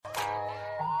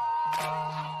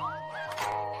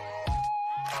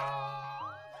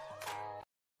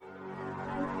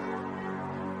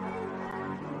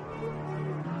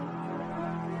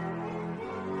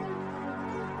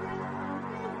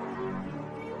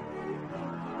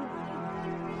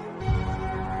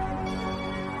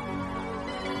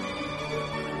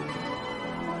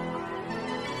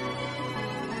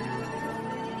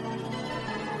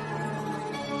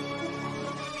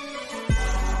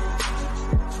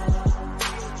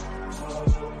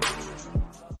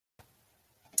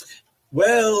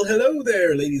Well, hello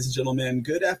there, ladies and gentlemen.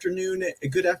 Good afternoon.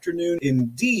 Good afternoon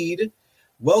indeed.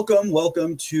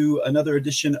 Welcome to another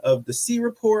edition of the C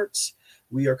Report.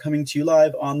 We are coming to you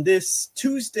live on this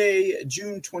Tuesday,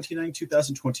 June 29,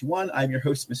 2021. I'm your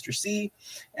host, Mr. C.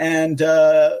 And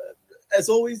as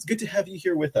always, good to have you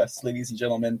here with us, ladies and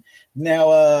gentlemen. Now,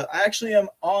 I actually am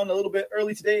on a little bit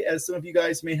early today, as some of you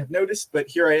guys may have noticed, but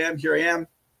here I am.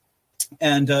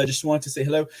 And just wanted to say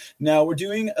hello. Now, we're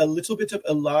doing a little bit of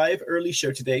a live early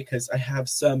show today because I have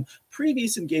some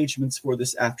previous engagements for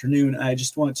this afternoon. I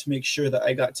just wanted to make sure that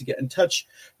I got to get in touch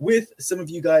with some of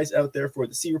you guys out there for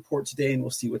the C Report today, and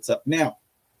we'll see what's up now.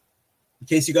 In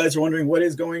case you guys are wondering what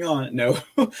is going on, no,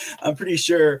 I'm pretty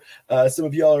sure some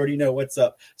of you already know what's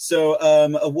up. So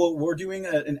we're doing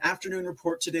an afternoon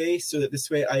report today so that this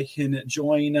way I can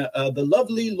join the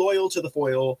lovely Loyal to the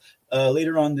Foil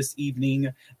later on this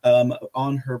evening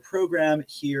on her program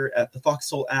here at the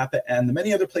Foxhole app and the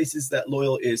many other places that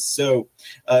Loyal is. So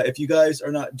if you guys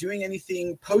are not doing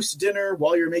anything post-dinner,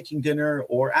 while you're making dinner,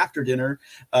 or after dinner,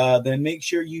 then make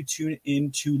sure you tune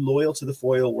into Loyal to the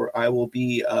Foil, where I will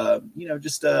be,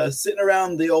 just sitting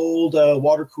around the old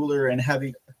water cooler and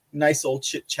having nice old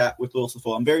chit chat with Loyal to the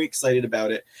Foil. I'm very excited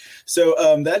about it. So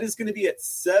that is going to be at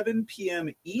 7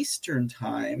 p.m. Eastern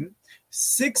Time,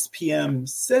 6 p.m.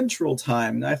 Central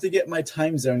Time. I have to get my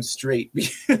time zone straight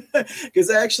because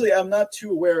actually I'm not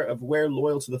too aware of where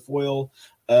Loyal to the Foil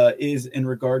is in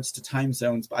regards to time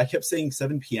zones, but I kept saying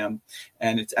 7 p.m.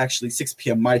 and it's actually 6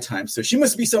 p.m. my time. So she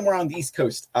must be somewhere on the East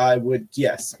Coast, I would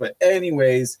guess. But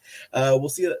anyways, we'll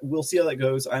see how that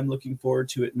goes. I'm looking forward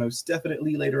to it most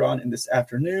definitely later on in this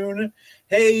afternoon.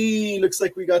 Hey, looks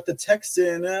like we got the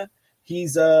Texan.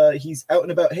 He's out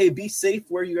and about. Hey, be safe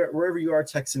wherever you are,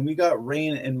 Texan. We got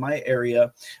rain in my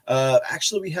area.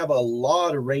 Actually, we have a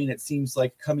lot of rain, it seems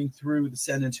like, coming through the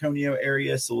San Antonio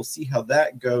area. So we'll see how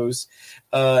that goes.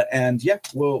 And yeah,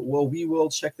 we will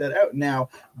check that out. Now,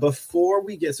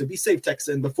 so be safe,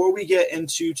 Texan. Before we get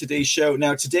into today's show,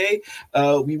 now today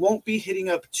we won't be hitting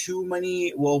up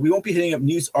we won't be hitting up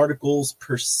news articles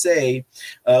per se.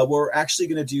 What we're actually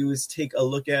going to do is take a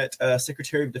look at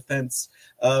Secretary of Defense,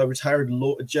 retired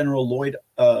General Lloyd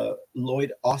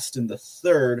Austin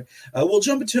III. We'll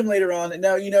jump into him later on.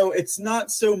 Now, it's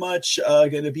not so much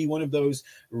going to be one of those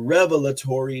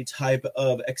revelatory type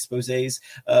of exposés.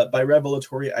 By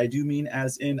revelatory, I do mean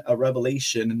as in a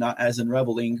revelation, not as in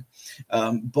reveling.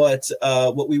 But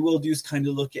what we will do is kind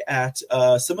of look at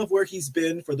some of where he's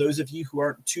been. For those of you who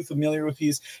aren't too familiar with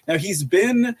he's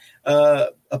been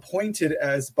appointed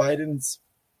as Biden's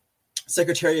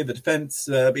Secretary of Defense,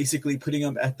 basically putting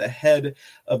him at the head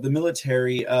of the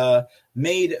military,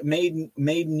 made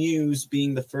news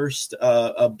being the first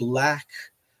a black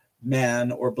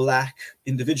man or black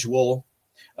individual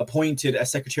appointed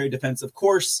as Secretary of Defense. Of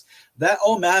course, that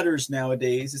all matters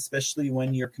nowadays, especially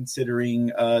when you're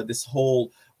considering this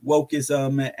whole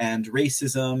wokeism and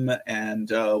racism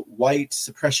and white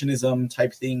suppressionism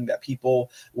type thing that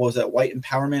white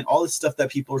empowerment, all this stuff that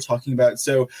people are talking about.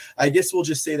 So I guess we'll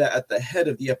just say that at the head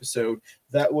of the episode,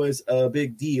 that was a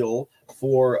big deal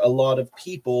for a lot of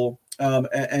people.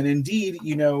 And indeed,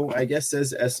 I guess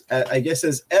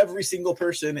as every single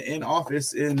person in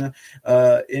office in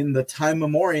the time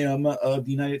memoriam of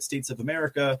the United States of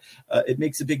America, it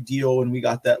makes a big deal when we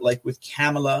got that, like with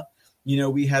Kamala.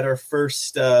 We had our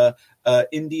first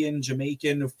Indian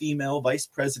Jamaican female vice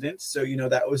president. So,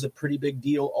 that was a pretty big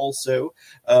deal also,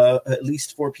 at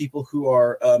least for people who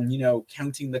are,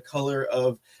 counting the color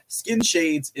of skin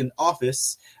shades in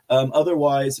office.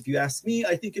 Otherwise, if you ask me,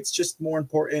 I think it's just more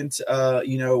important,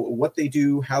 what they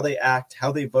do, how they act,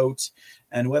 how they vote,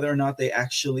 and whether or not they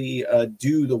actually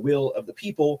do the will of the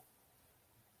people.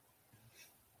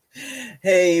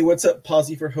 Hey, what's up,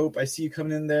 Posy for Hope? I see you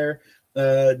coming in there.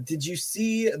 Did you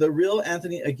see the real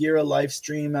Anthony Aguirre live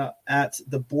stream at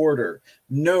the border?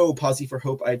 No, Posy for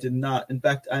Hope, I did not. In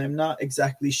fact, I am not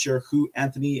exactly sure who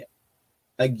Anthony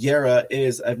Aguirre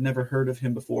is. I've never heard of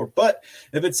him before. But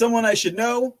if it's someone I should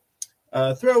know,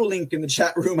 throw a link in the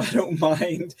chat room. I don't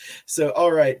mind. So,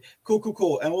 all right.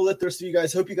 Cool. And we'll let the rest of you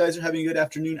guys, hope you guys are having a good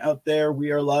afternoon out there.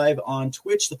 We are live on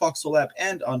Twitch, the Foxhole app,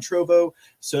 and on Trovo.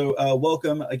 So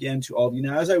welcome again to all of you.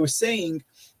 Now, as I was saying,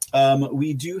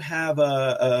 we do have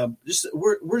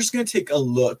we're just going to take a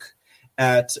look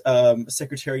at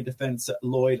Secretary of Defense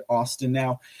Lloyd Austin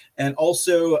now, and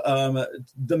also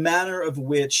the manner of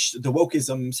which the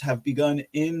wokeisms have begun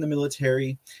in the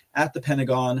military, at the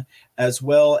Pentagon, as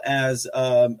well as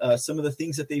some of the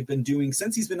things that they've been doing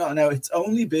since he's been on. Now, it's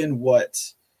only been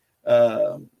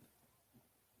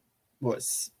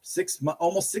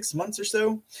almost 6 months or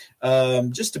so.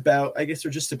 Just about, I guess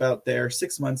we're just about there.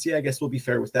 6 months. Yeah, I guess we'll be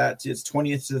fair with that. It's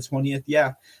 20th to the 20th.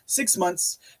 Yeah, 6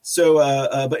 months. So,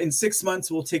 but in 6 months,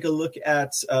 we'll take a look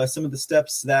at some of the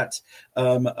steps that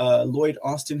Lloyd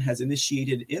Austin has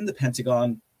initiated in the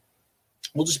Pentagon.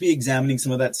 We'll just be examining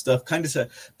some of that stuff, kind of to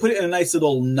put it in a nice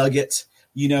little nugget,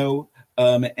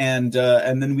 and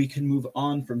then we can move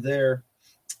on from there.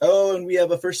 Oh, and we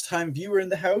have a first-time viewer in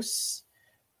the house.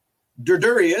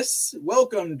 Durdurius.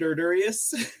 Welcome,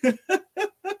 Durdurius.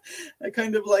 I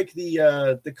kind of like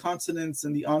the consonants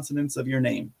and the consonants of your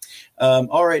name.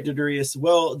 All right, Durdurius.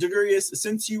 Well, Durdurius,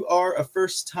 since you are a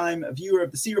first-time viewer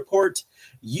of the C Report,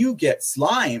 you get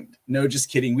slimed. No, just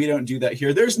kidding. We don't do that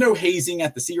here. There's no hazing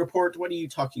at the C Report. What are you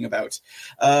talking about?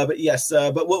 But yes,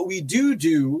 but what we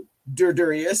do,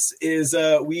 Durdurius, is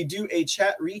we do a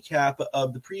chat recap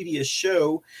of the previous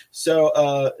show.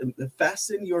 So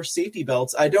fasten your safety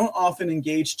belts. I don't often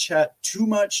engage chat too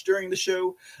much during the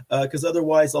show because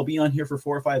otherwise I'll be on here for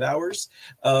 4 or 5 hours.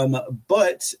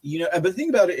 But the thing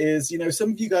about it is,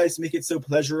 some of you guys make it so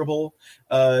pleasurable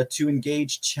to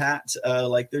engage chat.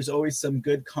 Like there's always some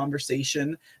good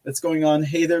conversation that's going on.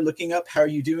 Hey there, looking up. How are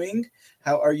you doing?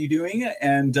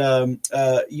 And,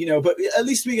 but at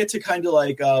least we get to kind of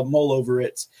like mull over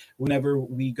it whenever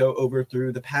we go over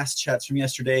through the past chats from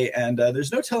yesterday. And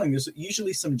there's no telling, there's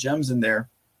usually some gems in there.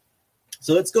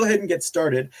 So let's go ahead and get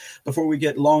started before we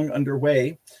get long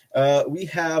underway. We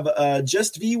have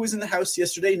Just V was in the house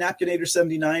yesterday,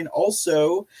 Napkinator79.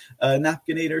 Also,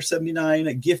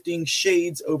 Napkinator79 gifting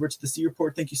shades over to the C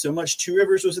Report. Thank you so much. Two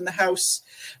Rivers was in the house.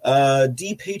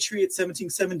 D Patriot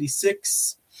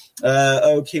 1776.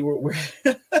 Okay, we're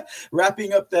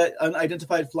wrapping up that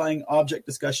unidentified flying object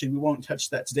discussion. We won't touch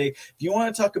that today. If you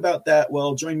want to talk about that,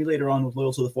 well, join me later on with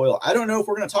Loyal to the Foil. I don't know if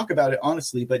we're going to talk about it,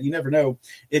 honestly, but you never know.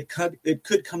 It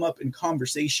could come up in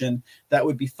conversation. That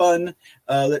would be fun.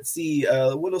 Let's see.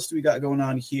 What else do we got going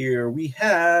on here? We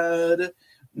had...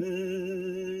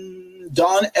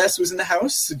 Don S. was in the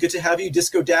house. Good to have you.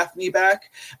 Disco Daphne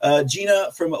back.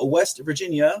 Gina from West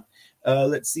Virginia.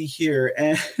 Let's see here.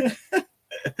 And...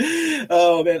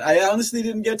 Oh man, I honestly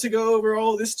didn't get to go over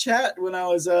all this chat when I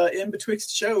was in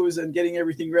betwixt shows and getting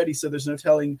everything ready, so there's no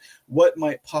telling what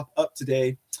might pop up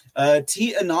today.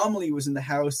 T Anomaly was in the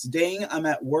house. Dang, I'm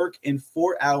at work in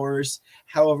 4 hours.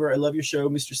 However, I love your show,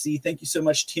 Mr. C. Thank you so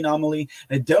much, T Anomaly.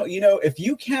 And if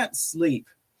you can't sleep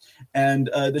and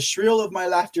the shrill of my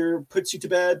laughter puts you to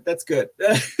bed, that's good.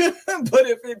 But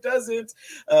if it doesn't,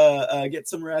 get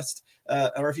some rest.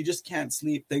 Or if you just can't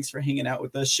sleep, thanks for hanging out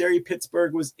with us. Sherry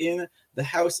Pittsburgh was in the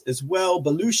house as well.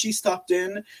 Belushi stopped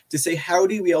in to say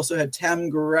howdy. We also had Tam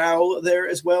Growl there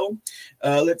as well.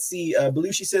 Let's see.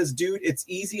 Belushi says, dude, it's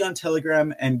easy on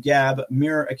Telegram and Gab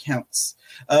mirror accounts.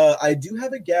 I do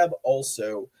have a Gab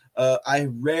also. I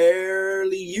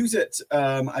rarely use it.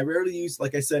 I rarely use,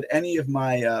 like I said, any of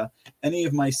my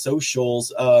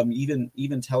socials,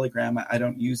 even Telegram. I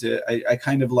don't use it. I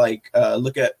kind of like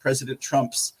look at President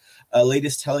Trump's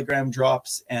latest Telegram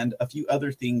drops and a few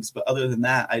other things, but other than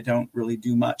that, I don't really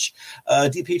do much.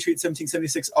 D Patriot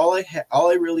 1776. All I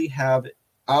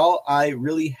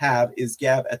really have is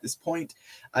Gab at this point.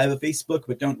 I have a Facebook,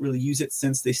 but don't really use it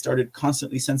since they started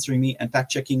constantly censoring me and fact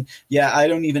checking. Yeah, I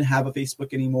don't even have a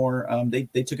Facebook anymore.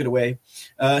 They took it away.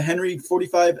 Henry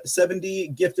 4570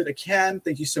 gifted a can.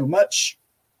 Thank you so much.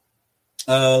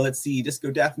 Let's see.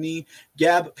 Disco Daphne,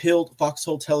 Gab, Pilled,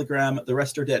 Foxhole, Telegram. The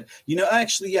rest are dead.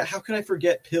 Actually, yeah. How could I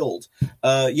forget Pilled?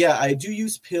 Yeah, I do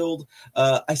use Pilled.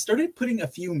 I started putting a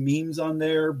few memes on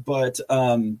there, but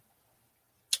I'm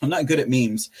not good at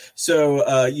memes. So,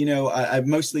 I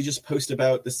mostly just post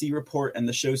about the C Report and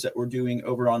the shows that we're doing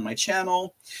over on my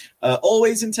channel.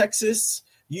 Always in Texas.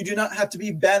 You do not have to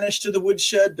be banished to the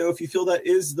woodshed, though, if you feel that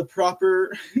is the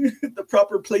proper the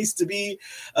proper place to be.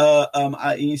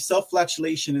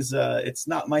 Self-flagellation is it's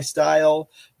not my style.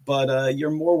 But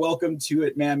you're more welcome to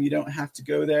it, ma'am. You don't have to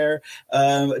go there.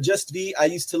 Just V, I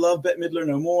used to love Bette Midler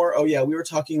no more. Oh, yeah, we were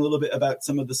talking a little bit about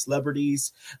some of the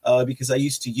celebrities because I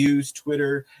used to use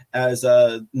Twitter as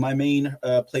my main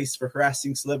place for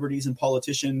harassing celebrities and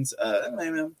politicians.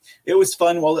 It was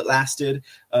fun while it lasted.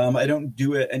 I don't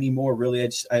do it anymore, really.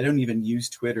 I don't even use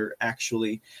Twitter,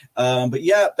 actually. But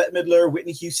yeah, Bette Midler,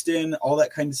 Whitney Houston, all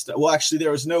that kind of stuff. Well, actually, there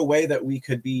was no way that we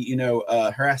could be,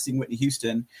 harassing Whitney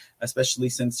Houston, especially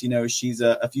since, she's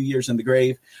a few years in the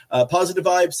grave. Positive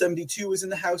Vibe 72 was in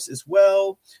the house as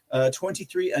well.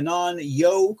 23 Anon,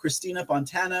 Yo, Christina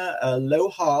Fontana,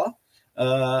 Aloha.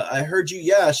 I heard you.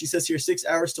 Yeah, she says here 6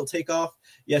 hours till takeoff.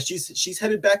 Yeah, she's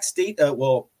headed back state.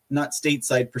 not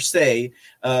stateside per se,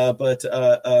 but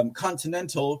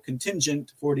continental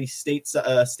contingent for the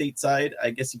stateside, I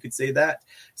guess you could say that.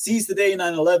 Sees the day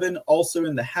 9/11, also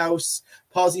in the House.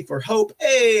 Posy for Hope.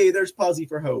 Hey, there's Posy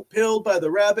for Hope. Pilled by the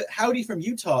Rabbit. Howdy from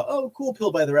Utah. Oh, cool,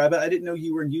 Pilled by the Rabbit. I didn't know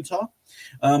you were in Utah.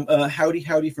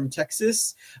 Howdy from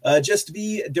Texas. Just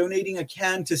be donating a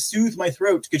can to soothe my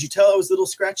throat. Could you tell I was a little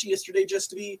scratchy yesterday, Just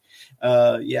to be?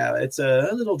 Yeah, it's a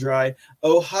little dry.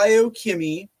 Ohio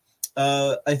Kimmy.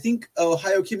 I think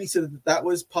Ohio Kimmy said that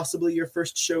was possibly your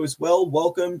first show as well.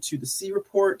 Welcome to the C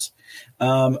Report.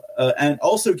 And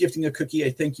also gifting a cookie.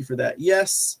 I thank you for that.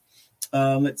 Yes.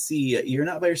 Let's see. You're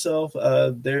not by yourself.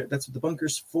 There. That's what the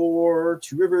bunker's for.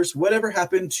 Two Rivers. Whatever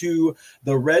happened to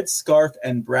the Red Scarf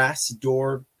and Brass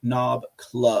Door Knob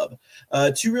Club?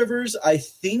 Two Rivers. I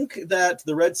think that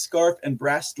the Red Scarf and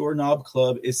Brass Door Knob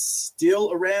Club is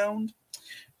still around.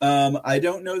 I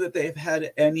don't know that they've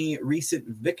had any recent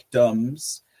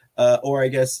victims. Or I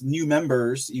guess new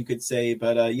members, you could say.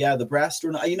 But yeah, the Brass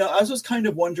Door. I was just kind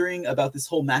of wondering about this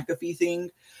whole McAfee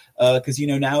thing. Because,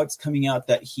 now it's coming out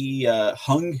that he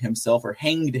hung himself or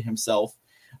hanged himself.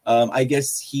 I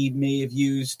guess he may have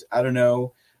used, I don't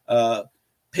know,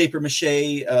 paper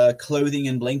mache clothing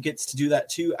and blankets to do that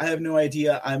too. I have no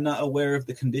idea. I'm not aware of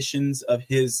the conditions of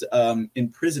his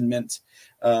imprisonment.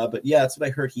 But yeah, that's what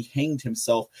I heard. He hanged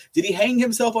himself. Did he hang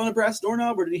himself on a brass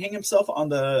doorknob, or did he hang himself on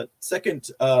the second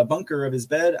bunker of his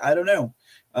bed? I don't know.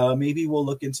 Maybe we'll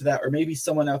look into that, or maybe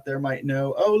someone out there might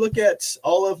know. Oh, look at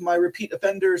all of my repeat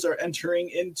offenders are entering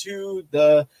into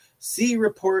the C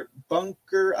Report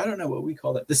bunker. I don't know what we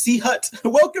call that. The C Hut.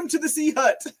 Welcome to the C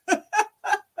Hut.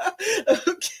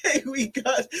 Okay, we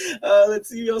got, let's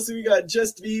see what else we got.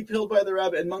 Just Be, Pilled by the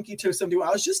Rabbit, and Monkey Toe 71.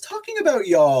 I was just talking about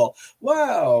y'all.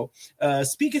 Wow.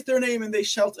 Speaketh their name and they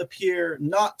shall appear,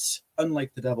 not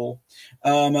unlike the devil.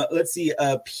 Let's see.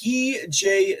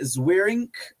 P.J.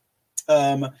 Zwierink.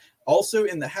 Also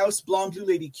in the house, Blonde Blue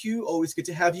Lady Q, always good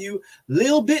to have you.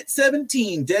 Lil Bit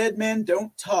 17, Dead Men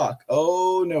Don't Talk.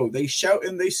 Oh no, they shout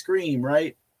and they scream,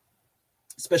 right?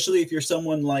 Especially if you're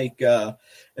someone like,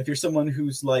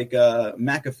 who's like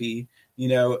McAfee,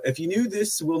 if you knew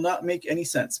this will not make any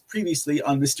sense. Previously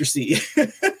on Mr. C.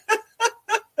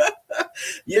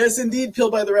 Yes, indeed,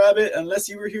 Pilled by the Rabbit. Unless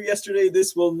you were here yesterday,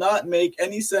 this will not make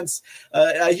any sense.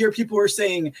 I hear people are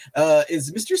saying,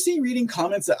 is Mr. C reading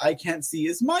comments that I can't see?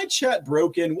 Is my chat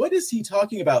broken? What is he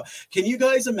talking about? Can you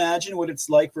guys imagine what it's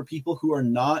like for people who are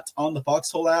not on the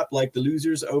Foxhole app, like the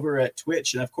losers over at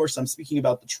Twitch? And of course, I'm speaking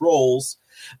about the trolls.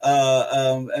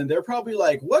 And they're probably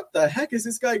like, what the heck is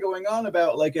this guy going on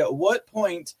about? Like, at what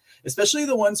point, especially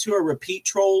the ones who are repeat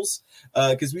trolls,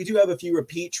 because we do have a few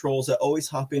repeat trolls that always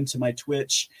hop into my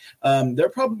Twitch. They're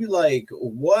probably like,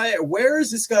 where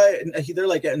is this guy? And they're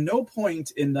like, at no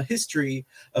point in the history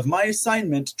of my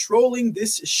assignment trolling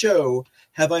this show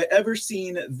have I ever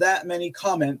seen that many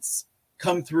comments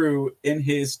come through in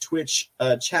his Twitch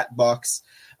chat box.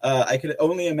 I can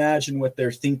only imagine what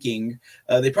they're thinking.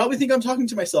 They probably think I'm talking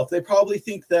to myself. They probably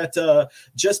think that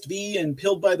Just Be and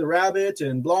Pilled by the Rabbit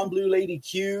and Blonde Blue Lady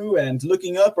Q and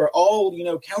Looking Up are all,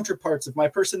 counterparts of my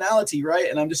personality, right?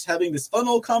 And I'm just having this fun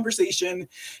old conversation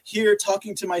here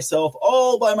talking to myself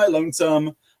all by my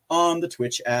lonesome on the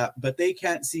Twitch app, but they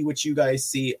can't see what you guys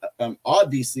see.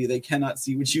 Obviously, they cannot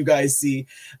see what you guys see,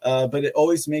 but it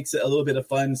always makes it a little bit of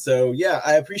fun. So yeah,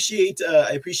 I appreciate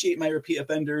my repeat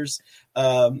offenders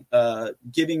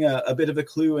giving a bit of a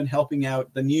clue and helping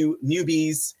out the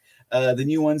newbies. The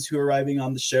new ones who are arriving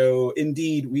on the show.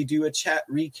 Indeed, we do a chat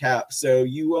recap, so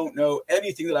you won't know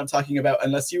anything that I'm talking about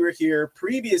unless you were here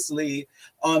previously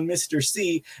on Mr.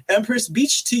 C. Empress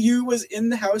Beach to You was in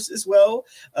the house as well.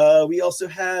 We also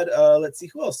had, let's see,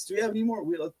 who else? Do we have any more?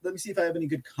 Let me see if I have any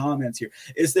good comments here.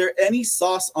 Is there any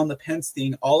sauce on the Pence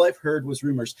thing? All I've heard was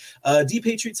rumors.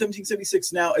 D-Patriot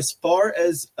 1776. Now, as far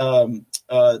as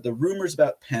the rumors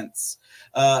about Pence,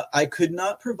 I could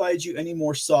not provide you any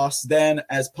more sauce than,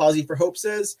 as Posy for Hope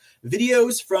says,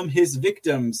 videos from his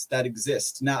victims that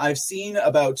exist. Now, I've seen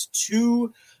about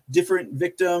 2 different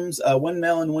victims, one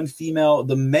male and one female.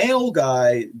 The male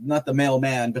guy, not the male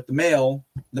man, but the man,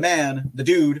 the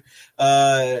dude,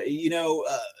 I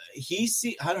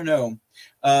don't know.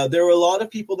 There were a lot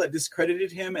of people that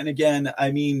discredited him. And again,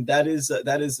 I mean,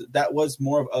 that was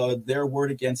more of their word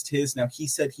against his. Now, he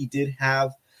said he did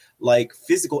have like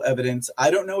physical evidence. I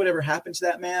don't know whatever happened to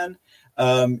that man.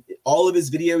 All of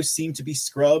his videos seem to be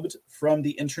scrubbed from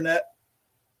the internet.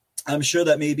 I'm sure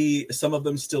that maybe some of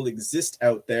them still exist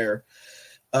out there.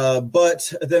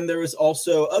 But then there was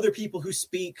also other people who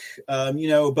speak, but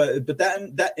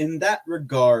that in that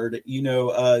regard,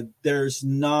 there's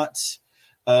not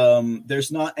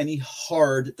there's not any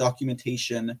hard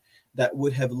documentation that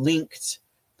would have linked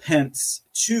Pence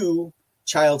to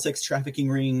child sex trafficking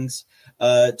rings,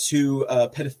 to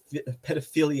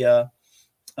pedophilia,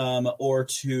 or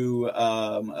to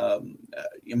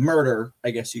murder,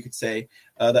 I guess you could say.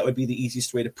 That would be the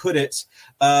easiest way to put it.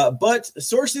 But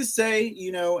sources say,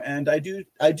 and I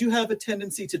do have a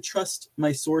tendency to trust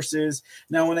my sources.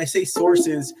 Now, when I say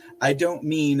sources, I don't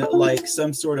mean like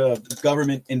some sort of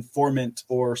government informant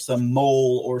or some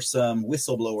mole or some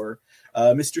whistleblower.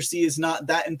 Mr. C is not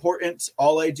that important.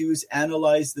 All I do is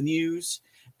analyze the news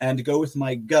and go with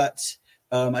my gut.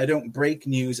 I don't break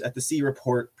news at the C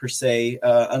Report per se,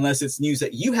 unless it's news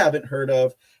that you haven't heard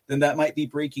of. Then that might be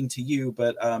breaking to you,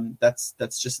 but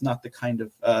that's just not the kind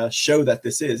of show that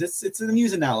this is. It's a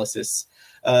news analysis,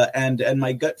 and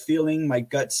my gut feeling,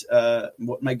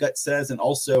 what my gut says, and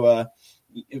also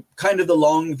kind of the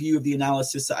long view of the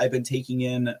analysis that I've been taking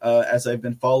in as I've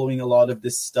been following a lot of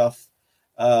this stuff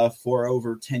for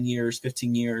over 10 years,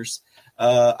 15 years.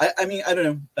 I mean, I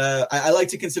don't know. I like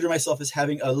to consider myself as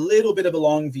having a little bit of a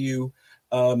long view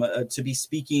to be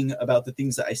speaking about the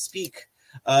things that I speak.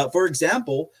 For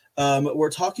example, we're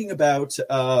talking about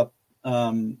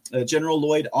General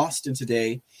Lloyd Austin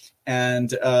today,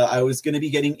 and I was going to be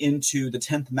getting into the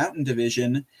 10th Mountain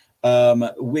Division,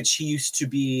 which he used to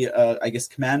be, I guess,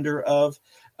 commander of.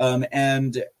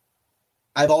 And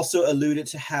I've also alluded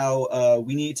to how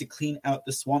we need to clean out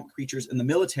the swamp creatures in the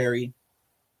military.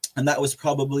 And that was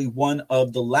probably one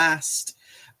of the last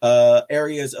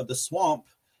areas of the swamp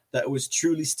that was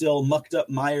truly still mucked up,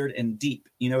 mired, and deep.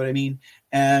 You know what I mean?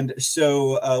 And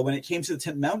so when it came to the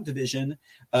 10th Mountain Division,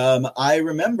 I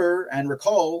remember and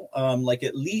recall, like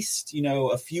at least,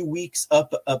 a few weeks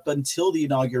up until the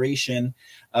inauguration,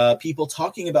 people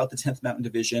talking about the 10th Mountain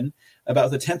Division,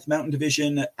 about the 10th Mountain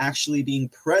Division actually being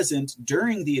present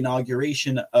during the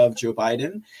inauguration of Joe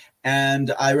Biden.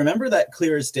 And I remember that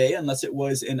clear as day, unless it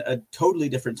was in a totally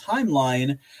different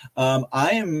timeline.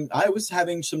 I was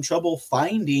having some trouble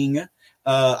finding.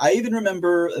 I even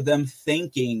remember them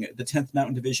thanking the 10th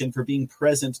Mountain Division for being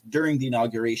present during the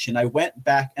inauguration. I went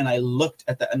back and I looked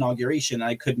at the inauguration.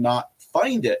 I could not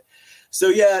find it. So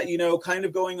yeah, kind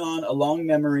of going on a long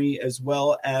memory, as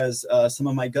well as some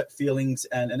of my gut feelings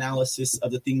and analysis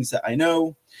of the things that I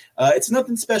know. It's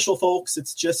nothing special, folks.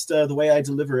 It's just the way I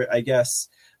deliver it, I guess.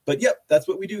 But yep, that's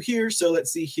what we do here. So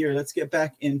let's see here. Let's get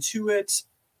back into it.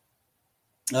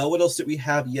 What else did we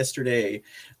have yesterday?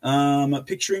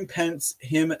 Picturing Pence,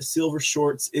 him, silver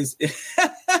shorts is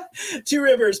Two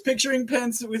Rivers. Picturing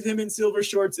Pence with him in silver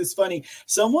shorts is funny.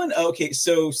 Someone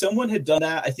had done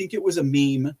that. I think it was a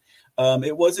meme.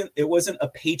 It wasn't a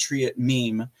patriot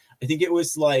meme. I think it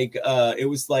was like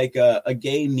a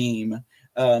gay meme.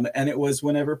 And it was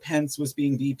whenever Pence was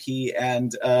being VP,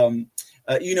 and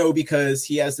because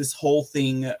he has this whole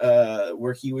thing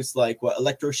where he was like,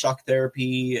 electroshock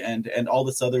therapy and all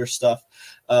this other stuff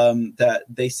that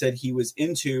they said he was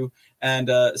into.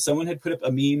 And someone had put up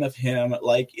a meme of him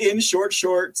like in short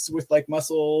shorts with like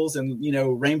muscles and,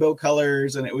 rainbow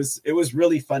colors. And it was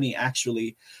really funny,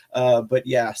 actually. But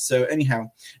yeah, so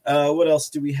anyhow, what else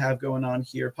do we have going on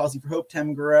here? Posse for Hope,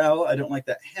 Tam Gorel. I don't like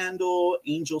that handle.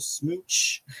 Angel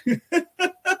Smooch.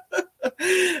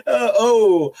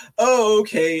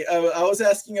 Okay. I was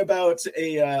asking about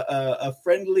a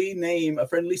friendly name, a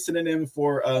friendly synonym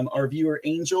for our viewer,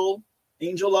 Angel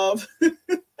Love.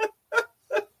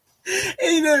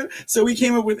 So we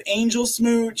came up with Angel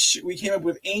Smooch. We came up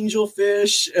with Angel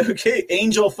Fish. Okay,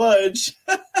 Angel Fudge.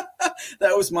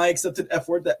 That was my accepted F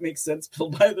word. That makes sense.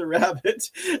 Pilled by the rabbit.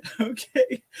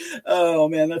 Okay. Oh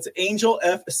man, that's Angel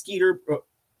F Skeeter.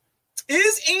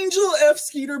 Is Angel F.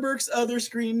 Skeeterberg's other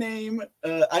screen name?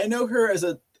 I know her as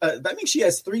that means she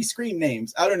has 3 screen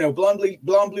names. I don't know. Blonde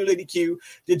Blue Lady Q.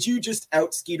 Did you just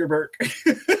out Skeeterberg?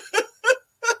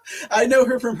 I know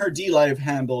her from her DLive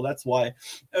handle. That's why.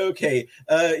 Okay.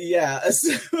 Yeah.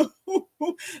 So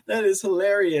that is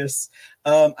hilarious.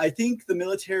 I think the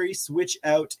military switch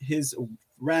out his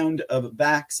round of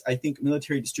vax. I think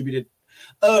military distributed.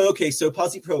 Oh, okay. So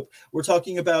Posse Probe, we're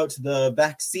talking about the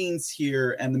vaccines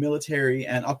here and the military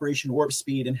and Operation Warp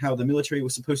Speed and how the military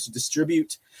was supposed to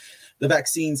distribute the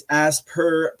vaccines as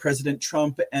per President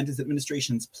Trump and his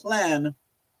administration's plan.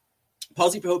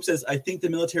 Posse Probe says, I think the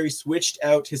military switched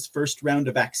out his first round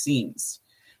of vaccines,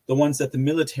 the ones that the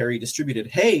military distributed.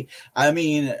 Hey, I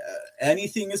mean,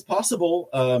 anything is possible.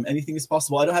 Anything is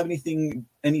possible. I don't have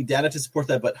any data to support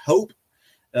that, but hope.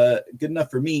 Good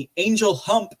enough for me. Angel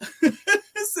Hump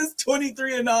Says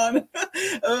 23 Anon.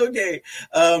 Okay.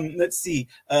 Let's see.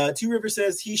 Two River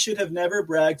says he should have never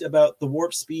bragged about the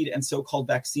warp speed and so-called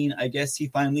vaccine. I guess he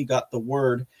finally got the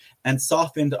word and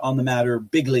softened on the matter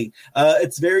bigly.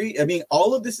 It's very, I mean,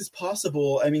 all of this is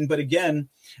possible. I mean, but again,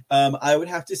 I would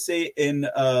have to say in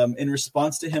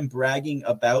response to him bragging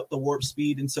about the warp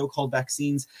speed and so-called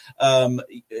vaccines,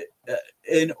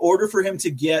 in order for him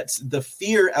to get the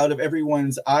fear out of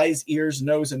everyone's eyes, ears,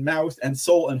 nose, and mouth, and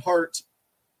soul and heart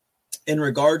in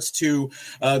regards to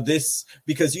this,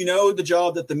 because you know the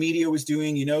job that the media was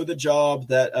doing, you know the job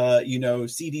that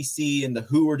CDC and the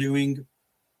WHO were doing.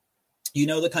 You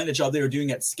know the kind of job they were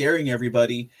doing at scaring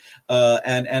everybody,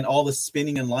 and all the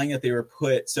spinning and lying that they were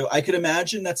put. So I could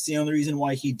imagine that's the only reason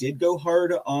why he did go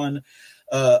hard on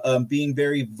being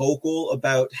very vocal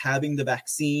about having the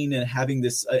vaccine and having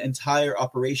this entire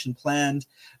operation planned.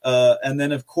 And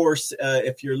then, of course,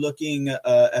 if you're looking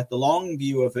at the long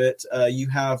view of it, you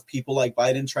have people like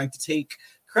Biden trying to take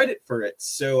credit for it.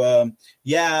 So,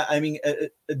 yeah, I mean,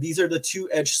 these are the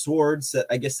two-edged swords that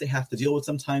I guess they have to deal with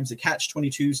sometimes. The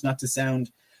catch-22s, not to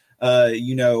sound,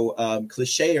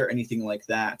 cliche or anything like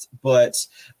that, but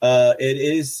it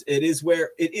is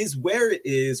where it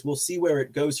is. We'll see where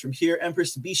it goes from here.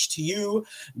 Empress Bish to you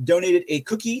donated a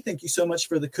cookie. Thank you so much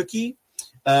for the cookie.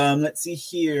 Let's see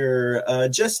here.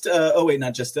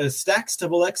 Stacks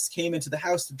Double X came into the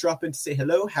house to drop in to say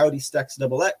hello. Howdy, Stacks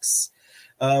Double X.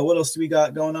 What else do we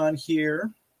got going on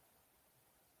here?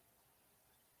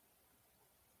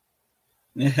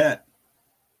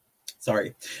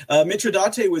 Sorry.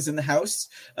 Mitradate was in the house.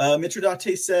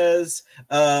 Mitradate says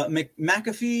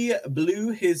McAfee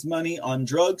blew his money on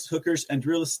drugs, hookers, and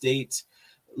real estate.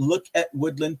 Look at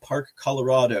Woodland Park,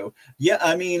 Colorado. Yeah,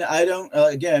 I mean, I don't,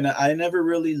 I never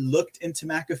really looked into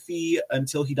McAfee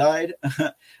until he died.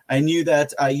 I knew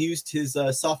that I used his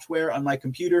software on my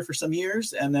computer for some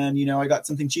years, and then, I got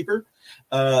something cheaper.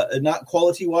 Not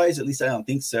quality-wise, at least I don't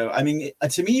think so. I mean,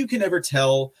 to me, you can never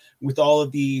tell with all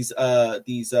of these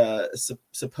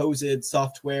supposed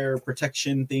software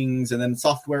protection things and then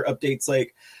software updates.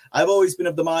 Like, I've always been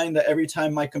of the mind that every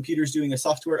time my computer's doing a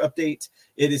software update,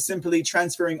 it is simply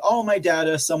transferring all my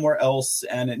data somewhere else,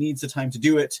 and it needs the time to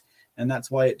do it, and that's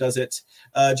why it does it.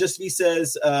 Just V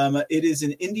says it is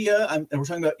in India. We're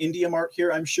talking about India Mart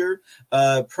here, I'm sure.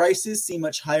 Prices seem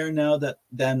much higher now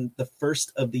than the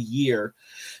first of the year.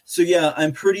 So yeah,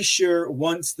 I'm pretty sure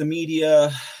once the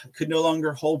media could no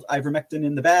longer hold ivermectin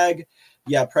in the bag,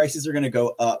 yeah, prices are going to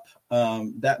go up.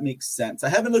 That makes sense. I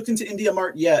haven't looked into India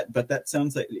Mart yet, but that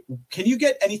sounds like. Can you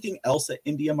get anything else at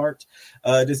India Mart?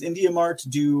 Does India Mart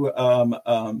do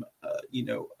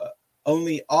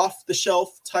only off the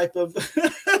shelf type of?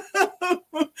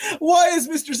 Why is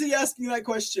Mr. Z asking that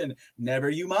question? Never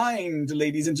you mind,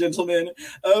 ladies and gentlemen.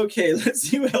 Okay, let's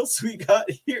see what else we got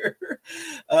here.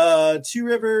 Two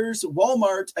Rivers,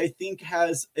 Walmart, I think,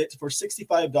 has it for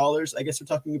 $65. I guess we're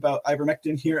talking about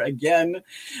ivermectin here again.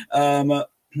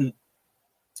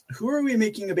 Who are we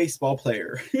making a baseball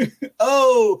player?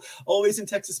 Oh, Always in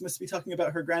Texas must be talking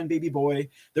about her grandbaby boy.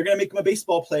 They're going to make him a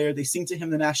baseball player. They sing to him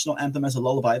the national anthem as a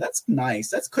lullaby. That's nice.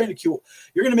 That's kind of cool.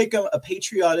 You're going to make him a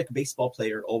patriotic baseball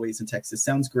player, Always in Texas.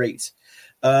 Sounds great.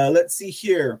 Let's see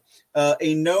here.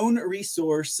 A known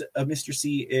resource of Mr.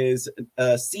 C is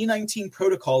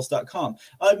C19protocols.com.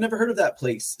 I've never heard of that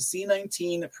place.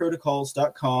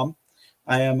 C19protocols.com.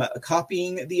 I am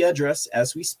copying the address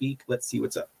as we speak. Let's see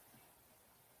what's up.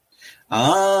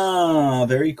 Ah,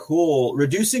 very cool.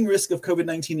 Reducing risk of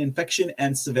COVID-19 infection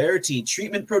and severity,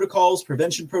 treatment protocols,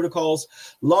 prevention protocols,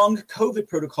 long COVID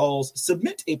protocols,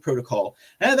 submit a protocol.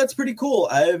 That's pretty cool.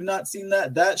 I have not seen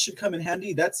that. That should come in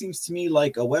handy. That seems to me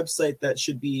like a website that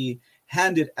should be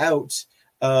handed out.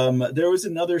 There was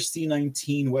another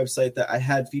C19 website that I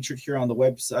had featured here on the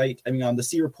website, on the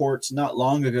C report not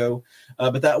long ago,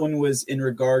 but that one was in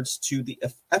regards to the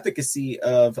efficacy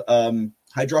of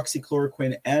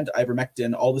hydroxychloroquine and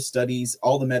ivermectin, all the studies,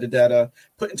 all the metadata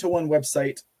put into one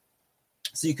website.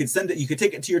 So you could send it, you could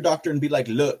take it to your doctor and be like,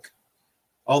 look,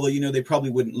 although, they probably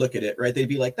wouldn't look at it, right? They'd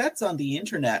be like, that's on the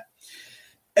internet.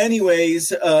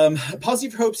 Anyways,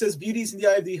 Positive Hope says, beauty's in the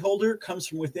eye of the beholder, comes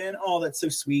from within. Oh, that's so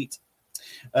sweet.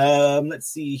 Let's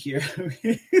see here.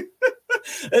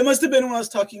 It must have been when I was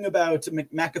talking about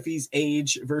McAfee's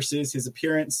age versus his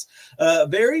appearance.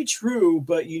 Very true,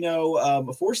 but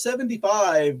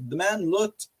 475, the man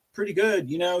looked pretty good.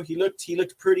 He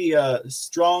looked pretty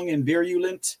strong and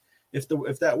virulent, if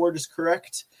that word is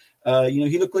correct.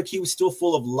 He looked like he was still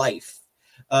full of life.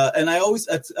 And I always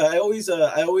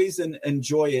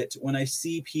enjoy it when I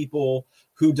see people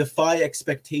who defy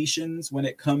expectations when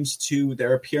it comes to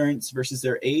their appearance versus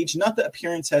their age. Not that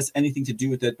appearance has anything to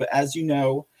do with it, but as you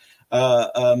know,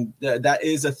 that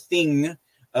is a thing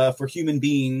for human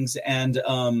beings, and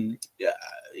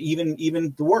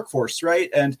even the workforce, right?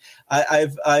 And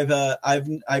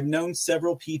I've known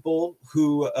several people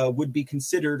who would be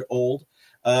considered old,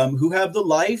 who have the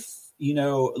life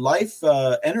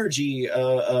energy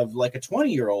of like a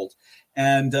 20-year-old.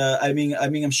 And I mean,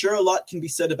 I'm sure a lot can be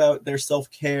said about their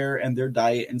self-care and their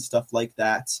diet and stuff like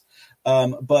that.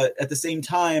 But at the same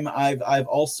time, I've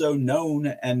also known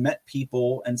and met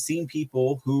people and seen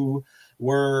people who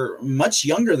were much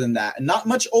younger than that and not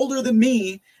much older than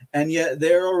me. And yet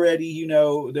they're already,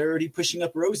 they're already pushing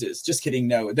up roses. Just kidding.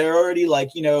 No, they're already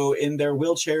like, in their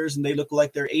wheelchairs and they look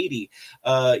like they're 80.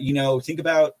 Think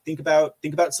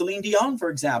about Celine Dion, for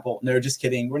example. No, just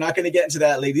kidding. We're not going to get into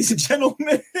that, ladies and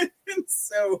gentlemen.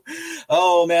 So,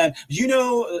 oh man,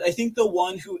 I think the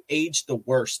one who aged the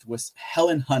worst was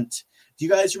Helen Hunt. Do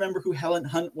you guys remember who Helen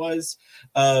Hunt was?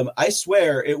 I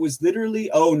swear it was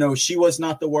literally, oh no, she was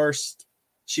not the worst.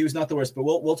 She was not the worst, but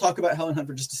we'll talk about Helen Hunt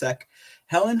for just a sec.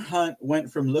 Helen Hunt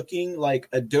went from looking like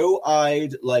a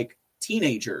doe-eyed, like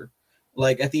teenager,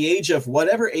 like at the age of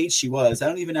whatever age she was. I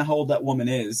don't even know how old that woman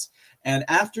is. And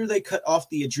after they cut off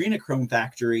the adrenochrome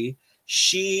factory,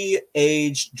 she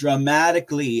aged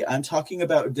dramatically. I'm talking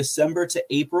about December to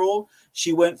April.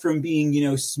 She went from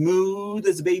being, smooth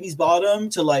as a baby's bottom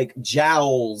to like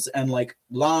jowls and like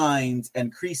lines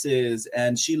and creases.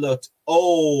 And she looked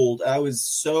old. I was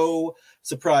so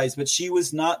surprised, but she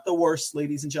was not the worst,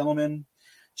 ladies and gentlemen.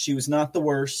 She was not the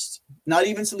worst. Not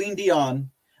even Celine Dion.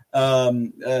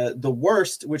 The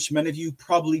worst, which many of you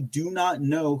probably do not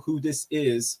know who this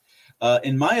is,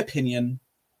 in my opinion,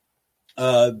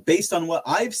 based on what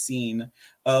I've seen,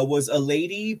 was a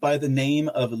lady by the name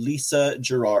of Lisa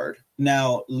Gerrard.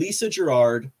 Now, Lisa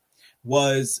Gerrard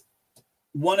was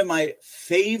one of my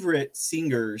favorite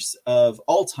singers of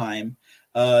all time.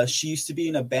 She used to be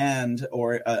in a band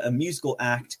or a musical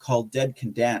act called Dead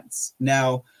Can Dance.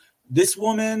 Now, this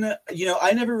woman,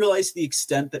 I never realized the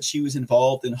extent that she was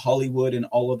involved in Hollywood and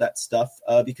all of that stuff,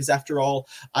 because after all,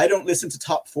 I don't listen to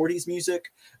top 40s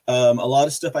music. A lot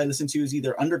of stuff I listen to is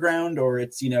either underground or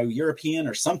it's, European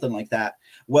or something like that.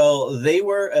 Well, they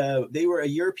were a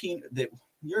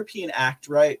European act,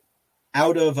 right,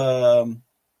 out of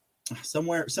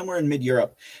somewhere in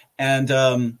mid-Europe. And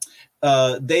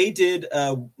they did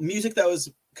music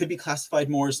that could be classified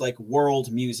more as like world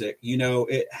music.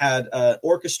 It had an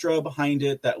orchestra behind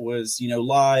it that was,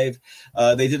 live.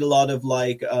 They did a lot of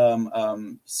like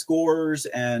scores,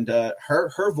 and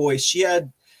her voice, she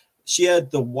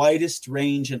had the widest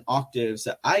range and octaves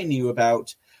that I knew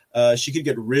about. She could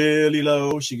get really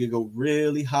low. She could go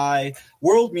really high.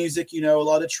 World music, a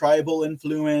lot of tribal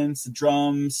influence,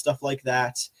 drums, stuff like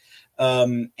that.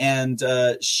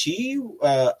 She,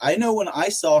 I know when I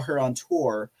saw her on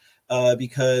tour,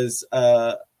 because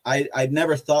I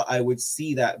never thought I would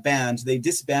see that band. They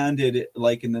disbanded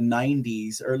like in the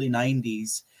 90s, early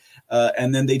 90s.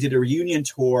 And then they did a reunion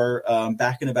tour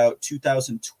back in about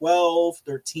 2012,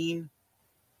 13.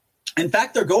 In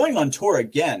fact, they're going on tour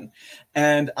again.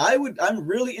 And I'm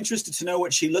really interested to know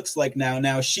what she looks like now.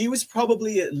 Now, she was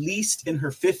probably at least in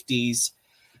her 50s,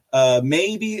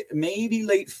 maybe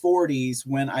late 40s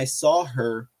when I saw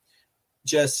her.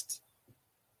 Just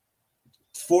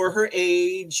for her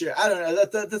age, I don't know,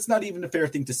 that's not even a fair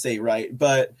thing to say, right?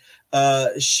 But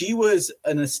she was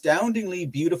an astoundingly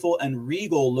beautiful and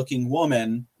regal looking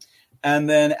woman. And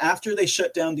then after they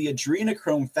shut down the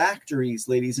adrenochrome factories,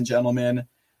 ladies and gentlemen,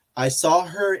 I saw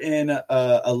her in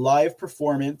a live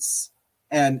performance,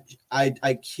 and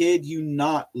I kid you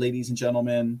not, ladies and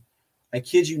gentlemen, I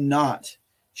kid you not,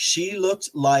 she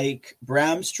looked like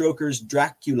Bram Stoker's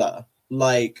Dracula.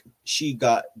 Like, she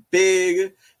got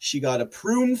big, she got a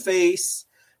prune face.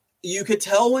 You could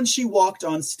tell when she walked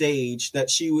on stage that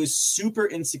she was super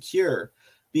insecure,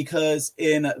 because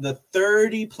in the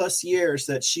 30 plus years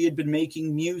that she had been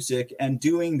making music and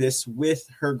doing this with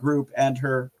her group and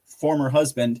her former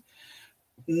husband,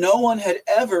 no one had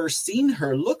ever seen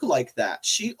her look like that.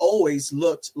 She always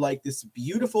looked like this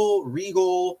beautiful,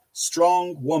 regal,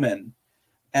 strong woman.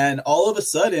 And all of a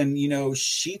sudden,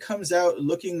 she comes out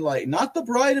looking like not the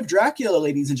Bride of Dracula,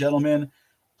 ladies and gentlemen.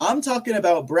 I'm talking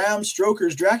about Bram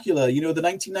Stoker's Dracula, the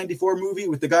 1994 movie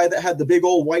with the guy that had the big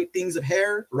old white things of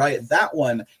hair, right? That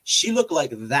one. She looked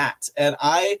like that. And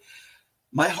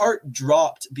my heart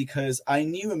dropped because I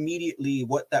knew immediately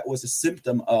what that was a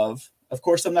symptom of. Of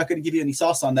course, I'm not going to give you any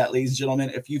sauce on that, ladies and gentlemen.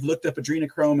 If you've looked up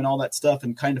adrenochrome and all that stuff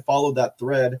and kind of followed that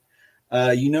thread,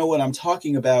 you know what I'm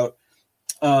talking about.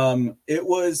 It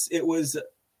was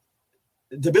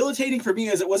debilitating for me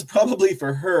as it was probably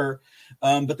for her.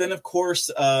 But then, of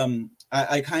course,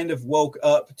 I kind of woke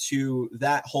up to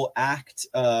that whole act.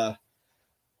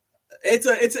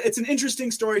 It's an interesting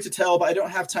story to tell, but I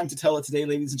don't have time to tell it today,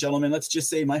 ladies and gentlemen. Let's just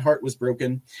say my heart was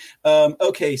broken.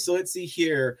 Okay, so let's see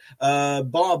here.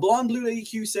 Blonde Blue Lady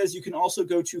Q says you can also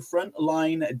go to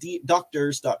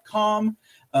frontlinedoctors.com.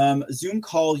 Zoom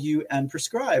call you and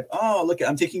prescribe. Oh, look,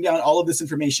 I'm taking down all of this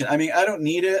information. I mean, I don't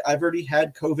need it. I've already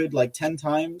had COVID like 10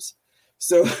 times.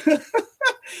 So,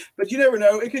 but you never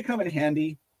know. It could come in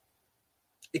handy.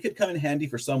 It could come in handy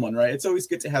for someone, right? It's always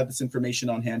good to have this information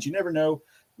on hand. You never know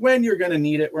when you're going to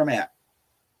need it. Where am I at?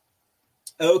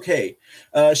 Okay.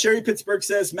 Sherry Pittsburgh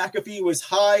says McAfee was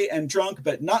high and drunk,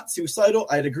 but not suicidal.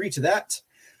 I'd agree to that.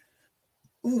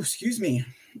 Ooh, excuse me.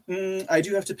 I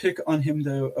do have to pick on him,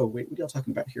 though. Oh, wait, what are y'all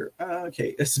talking about here?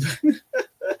 Okay.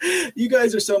 You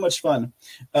guys are so much fun.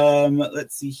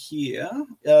 Let's see here.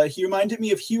 He reminded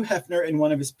me of Hugh Hefner in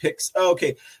one of his picks. Oh,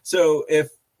 okay. So if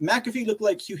McAfee looked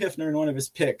like Hugh Hefner in one of his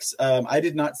picks, I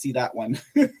did not see that one.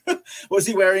 Was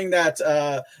he wearing that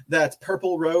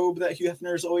purple robe that Hugh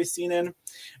Hefner is always seen in?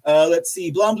 Let's see.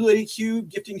 Blonde Blue Lady Q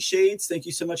gifting shades. Thank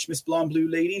you so much, Miss Blonde Blue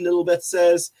Lady. Little Beth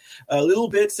says, Little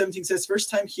Bit 17 says, first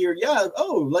time here. Yeah.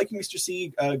 Oh, liking Mr.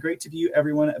 C. Great to view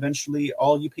everyone. Eventually,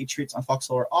 all you Patriots on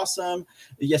Foxhole are awesome.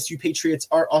 Yes, you Patriots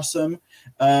are awesome.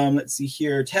 Let's see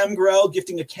here. Tam Grell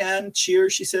gifting a can.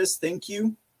 Cheers, she says. Thank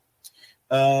you.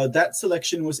 That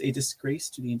selection was a disgrace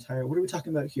to the entire. What are we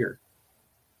talking about here?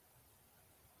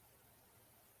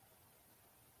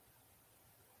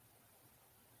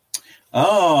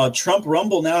 Oh, Trump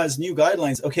Rumble now has new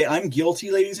guidelines. Okay, I'm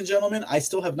guilty, ladies and gentlemen. I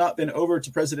still have not been over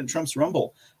to President Trump's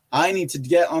Rumble. I need to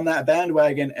get on that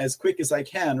bandwagon as quick as I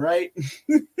can, right?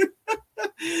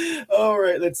 All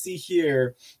right, let's see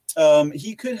here.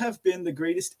 He could have been the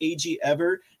greatest AG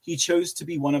ever. He chose to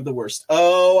be one of the worst.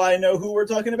 Oh, I know who we're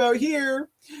talking about here.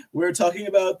 We're talking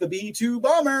about the B-2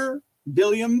 bomber,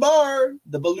 William Barr,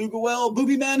 the Beluga Well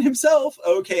booby man himself.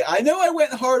 Okay, I know I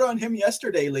went hard on him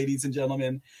yesterday, ladies and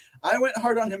gentlemen. I went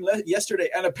hard on him yesterday,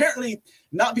 and apparently,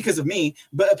 not because of me,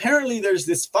 but apparently there's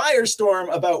this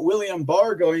firestorm about William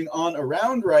Barr going on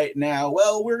around right now.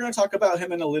 Well, we're going to talk about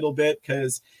him in a little bit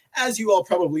because, as you all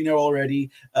probably know already,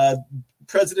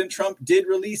 President Trump did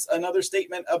release another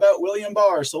statement about William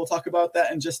Barr, so we'll talk about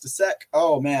that in just a sec.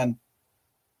 Oh, man.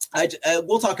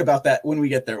 We'll talk about that when we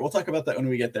get there.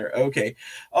 Okay.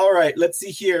 All right. Let's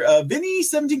see here.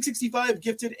 Vinny1765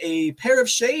 gifted a pair of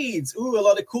shades. Ooh, a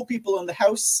lot of cool people in the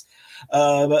house.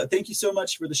 But thank you so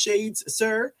much for the shades,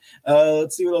 sir.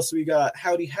 Let's see what else we got.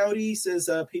 Howdy, says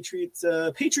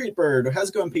Patriot Bird. How's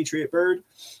it going, Patriot Bird?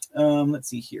 Let's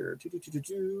see here.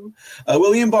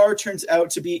 William Barr turns out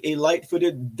to be a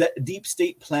light-footed deep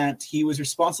state plant. He was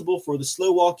responsible for the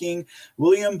slow walking.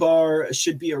 William Barr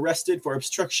should be arrested for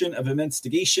obstruction of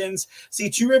investigations. See,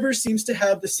 Two Rivers seems to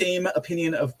have the same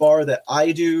opinion of Barr that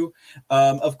I do.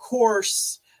 Of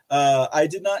course, I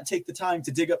did not take the time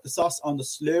to dig up the sauce on the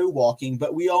slow walking,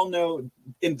 but we all know,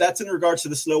 and that's in regards to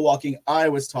the slow walking I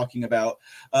was talking about.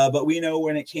 But we know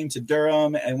when it came to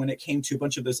Durham and when it came to a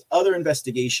bunch of those other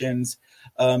investigations,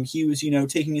 he was,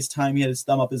 taking his time. He had his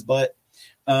thumb up his butt.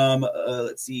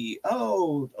 Let's see.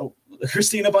 Oh,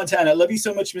 Christina Fontana. Love you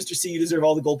so much, Mr. C. You deserve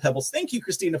all the gold pebbles. Thank you,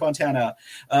 Christina Fontana.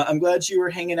 I'm glad you were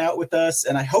hanging out with us,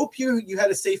 and I hope you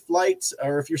had a safe flight,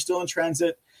 or if you're still in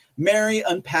transit, merry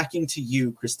unpacking to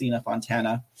you, Christina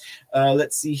Fontana.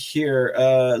 Let's see here.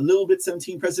 Little Bit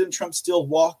 17, President Trump still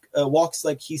walks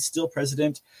like he's still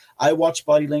president. I watch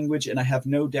body language, and I have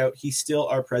no doubt he's still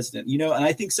our president. And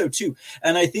I think so, too.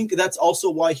 And I think that's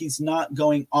also why he's not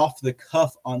going off the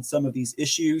cuff on some of these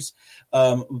issues.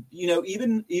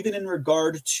 Even in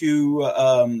regard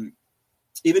to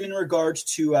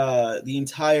the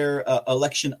entire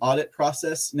election audit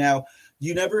process. Now,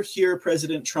 you never hear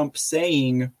President Trump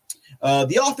saying,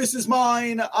 the office is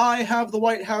mine. I have the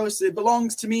White House. It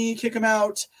belongs to me. Kick him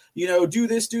out. Do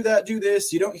this, do that, do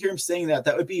this. You don't hear him saying that.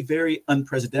 That would be very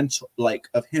unpresidential-like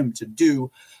of him to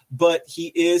do. But he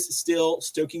is still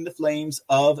stoking the flames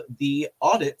of the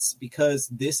audits because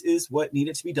this is what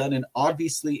needed to be done. And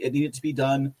obviously it needed to be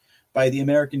done by the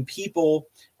American people.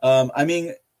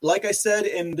 Like I said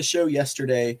in the show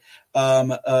yesterday,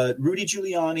 Rudy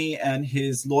Giuliani and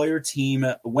his lawyer team,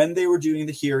 when they were doing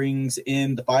the hearings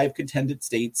in the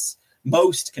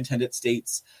most contended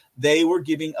states, they were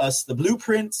giving us the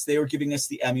blueprints, they were giving us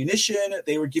the ammunition,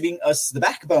 they were giving us the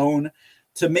backbone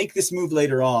to make this move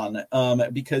later on,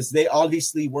 because they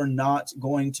obviously were not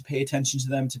going to pay attention to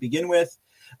them to begin with.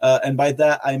 And by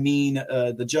that, I mean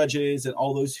the judges and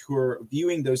all those who are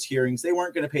viewing those hearings, they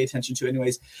weren't going to pay attention to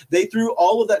anyways. They threw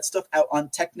all of that stuff out on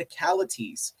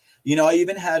technicalities. You know, I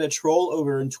even had a troll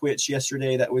over in Twitch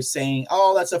yesterday that was saying,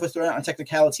 oh, that stuff was thrown out on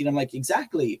technicality. And I'm like,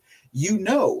 exactly. You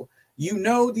know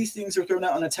these things are thrown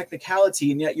out on a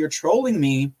technicality, and yet you're trolling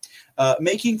me,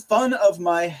 making fun of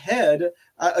my head.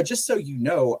 Just so you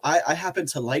know, I happen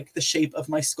to like the shape of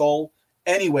my skull.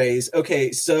 Anyways,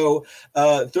 okay, so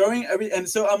throwing every, and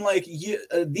so I'm like,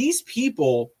 these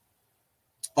people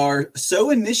are so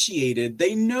initiated.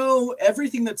 They know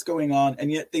everything that's going on,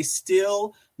 and yet they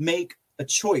still make a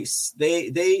choice.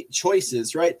 They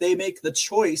choices, right? They make the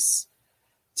choice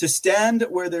to stand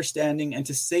where they're standing and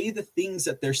to say the things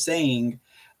that they're saying.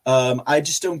 I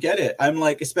just don't get it. I'm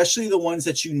like, especially the ones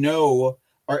that you know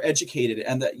are educated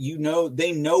and that you know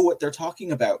they know what they're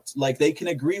talking about. Like they can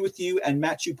agree with you and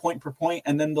match you point per point,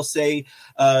 and then they'll say,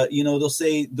 they'll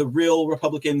say the real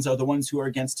Republicans are the ones who are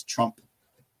against Trump.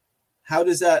 How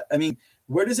does that? I mean,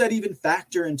 where does that even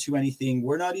factor into anything?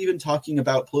 We're not even talking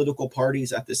about political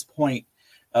parties at this point,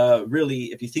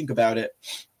 really, if you think about it.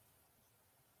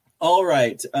 All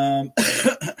right.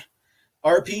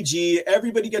 RPG,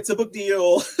 everybody gets a book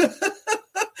deal.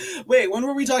 Wait, when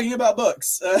were we talking about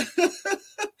books?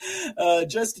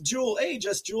 Just Jewel. Hey,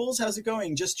 Just Jules, how's it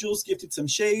going? Just Jules gifted some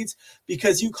shades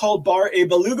because you called Bar a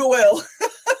beluga whale.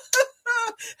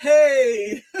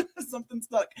 Hey, something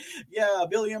stuck. Yeah,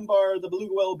 Billiam Bar, the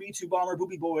beluga whale, B2 bomber,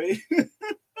 booby boy.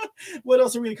 What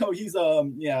else are we going to call? He's,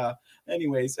 yeah.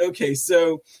 Anyways, okay,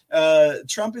 so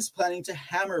Trump is planning to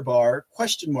hammer Barr, ?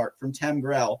 From Tam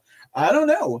Grell. I don't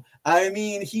know. I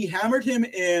mean, he hammered him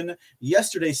in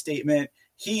yesterday's statement.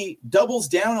 He doubles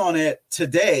down on it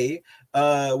today.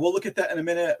 We'll look at that in a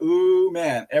minute. Ooh,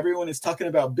 man. Everyone is talking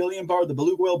about Billiam Barr, the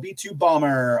beluga whale B2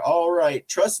 bomber. All right.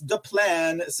 Trust the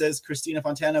plan, says Christina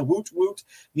Fontana. Woot, woot.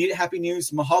 Need happy news.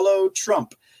 Mahalo,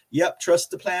 Trump. Yep,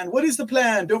 trust the plan. What is the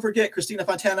plan? Don't forget, Christina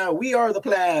Fontana, we are the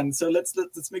plan. So let's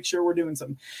make sure we're doing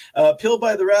something. Pill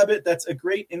by the Rabbit, that's a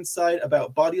great insight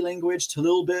about body language. To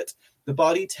little bit, the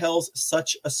body tells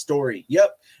such a story.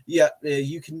 Yep, yeah,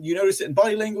 you notice it in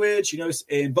body language. You notice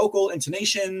it in vocal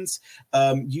intonations.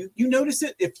 You notice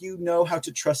it if you know how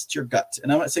to trust your gut.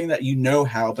 And I'm not saying that you know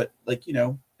how, but like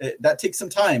that takes some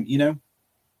time.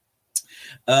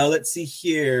 Let's see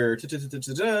here.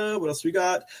 What else we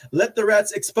got? Let the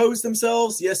rats expose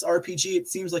themselves. Yes, RPG. It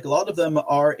seems like a lot of them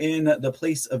are in the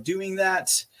place of doing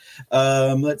that.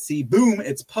 Let's see. Boom.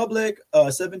 It's public.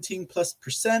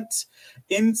 17+%.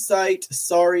 Insight.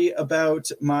 Sorry about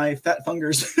my fat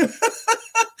fungers.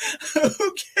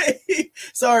 Okay.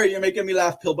 Sorry, you're making me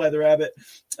laugh. Pill by the Rabbit.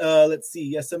 Let's see.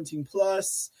 Yes, 17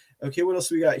 plus. Okay, what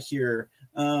else we got here?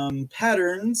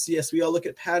 Patterns. Yes, we all look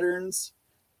at patterns.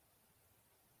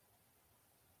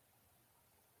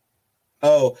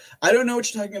 Oh, I don't know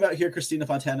what you're talking about here, Christina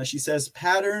Fontana. She says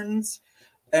patterns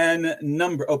and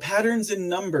number. Oh, patterns and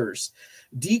numbers.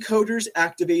 Decoders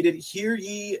activated. Hear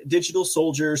ye, digital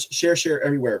soldiers. Share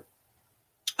everywhere.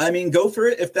 I mean, go for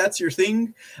it if that's your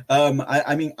thing.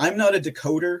 I mean, I'm not a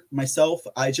decoder myself.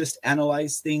 I just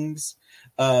analyze things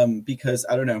because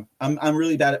I don't know. I'm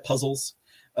really bad at puzzles.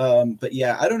 But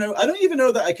yeah, I don't know. I don't even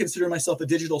know that I consider myself a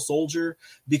digital soldier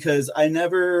because I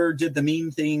never did the meme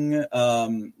thing.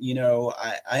 The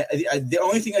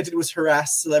only thing I did was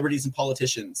harass celebrities and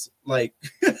politicians. Like,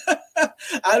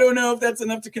 I don't know if that's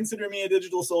enough to consider me a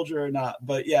digital soldier or not.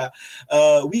 But yeah,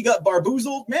 we got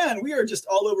barboozled. Man, we are just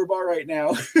all over Bar right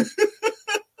now.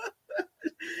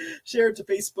 Share it to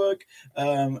Facebook.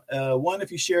 One,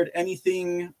 if you shared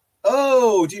anything.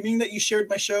 Oh, do you mean that you shared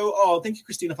my show? Oh, thank you,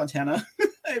 Christina Fontana.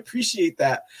 I appreciate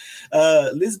that.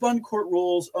 Lisbon court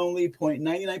rules only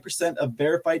 0.99% of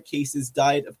verified cases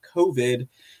died of COVID.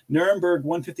 Nuremberg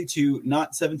 152,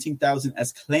 not 17,000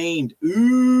 as claimed.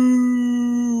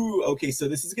 Ooh. Okay, so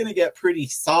this is going to get pretty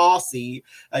saucy.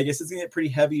 I guess it's going to get pretty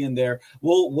heavy in there.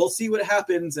 We'll see what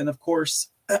happens. And of course,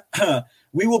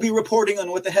 we will be reporting on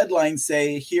what the headlines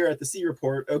say here at the C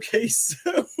Report. Okay, so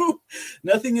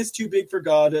nothing is too big for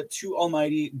God, too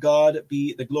almighty. God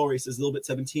be the glory, says a little bit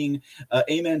 17.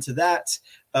 Amen to that.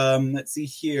 Let's see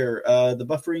here. The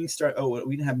buffering start. Oh,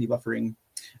 we didn't have any buffering.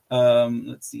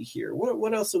 Let's see here.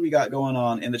 What else have we got going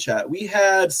on in the chat? We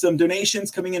had some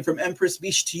donations coming in from Empress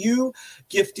Beach to you,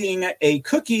 gifting a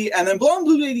cookie, and then Blonde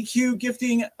Blue Lady Q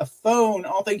gifting a phone.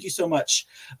 Oh, thank you so much.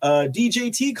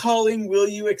 DJT calling. Will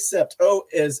you accept? Oh,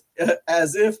 as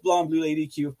if Blonde Blue Lady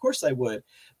Q. Of course I would.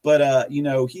 But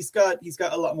he's got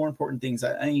a lot more important things.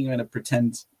 I ain't gonna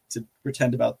pretend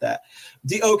about that.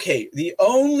 The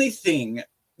only thing,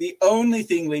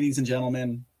 ladies and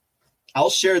gentlemen, I'll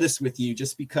share this with you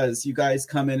just because you guys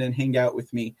come in and hang out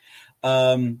with me.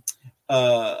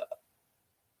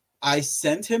 I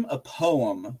sent him a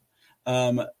poem.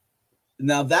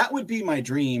 Now that would be my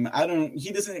dream.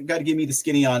 He doesn't got to give me the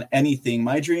skinny on anything.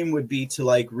 My dream would be to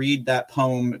like read that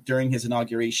poem during his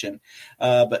inauguration.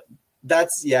 But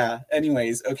that's, yeah.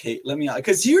 Anyways, okay,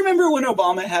 because you remember when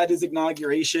Obama had his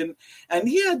inauguration and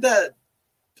he had that,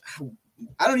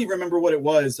 I don't even remember what it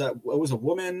was. It was a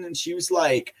woman, and she was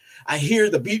like, I hear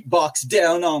the beatbox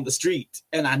down on the street,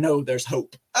 and I know there's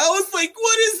hope. I was like,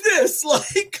 what is this?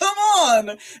 Like, come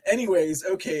on. Anyways,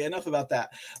 okay, enough about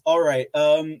that. All right.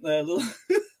 And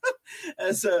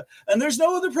there's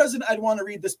no other president I'd want to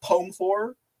read this poem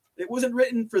for. It wasn't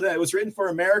written for that. It was written for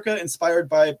America, inspired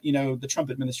by, the Trump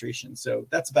administration. So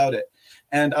that's about it.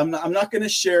 And I'm not going to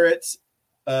share it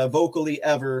vocally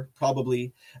ever,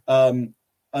 probably.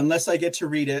 Unless I get to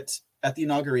read it at the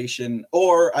inauguration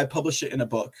or I publish it in a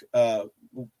book. But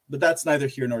that's neither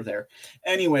here nor there.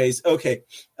 Anyways, okay.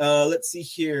 Let's see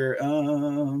here.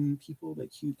 People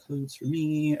that cute clothes for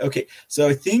me. Okay, so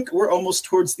I think we're almost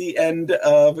towards the end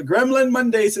of Gremlin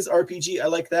Monday, says RPG. I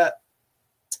like that.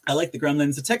 I like the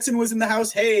Gremlins. The Texan was in the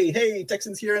house. Hey,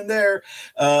 Texans here and there.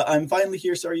 I'm finally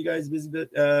here. Sorry, you guys, busy bit.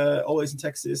 Always in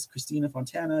Texas. Christina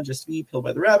Fontana, Just V, Pilled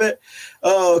by the Rabbit.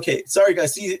 Oh, okay. Sorry,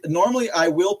 guys. See, normally I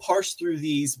will parse through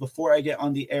these before I get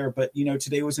on the air, but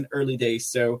today was an early day,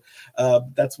 so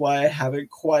that's why I haven't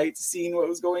quite seen what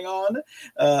was going on.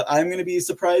 I'm going to be as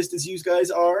surprised as you guys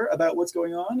are about what's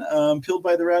going on. Pilled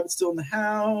by the Rabbit still in the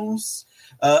house.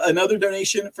 Another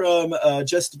donation from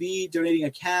Just B, donating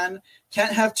a can.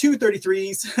 Can't have two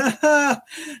 33s.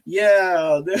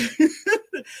 Yeah.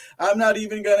 I'm not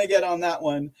even going to get on that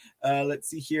one. Let's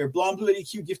see here. Blonde Blue Lady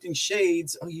Q gifting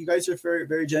shades. Oh, you guys are very,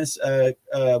 very generous.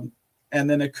 And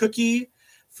then a cookie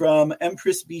from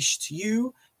Empress Beach to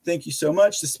you. Thank you so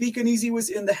much. The Speak Uneasy was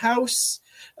in the house.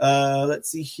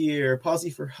 Let's see here. Posy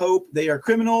for Hope. They are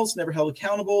criminals, never held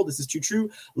accountable. This is too true.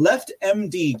 Left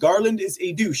MD. Garland is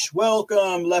a douche.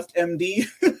 Welcome, Left MD.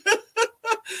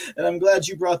 And I'm glad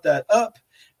you brought that up.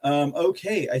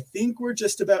 Okay, I think we're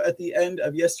just about at the end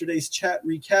of yesterday's chat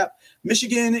recap.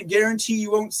 Michigan, guarantee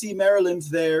you won't see Maryland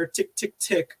there. Tick, tick,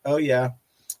 tick. Oh, yeah.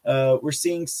 We're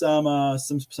seeing some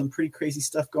pretty crazy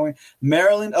stuff going.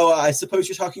 Maryland. Oh, I suppose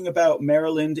you're talking about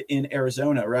Maryland in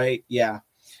Arizona, right? Yeah.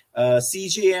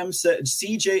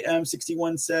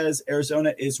 CJM61 says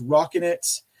Arizona is rocking it.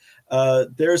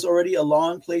 There's already a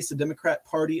law in place. The Democrat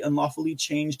Party unlawfully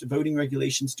changed voting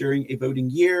regulations during a voting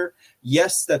year.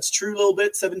 Yes, that's true a little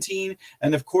bit, 17.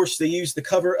 And of course, they used the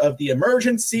cover of the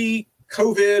emergency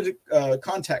COVID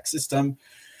contact system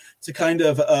to kind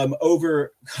of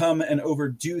overcome and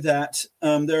overdo that.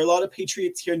 There are a lot of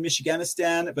patriots here in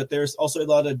Michiganistan, but there's also a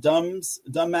lot of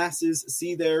dumbasses.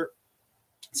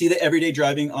 See the everyday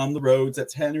driving on the roads.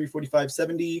 That's Henry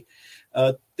 4570.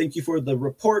 Thank you for the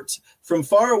report. From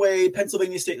far away,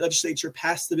 Pennsylvania State Legislature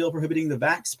passed the bill prohibiting the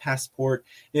Vax passport.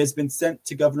 It has been sent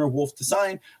to Governor Wolf to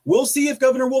sign. We'll see if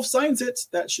Governor Wolf signs it.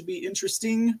 That should be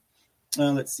interesting.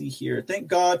 Let's see here. Thank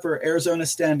God for Arizona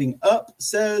standing up,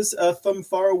 says from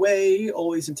far away,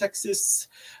 always in Texas.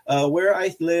 Where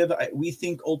I live, we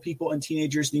think old people and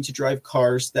teenagers need to drive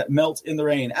cars that melt in the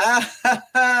rain.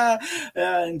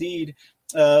 Indeed.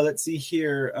 Let's see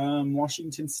here.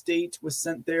 Washington State was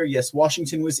sent there. Yes,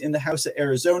 Washington was in the House of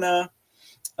Arizona.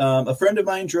 A friend of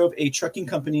mine drove a trucking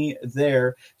company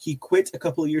there. He quit a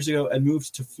couple of years ago and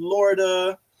moved to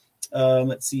Florida.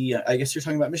 Let's see. I guess you're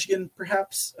talking about Michigan,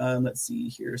 perhaps. Let's see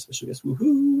here. Special guest.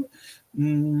 Woohoo.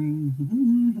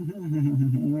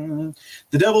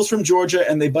 The Devils from Georgia,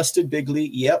 and they busted bigly.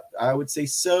 Yep, I would say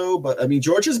so. But, I mean,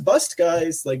 Georgia's bust,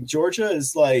 guys. Like, Georgia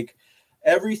is like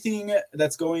everything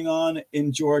that's going on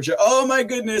in Georgia. Oh, my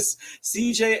goodness.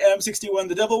 CJM61.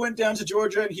 The devil went down to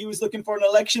Georgia, and he was looking for an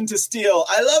election to steal.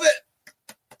 I love it.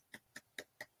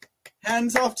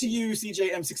 Hands off to you,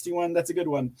 CJM61. That's a good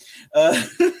one.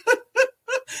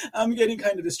 I'm getting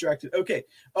kind of distracted. Okay.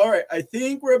 All right. I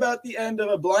think we're about the end of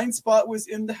a blind spot was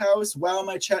in the house. Wow,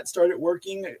 my chat started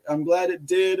working. I'm glad it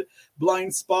did.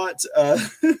 Blind spot.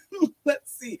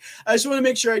 Let's see. I just want to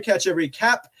make sure I catch every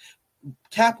Cap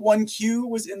 1Q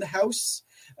was in the house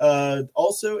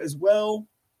also as well.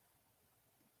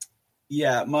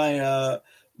 Yeah, my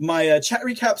chat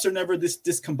recaps are never this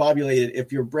discombobulated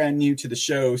if you're brand new to the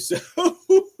show. So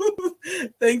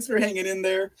thanks for hanging in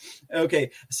there.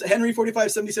 Okay, so Henry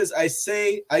 4570 says, I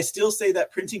still say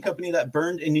that printing company that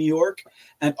burned in New York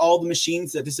and all the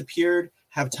machines that disappeared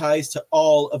have ties to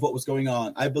all of what was going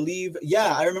on. I believe,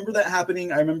 yeah, I remember that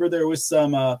happening. I remember there was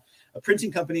some a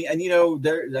printing company. And, all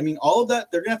of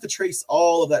that, they're going to have to trace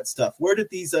all of that stuff. Where did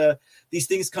these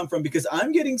things come from? Because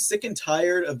I'm getting sick and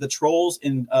tired of the trolls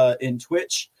in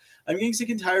Twitch. I'm getting sick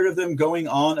and tired of them going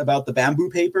on about the bamboo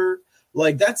paper.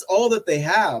 Like, that's all that they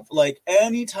have. Like,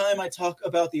 anytime I talk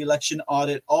about the election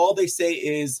audit, all they say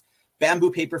is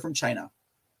bamboo paper from China,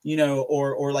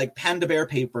 or like panda bear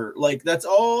paper. Like, that's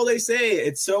all they say.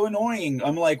 It's so annoying.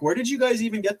 I'm like, where did you guys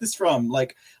even get this from?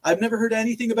 Like, I've never heard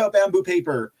anything about bamboo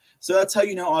paper. So that's how,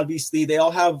 obviously they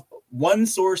all have one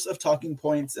source of talking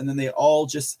points, and then they all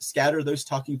just scatter those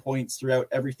talking points throughout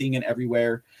everything and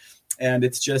everywhere. And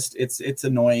it's just, it's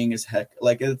annoying as heck.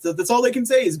 Like, that's all they can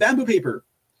say is bamboo paper,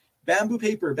 bamboo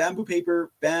paper, bamboo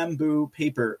paper, bamboo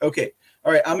paper. Okay.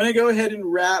 All right. I'm going to go ahead and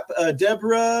wrap.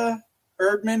 Deborah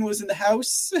Erdman was in the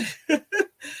house.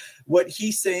 What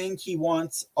he's saying, he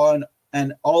wants all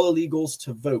illegals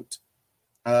to vote.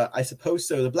 I suppose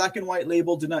so. The black and white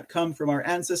label did not come from our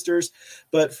ancestors,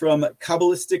 but from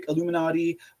Kabbalistic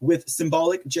Illuminati with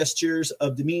symbolic gestures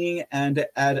of demeaning and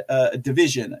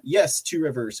division. Yes, Two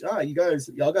Rivers.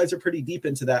 Y'all guys are pretty deep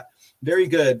into that. Very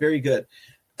good, very good.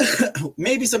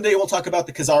 Maybe someday we'll talk about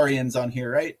the Khazarians on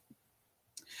here, right?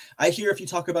 I hear if you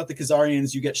talk about the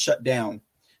Khazarians, you get shut down.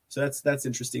 So that's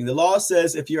interesting. The law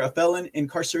says if you're a felon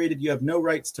incarcerated, you have no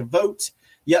rights to vote.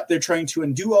 Yep, they're trying to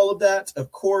undo all of that,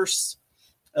 of course.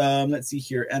 Let's see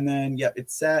here. And then, yep,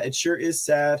 it's sad. It sure is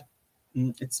sad.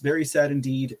 It's very sad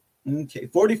indeed. Okay,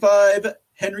 45,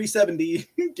 Henry 70,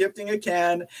 gifting a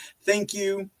can. Thank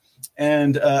you.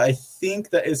 And I think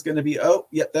that is going to be,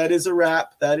 that is a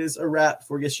wrap. That is a wrap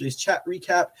for yesterday's chat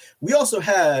recap. We also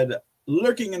had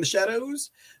Lurking in the Shadows,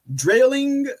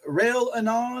 Drailing, Rail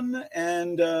Anon,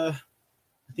 and I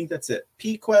think that's it.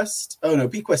 P-Quest. Oh, no,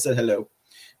 P-Quest said hello.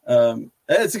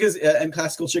 It's because, and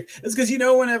Classical Chick, it's because,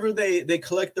 whenever they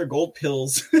collect their gold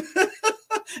pills,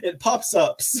 it pops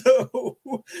up. So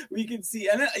we can see,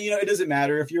 and it doesn't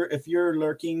matter if you're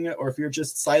lurking or if you're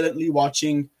just silently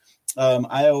watching.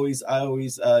 I always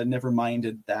never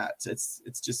minded that.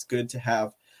 It's just good to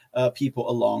have people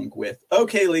along with.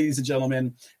 Okay, ladies and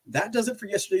gentlemen, that does it for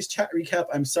yesterday's chat recap.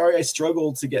 I'm sorry I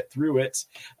struggled to get through it,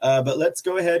 but let's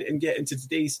go ahead and get into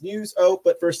today's news. Oh,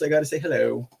 but first I got to say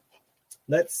hello.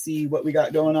 Let's see what we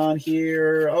got going on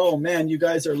here. Oh man, you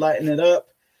guys are lighting it up.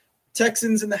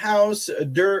 Texans in the house.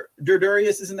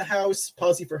 Durdurius is in the house.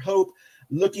 Posse for Hope.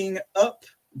 Looking up.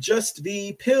 Just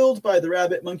be pilled by the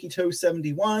rabbit. Monkey Toe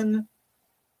 71.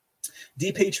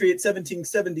 D Patriot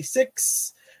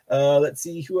 1776. Let's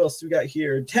see who else we got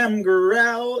here. Tam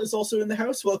Growl is also in the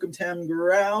house. Welcome, Tam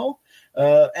Growl.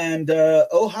 And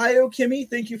Ohio Kimmy,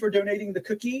 thank you for donating the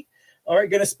cookie. All right,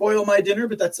 going to spoil my dinner,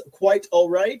 but that's quite all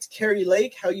right. Carrie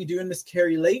Lake, how you doing, Miss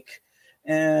Carrie Lake?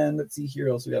 And let's see here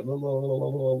else we got.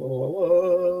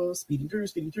 Speeding through.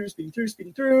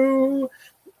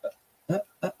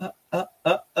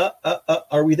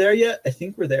 Are we there yet? I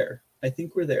think we're there. I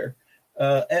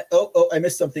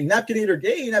missed something. Napkinator,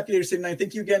 Napkinator 79.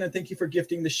 Thank you again, and thank you for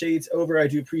gifting the shades over. I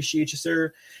do appreciate you,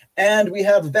 sir. And we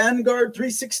have Vanguard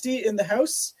 360 in the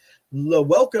house.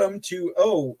 Welcome to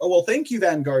well, thank you,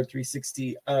 Vanguard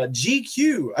 360.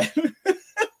 GQ.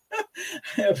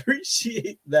 I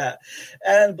appreciate that.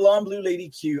 And Blonde Blue Lady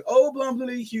Q. Oh, Blonde Blue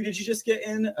Lady Q, did you just get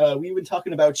in? We've been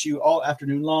talking about you all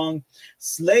afternoon long.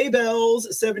 Sleigh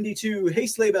Bells 72. Hey,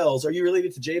 Sleigh Bells, are you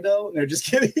related to J Bell? No, just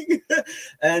kidding.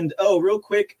 And real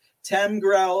quick, Tam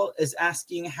Growl is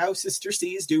asking how Sister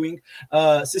C is doing.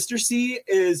 Sister C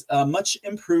is much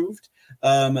improved.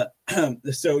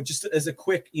 So just as a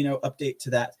quick, update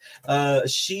to that,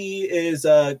 she is,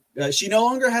 she no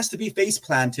longer has to be face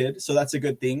planted. So that's a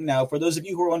good thing. Now, for those of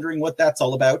you who are wondering what that's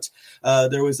all about,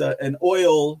 there was an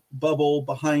oil bubble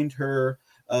behind her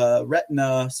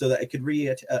retina so that it could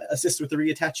assist with the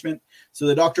reattachment. So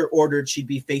the doctor ordered she'd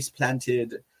be face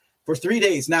planted for 3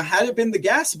 days. Now, had it been the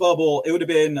gas bubble, it would have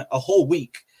been a whole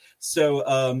week. So,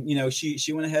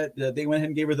 she went ahead, they went ahead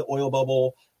and gave her the oil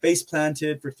bubble, face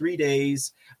planted for 3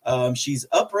 days. She's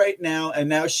upright now, and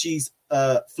now she's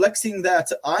flexing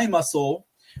that eye muscle.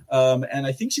 And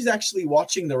I think she's actually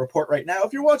watching the report right now.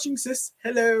 If you're watching, sis,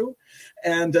 hello.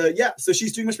 And so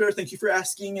she's doing much better. Thank you for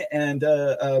asking. And,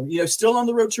 still on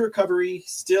the road to recovery,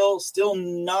 still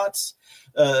not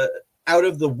out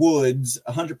of the woods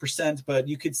 100%, but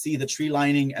you could see the tree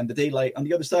lining and the daylight on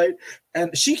the other side.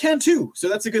 And she can too. So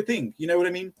that's a good thing. You know what I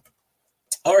mean?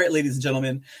 All right, ladies and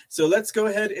gentlemen. So let's go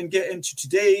ahead and get into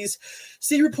today's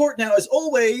C Report. Now, as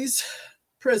always,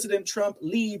 President Trump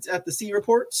leads at the C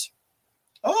Report.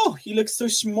 Oh, he looks so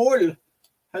small.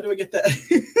 How do I get that?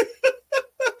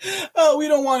 Oh, we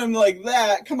don't want him like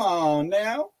that. Come on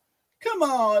now.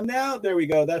 There we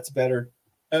go. That's better.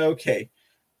 Okay.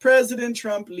 President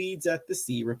Trump leads at the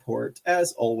C report,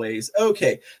 as always.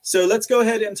 Okay, so let's go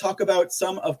ahead and talk about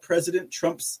some of President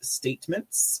Trump's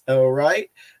statements. All right.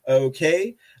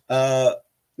 Okay.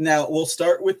 Now, we'll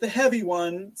start with the heavy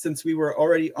one, since we were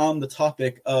already on the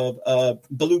topic of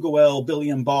Beluga Whale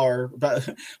Billiam Barr. But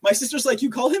my sister's like, you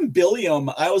call him Billiam.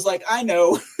 I was like, I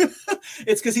know.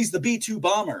 It's because he's the B-2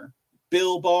 bomber.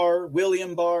 Bill Barr,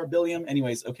 William Barr, Billiam.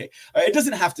 Anyways, okay. All right, it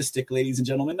doesn't have to stick, ladies and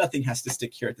gentlemen. Nothing has to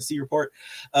stick here at the C Report.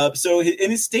 So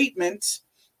in his statement,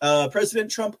 President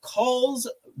Trump calls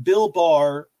Bill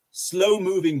Barr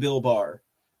slow-moving Bill Barr.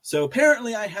 So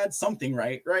apparently I had something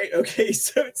right? Okay,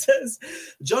 so it says,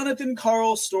 Jonathan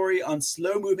Karl's story on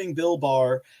slow-moving Bill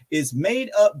Barr is made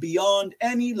up beyond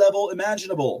any level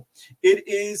imaginable. It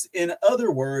is, in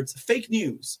other words, fake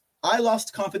news. I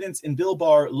lost confidence in Bill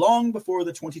Barr long before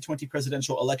the 2020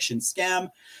 presidential election scam.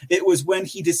 It was when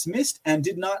he dismissed and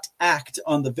did not act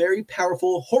on the very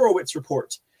powerful Horowitz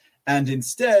report, and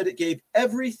instead gave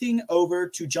everything over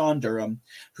to John Durham,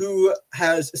 who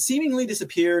has seemingly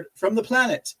disappeared from the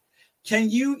planet.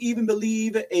 Can you even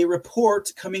believe a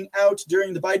report coming out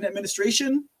during the Biden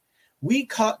administration? We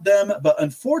caught them, but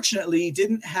unfortunately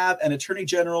didn't have an attorney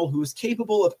general who was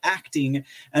capable of acting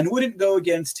and wouldn't go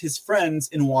against his friends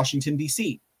in Washington,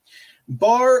 D.C.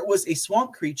 Barr was a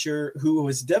swamp creature who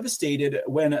was devastated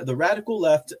when the radical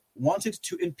left wanted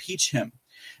to impeach him.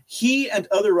 He and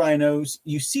other rhinos,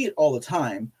 you see it all the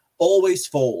time, always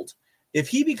fold. If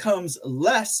he becomes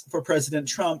less for President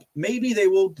Trump, maybe they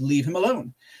will leave him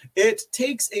alone. It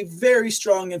takes a very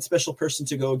strong and special person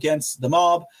to go against the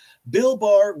mob. Bill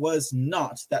Barr was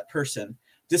not that person.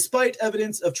 Despite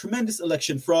evidence of tremendous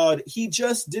election fraud, he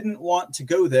just didn't want to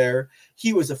go there.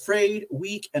 He was afraid,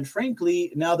 weak, and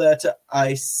frankly, now that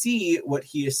I see what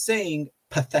he is saying,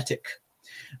 pathetic.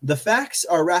 The facts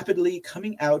are rapidly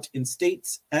coming out in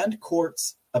states and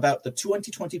courts about the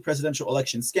 2020 presidential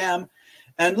election scam,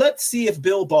 and let's see if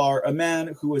Bill Barr, a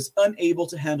man who was unable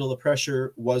to handle the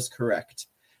pressure, was correct.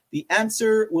 The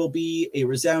answer will be a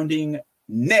resounding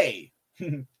nay.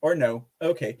 Or no.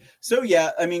 Okay. So yeah,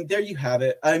 I mean, there you have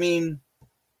it. I mean,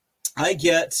 I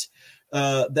get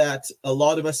that a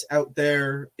lot of us out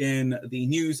there in the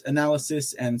news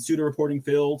analysis and pseudo reporting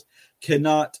field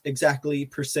cannot exactly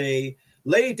per se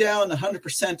lay down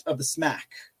 100% of the smack.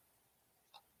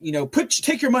 You know,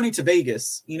 take your money to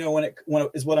Vegas, you know, when it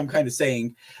is what I'm kind of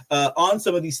saying on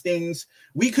some of these things.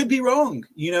 We could be wrong.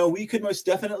 You know, we could most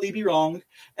definitely be wrong.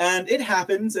 And it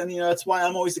happens. And, you know, that's why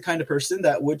I'm always the kind of person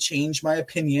that would change my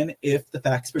opinion if the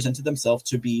facts presented themselves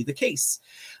to be the case.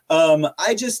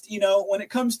 I just, you know, when it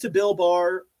comes to Bill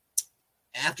Barr,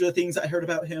 after the things I heard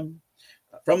about him,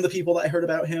 from the people that I heard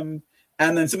about him,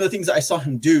 and then some of the things that I saw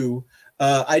him do,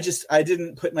 I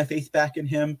didn't put my faith back in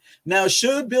him. Now,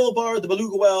 should Bill Barr, the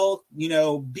beluga whale, you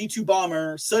know, B-2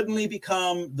 bomber, suddenly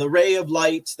become the ray of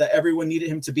light that everyone needed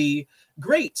him to be?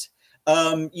 Great.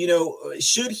 You know,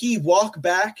 should he walk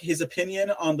back his opinion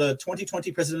on the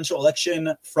 2020 presidential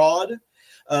election fraud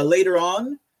later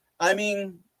on? I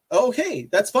mean, okay,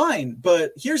 that's fine.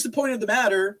 But here's the point of the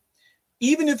matter.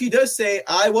 Even if he does say,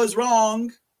 I was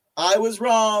wrong,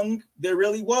 there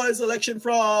really was election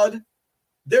fraud,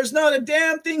 there's not a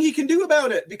damn thing he can do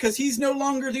about it because he's no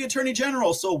longer the attorney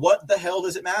general. So what the hell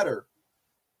does it matter?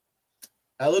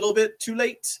 A little bit too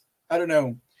late. I don't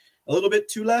know. A little bit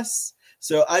too less.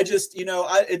 So I just, you know,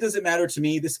 it doesn't matter to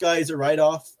me. This guy is a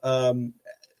write-off.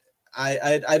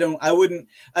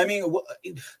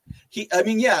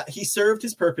 He served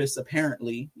his purpose,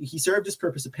 apparently. He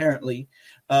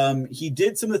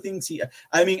did some of the things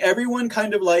everyone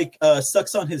kind of like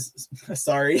sucks on his,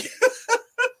 sorry.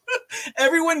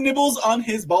 Everyone nibbles on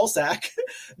his ball sack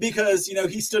because, you know,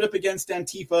 he stood up against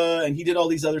Antifa and he did all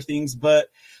these other things. But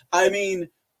I mean,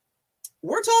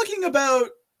 we're talking about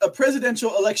a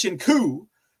presidential election coup.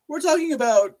 We're talking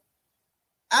about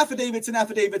affidavits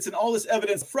and all this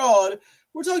evidence of fraud.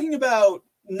 We're talking about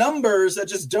numbers that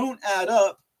just don't add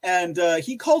up. And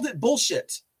he called it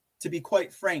bullshit, to be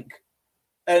quite frank.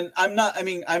 And I'm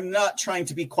not trying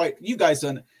to be quite, you guys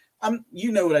don't,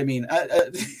 you know what I mean.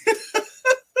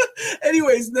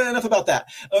 Anyways, enough about that.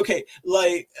 Okay,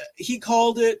 like, he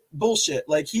called it bullshit.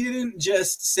 Like, he didn't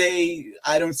just say,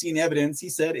 I don't see any evidence. He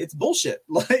said, it's bullshit.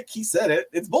 Like, he said it.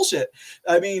 It's bullshit.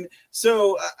 I mean,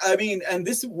 so, I mean, and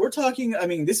this, we're talking, I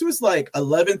mean, this was like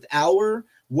 11th hour.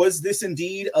 Was this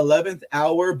indeed 11th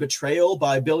hour betrayal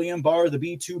by Billiam Barr, the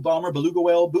B-2 bomber, beluga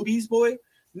whale, boobies boy?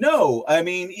 No. I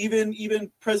mean,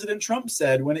 even President Trump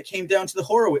said when it came down to the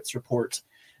Horowitz report,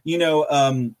 you know,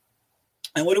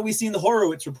 and what do we see in the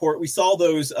Horowitz report? We saw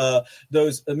those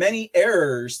many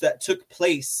errors that took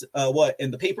place,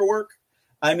 in the paperwork,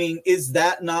 I mean, is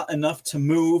that not enough to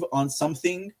move on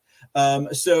something?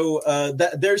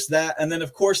 There's that. And then,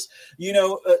 of course,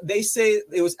 they say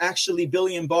it was actually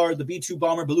Billy and Barr, the B-2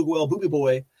 bomber, Beluga Whale Booby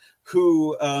Boy,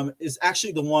 who is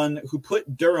actually the one who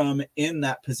put Durham in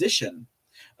that position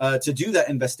to do that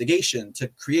investigation, to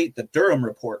create the Durham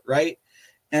report, right?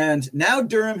 And now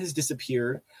Durham has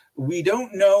disappeared. We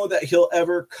don't know that he'll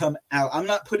ever come out. I'm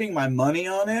not putting my money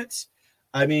on it.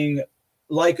 I mean,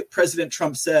 like President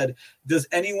Trump said, does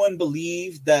anyone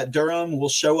believe that Durham will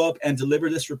show up and deliver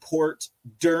this report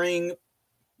during,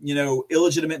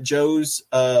 illegitimate Joe's,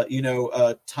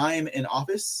 time in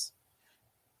office?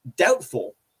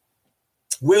 Doubtful.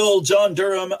 Will John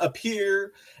Durham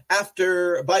appear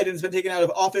after Biden's been taken out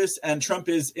of office and Trump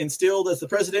is instilled as the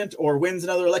president, or wins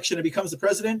another election and becomes the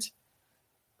president?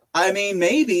 I mean,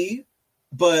 maybe,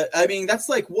 but I mean, that's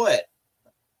like what?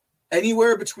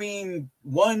 Anywhere between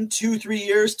 1, 2, 3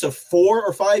 years to 4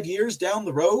 or 5 years down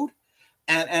the road.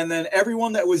 And then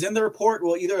everyone that was in the report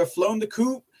will either have flown the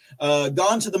coop,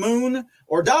 gone to the moon,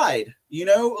 or died.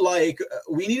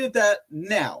 We needed that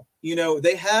now.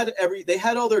 They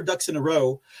had all their ducks in a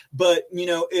row. But,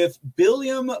 if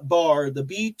William Barr, the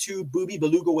B-2 Booby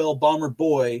Beluga Whale Bomber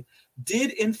Boy,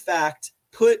 did in fact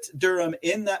put Durham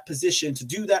in that position to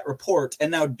do that report, and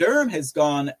now Durham has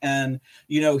gone and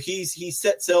he's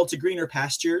set sail to greener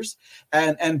pastures,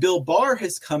 and Bill Barr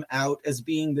has come out as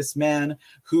being this man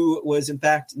who was in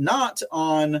fact not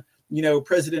on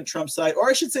President Trump's side, or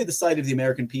I should say the side of the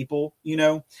American people.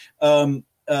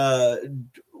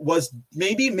 Was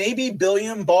maybe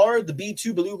William Barr, the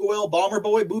B-2 Beluga Whale Bomber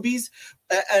Boy Boobies,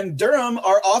 and Durham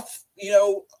are off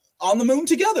on the moon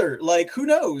together. Like, who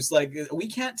knows? Like, we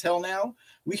can't tell now.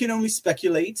 We can only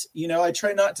speculate. I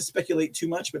try not to speculate too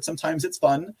much, but sometimes it's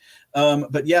fun.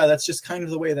 But yeah, that's just kind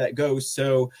of the way that goes.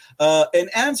 So, an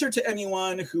answer to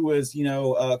anyone who was,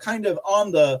 kind of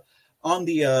on the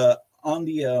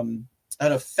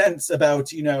fence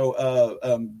about,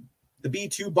 the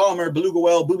B-2 bomber, Beluga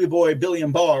Whale, Booby Boy, Billy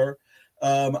and Barr,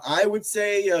 I would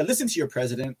say, listen to your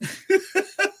president.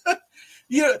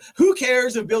 Who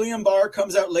cares if Billy and Barr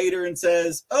comes out later and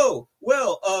says, oh,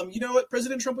 well, you know what?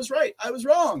 President Trump was right. I was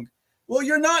wrong. Well,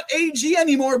 you're not AG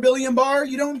anymore, Billy and Barr.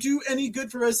 You don't do any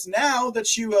good for us now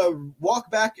that you walk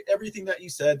back everything that you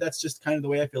said. That's just kind of the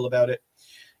way I feel about it.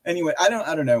 Anyway, I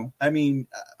don't know. I mean,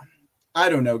 I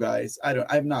don't know, guys.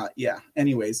 I'm not. Yeah.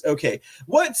 Anyways. Okay.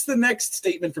 What's the next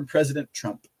statement from President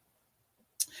Trump?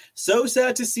 So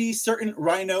sad to see certain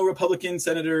rhino Republican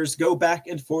senators go back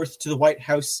and forth to the White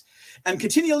House and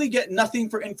continually get nothing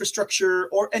for infrastructure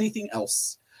or anything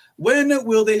else. When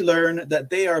will they learn that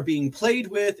they are being played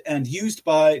with and used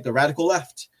by the radical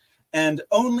left, and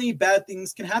only bad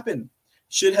things can happen?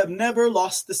 Should have never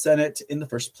lost the Senate in the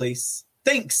first place.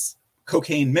 Thanks,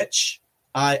 Cocaine Mitch.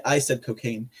 I said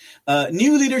cocaine.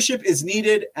 New leadership is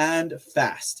needed and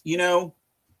fast.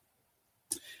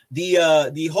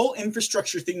 The whole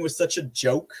infrastructure thing was such a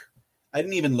joke. I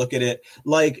didn't even look at it.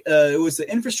 Like, it was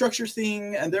the infrastructure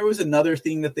thing, and there was another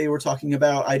thing that they were talking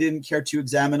about. I didn't care to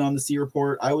examine on the C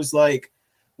report. I was like,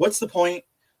 what's the point?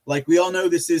 Like, we all know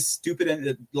this is stupid,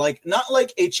 and not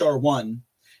like HR 1.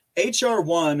 HR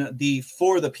 1, the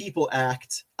For the People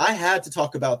Act, I had to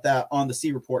talk about that on the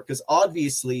C report because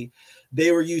obviously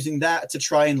they were using that to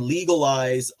try and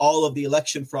legalize all of the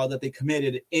election fraud that they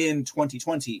committed in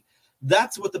 2020.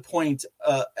 That's what the point,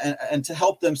 and to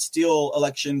help them steal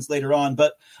elections later on,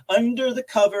 but under the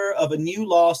cover of a new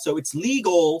law, so it's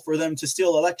legal for them to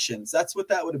steal elections. That's what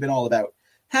that would have been all about.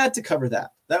 Had to cover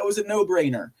that. That was a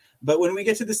no-brainer. But when we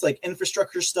get to this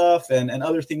infrastructure stuff and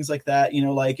other things like that,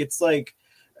 it's like,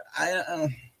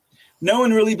 no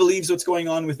one really believes what's going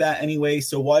on with that anyway,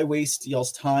 so why waste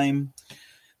y'all's time?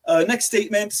 Next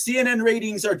statement, CNN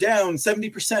ratings are down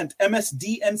 70%.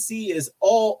 MSDNC is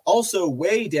also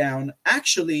way down.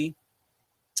 Actually,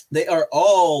 they are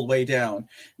all way down.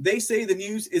 They say the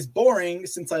news is boring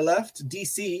since I left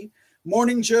DC.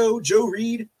 Morning Joe, Joe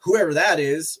Reed, whoever that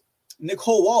is,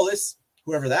 Nicole Wallace,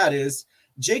 whoever that is,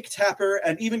 Jake Tapper,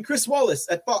 and even Chris Wallace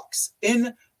at Fox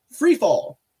in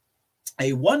freefall.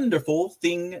 A wonderful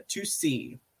thing to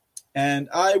see. And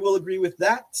I will agree with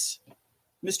that,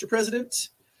 Mr. President.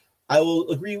 I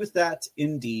will agree with that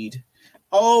indeed.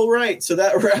 All right, so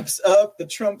that wraps up the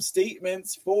Trump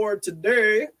statements for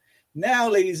today. Now,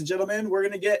 ladies and gentlemen, we're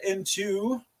going to get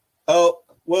into... Oh,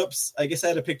 whoops. I guess I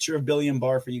had a picture of Billy and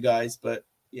Barr for you guys, but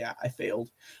yeah, I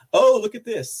failed. Oh, look at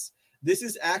this. This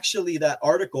is actually that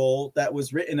article that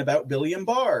was written about Billy and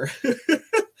Barr.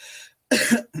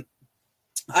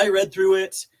 I read through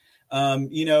it.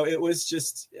 It was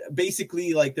just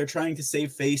basically like they're trying to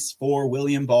save face for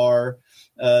William Barr.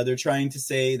 They're trying to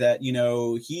say that,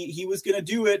 he was going to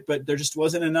do it, but there just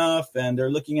wasn't enough. And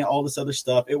they're looking at all this other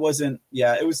stuff. It was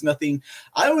nothing.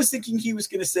 I was thinking he was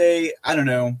going to say, I don't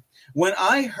know. When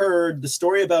I heard the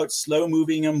story about slow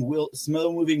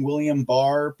moving William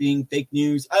Barr being fake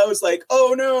news, I was like,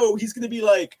 oh no, he's going to be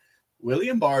like,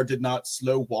 William Barr did not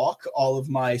slow walk all of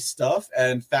my stuff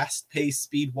and fast pace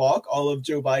speed walk all of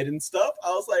Joe Biden's stuff. I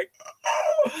was like,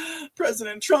 oh,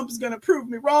 President Trump is going to prove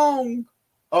me wrong.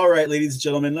 All right, ladies and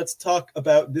gentlemen, let's talk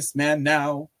about this man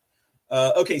now.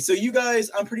 Okay, so you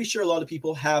guys, I'm pretty sure a lot of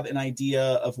people have an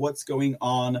idea of what's going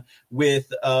on with,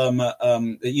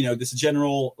 this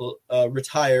general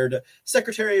retired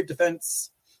Secretary of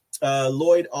Defense,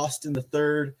 Lloyd Austin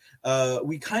III.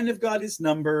 We kind of got his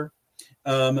number.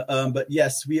 But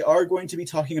yes, we are going to be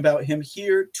talking about him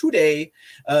here today.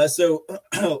 So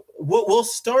what we'll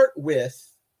start with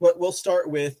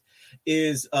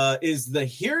is the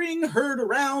hearing heard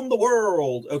around the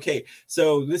world. Okay,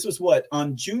 so this was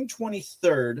on June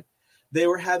 23rd. They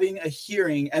were having a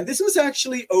hearing, and this was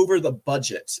actually over the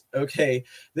budget. Okay,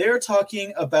 they are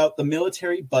talking about the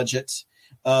military budget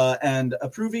and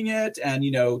approving it, and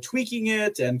tweaking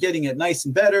it and getting it nice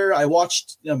and better. I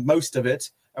watched most of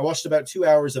it. I watched about 2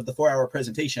 hours of the 4-hour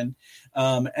presentation.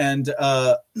 Just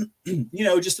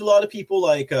a lot of people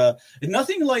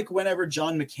nothing like whenever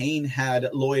John McCain had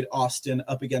Lloyd Austin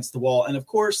up against the wall. And of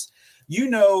course,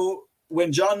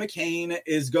 when John McCain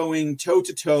is going toe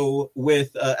to toe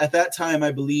with, at that time,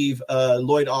 I believe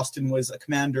Lloyd Austin was a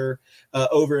commander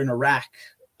over in Iraq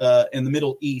in the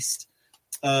Middle East.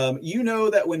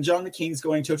 That when John McCain's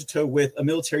going toe-to-toe with a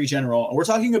military general, and we're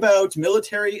talking about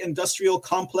military-industrial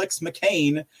complex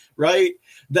McCain, right,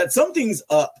 that something's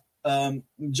up. John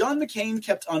McCain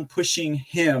kept on pushing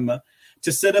him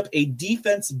to set up a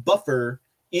defense buffer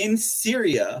in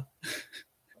Syria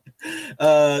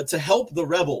to help the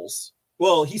rebels.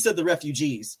 Well, he said the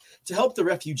refugees. To help the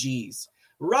refugees.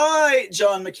 Right,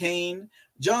 John McCain.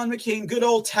 John McCain, good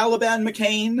old Taliban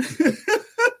McCain.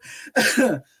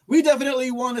 We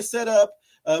definitely want to set up,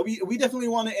 we definitely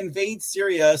want to invade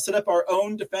Syria, set up our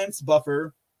own defense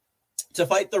buffer to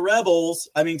fight the rebels.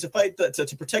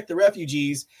 To protect the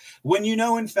refugees. When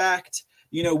in fact,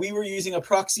 we were using a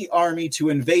proxy army to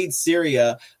invade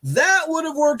Syria. That would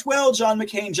have worked well, John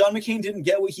McCain. John McCain didn't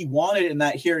get what he wanted in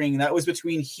that hearing. That was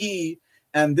between he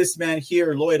and this man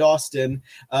here, Lloyd Austin.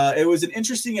 It was an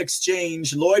interesting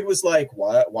exchange. Lloyd was like,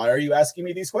 why are you asking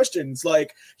me these questions?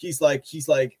 He's like,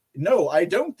 no, I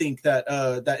don't think that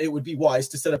it would be wise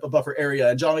to set up a buffer area.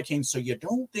 And John McCain, so you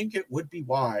don't think it would be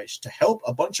wise to help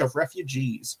a bunch of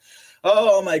refugees?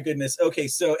 Oh, my goodness. Okay,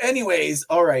 so anyways,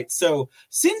 all right. So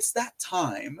since that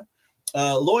time,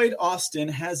 Lloyd Austin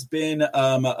has been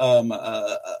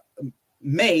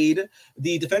made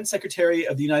the Defense Secretary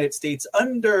of the United States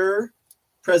under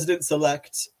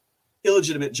President-elect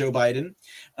illegitimate Joe Biden.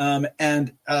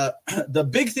 The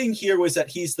big thing here was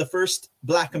that he's the first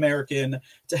Black American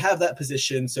to have that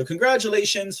position. So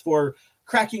congratulations for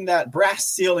cracking that brass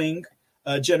ceiling,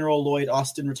 General Lloyd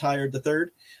Austin, retired III.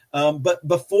 But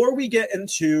before we get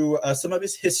into some of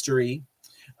his history,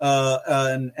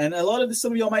 and a lot of this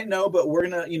some of y'all might know, but we're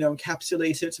gonna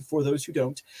encapsulate it for those who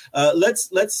don't. Let's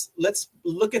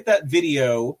look at that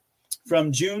video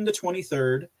from June the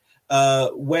 23rd.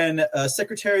 When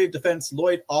Secretary of Defense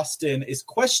Lloyd Austin is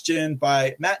questioned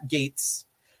by Matt Gaetz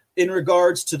in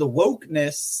regards to the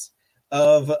wokeness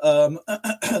of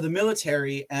the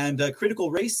military and critical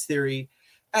race theory.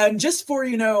 And just for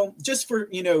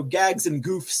gags and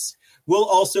goofs, we'll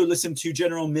also listen to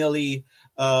General Milley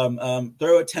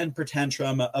throw a temper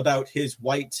tantrum about his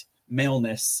white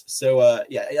maleness. So,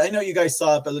 I know you guys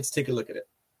saw it, but let's take a look at it.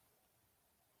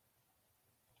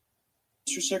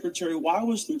 Mr. Secretary, why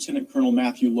was Lieutenant Colonel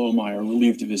Matthew Lohmeyer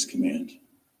relieved of his command?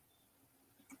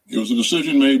 It was a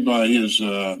decision made by his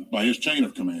chain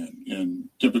of command, and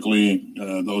typically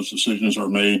those decisions are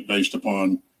made based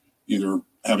upon either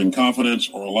having confidence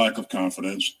or a lack of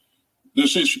confidence.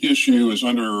 This issue is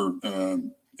under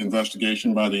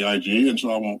investigation by the IG, and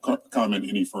so I won't comment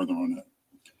any further on that.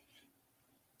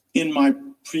 In my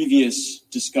previous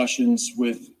discussions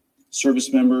with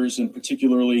service members and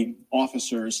particularly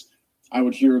officers, I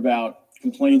would hear about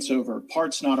complaints over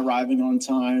parts not arriving on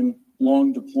time,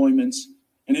 long deployments,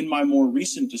 and in my more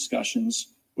recent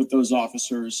discussions with those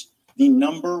officers, the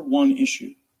number one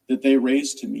issue that they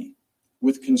raised to me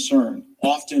with concern,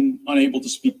 often unable to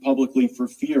speak publicly for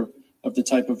fear of the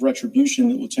type of retribution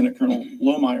that Lieutenant Colonel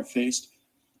Lohmeyer faced,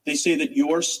 they say that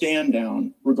your stand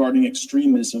down regarding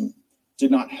extremism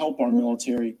did not help our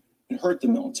military, it hurt the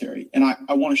military. And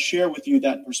I want to share with you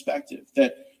that perspective,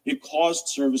 that it caused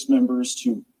service members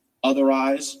to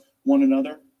otherize one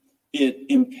another. It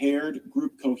impaired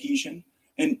group cohesion.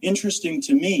 And interesting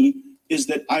to me is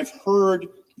that I've heard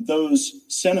those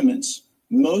sentiments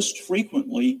most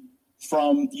frequently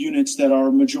from units that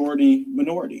are majority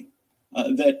minority,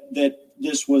 that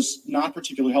this was not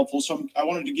particularly helpful. So I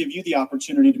wanted to give you the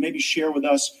opportunity to maybe share with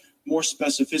us more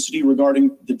specificity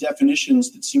regarding the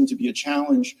definitions that seem to be a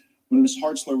challenge when Ms.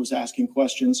 Hartzler was asking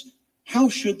questions. How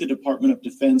should the Department of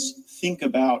Defense think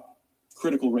about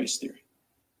critical race theory?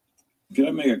 Can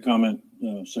I make a comment,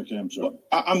 Secretary? I'm sorry. Well,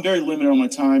 I'm very limited on my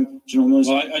time, General Mills.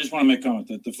 Well, I just want to make a comment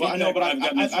that the I know, but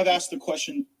I've asked the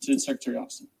question to Secretary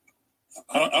Austin.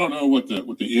 I don't know what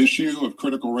the issue of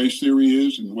critical race theory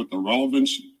is and what the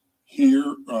relevance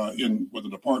here with the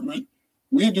department.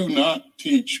 We do not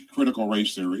teach critical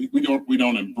race theory. We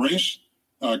don't embrace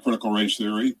critical race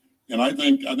theory, and I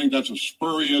think that's a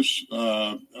spurious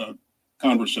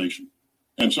conversation.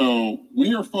 And so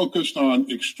we are focused on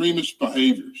extremist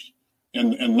behaviors,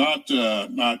 and not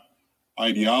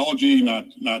ideology,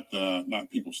 not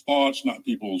people's thoughts, not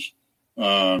people's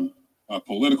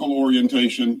political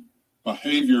orientation.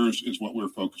 Behaviors is what we're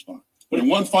focused on. And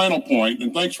one final point,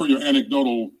 and thanks for your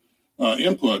anecdotal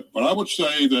input, but I would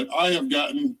say that I have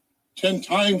gotten 10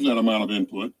 times that amount of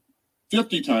input,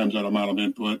 50 times that amount of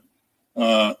input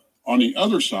on the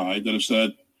other side that have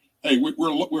said, hey,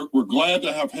 we're glad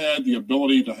to have had the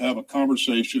ability to have a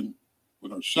conversation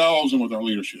with ourselves and with our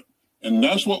leadership. And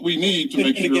that's what we need to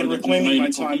make sure. Again, reclaiming my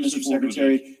time, Mr.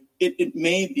 Secretary, it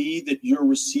may be that you're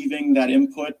receiving that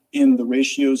input in the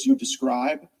ratios you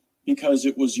describe because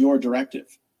it was your directive.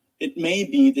 It may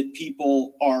be that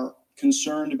people are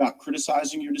concerned about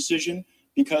criticizing your decision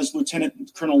because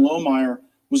Lieutenant Colonel Lohmeyer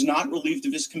was not relieved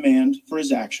of his command for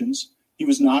his actions. He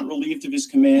was not relieved of his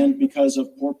command because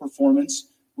of poor performance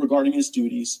regarding his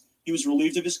duties. He was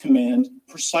relieved of his command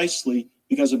precisely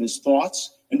because of his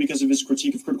thoughts and because of his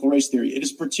critique of critical race theory. It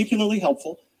is particularly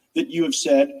helpful that you have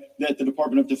said that the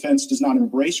Department of Defense does not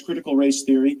embrace critical race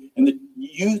theory and that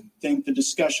you think the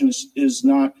discussion is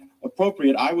not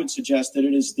appropriate. I would suggest that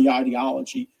it is the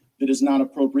ideology that is not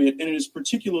appropriate. And it is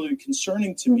particularly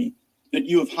concerning to me that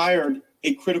you have hired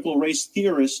a critical race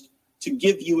theorist to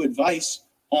give you advice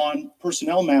on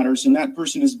personnel matters, and that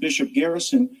person is Bishop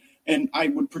Garrison. And I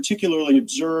would particularly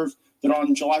observe that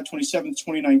on July 27th,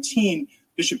 2019,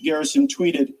 Bishop Garrison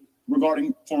tweeted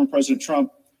regarding former President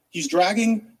Trump, he's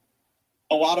dragging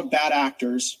a lot of bad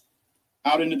actors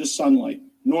out into the sunlight,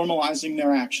 normalizing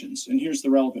their actions. And here's the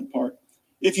relevant part.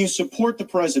 If you support the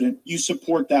president, you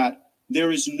support that.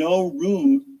 There is no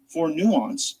room for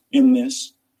nuance in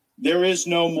this. There is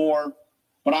no more,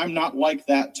 but I'm not like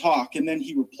that talk. And then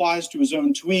he replies to his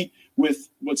own tweet with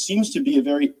what seems to be a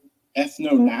very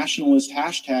ethno-nationalist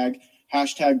hashtag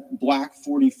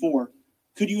Black44.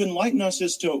 Could you enlighten us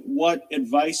as to what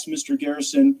advice Mr.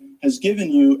 Garrison has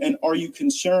given you? And are you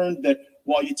concerned that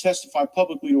while you testify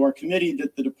publicly to our committee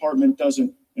that the department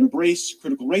doesn't embrace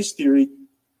critical race theory,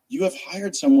 you have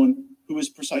hired someone who is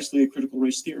precisely a critical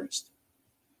race theorist?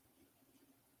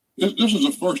 This is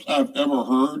the first I've ever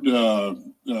heard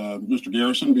Mr.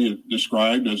 Garrison be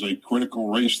described as a critical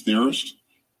race theorist.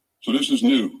 So this is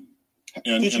new.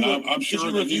 And I'm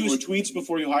sure did you review his tweets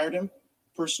before you hired him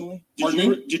personally?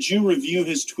 Did you review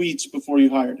his tweets before you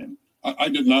hired him? I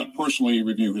did not personally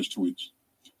review his tweets.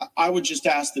 I would just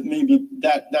ask that maybe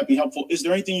that be helpful. Is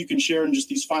there anything you can share in just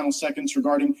these final seconds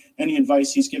regarding any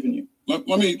advice he's given you? Let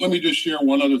me just share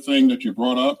one other thing that you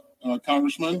brought up,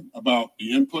 Congressman, about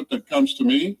the input that comes to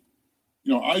me.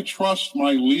 You know, I trust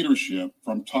my leadership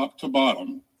from top to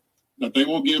bottom that they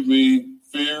will give me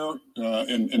fair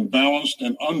and balanced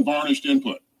and unvarnished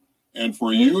input. And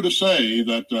for you to say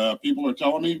that people are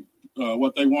telling me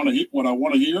what they want to what I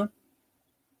want to hear,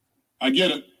 I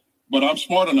get it. But I'm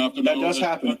smart enough to know that does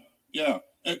happen. Yeah.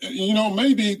 You know,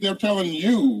 maybe they're telling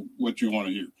you what you want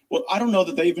to hear. Well, I don't know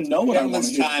that they even know what I want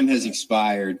to hear. Time has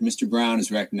expired. Mr. Brown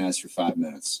is recognized for 5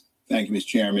 minutes. Thank you, Ms.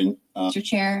 Chairman. Mr.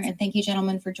 Chair, and thank you,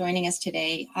 gentlemen, for joining us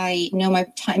today. I know my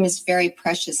time is very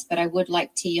precious, but I would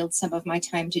like to yield some of my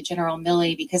time to General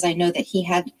Milley because I know that he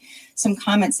had some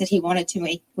comments that he wanted to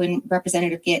make when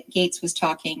Representative Gates was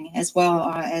talking, as well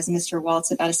as Mr. Waltz,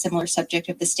 about a similar subject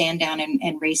of the stand down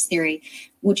and race theory.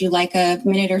 Would you like a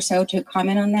minute or so to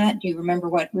comment on that? Do you remember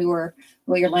what your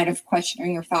line of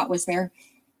questioning or thought was there?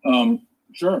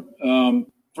 Sure.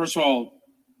 First of all,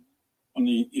 on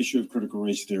the issue of critical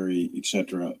race theory, et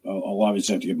cetera, I'll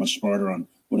obviously have to get much smarter on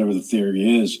whatever the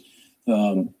theory is.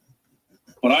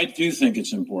 But I do think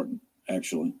it's important,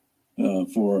 actually,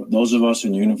 for those of us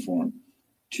in uniform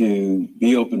to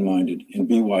be open-minded and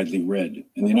be widely read.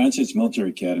 And the United States Military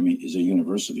Academy is a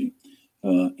university,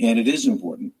 and it is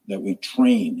important that we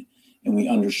train and we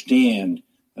understand.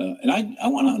 And I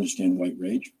want to understand white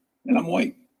rage, and I'm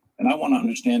white, and I want to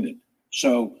understand it.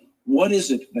 So what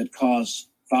is it that caused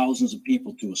thousands of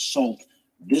people to assault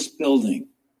this building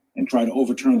and try to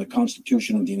overturn the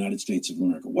Constitution of the United States of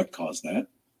America? What caused that?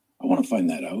 I want to find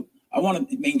that out. I want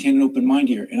to maintain an open mind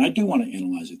here, and I do want to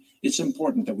analyze it. It's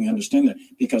important that we understand that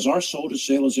because our soldiers,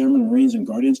 sailors, airmen, Marines, and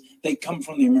Guardians, they come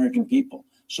from the American people.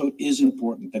 So it is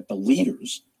important that the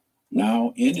leaders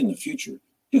now and in the future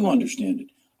do understand it.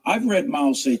 I've read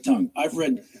Mao Zedong. I've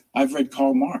read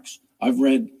Karl Marx. I've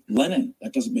read Lenin.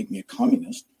 That doesn't make me a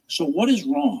communist. So what is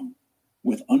wrong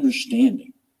with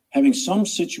understanding, having some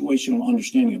situational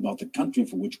understanding about the country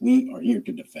for which we are here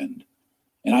to defend?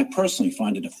 And I personally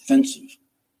find it offensive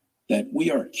that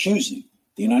we are accusing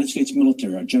the United States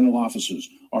military, our general officers,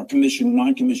 our commissioned,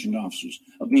 non-commissioned officers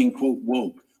of being, quote,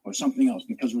 woke or something else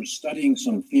because we're studying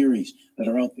some theories that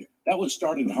are out there. That was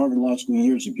started at Harvard Law School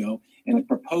years ago, and it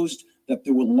proposed that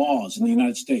there were laws in the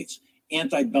United States,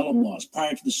 antebellum laws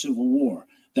prior to the Civil War,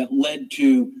 that led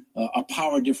to a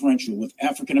power differential with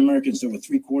African Americans that were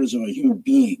 3/4 of a human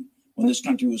being when this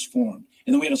country was formed.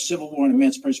 And then we had a Civil War and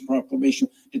Emancipation Proclamation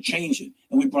to change it.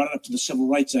 And we brought it up to the Civil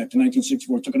Rights Act in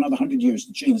 1964. It took another 100 years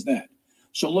to change that.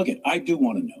 So look, I do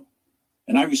want to know.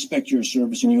 And I respect your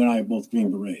service, and you and I are both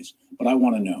Green Berets. But I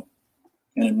want to know.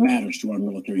 And it matters to our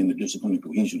military and the discipline and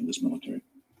cohesion of this military.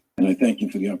 And I thank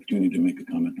you for the opportunity to make a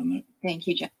comment on that. Thank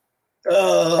you, Jeff.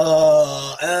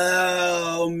 Oh,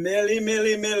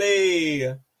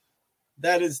 Millie.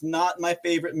 That is not my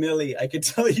favorite Millie. I can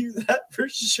tell you that for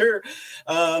sure.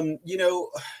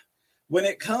 When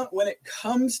it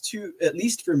comes to, at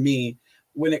least for me,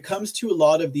 when it comes to a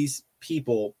lot of these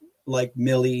people like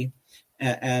Millie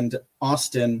and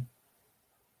Austin,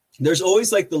 there's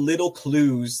always like the little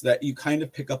clues that you kind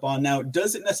of pick up on. Now, it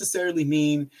doesn't necessarily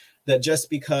mean that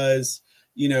just because,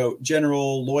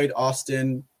 General Lloyd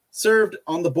Austin served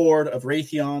on the board of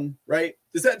Raytheon, right?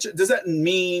 Does that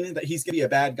mean that he's going to be a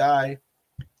bad guy?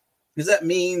 Does that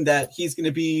mean that he's going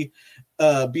to be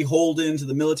beholden to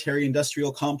the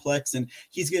military-industrial complex and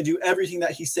he's going to do everything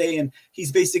that he's saying? And he's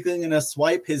basically going to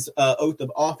swipe his oath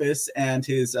of office and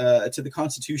his to the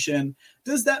Constitution?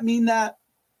 Does that mean that?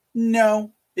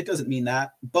 No, it doesn't mean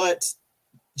that. But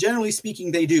generally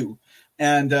speaking, they do.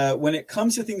 And when it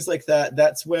comes to things like that,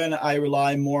 that's when I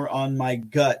rely more on my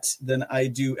gut than I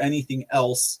do anything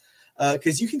else.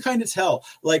 Because you can kind of tell,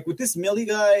 like with this Millie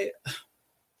guy,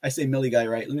 I say Millie guy,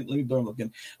 right? Let me blow him up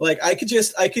again. Like I could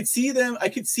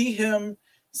see him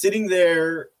sitting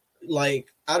there,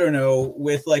 like, I don't know,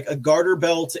 with like a garter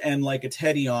belt and like a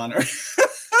teddy on.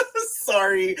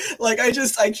 Sorry. Like I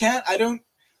don't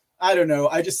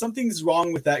know. Something's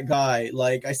wrong with that guy.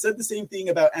 Like I said the same thing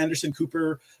about Anderson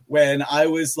Cooper when I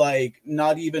was like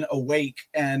not even awake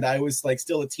and I was like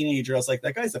still a teenager. I was like,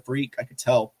 that guy's a freak. I could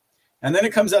tell. And then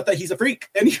it comes out that he's a freak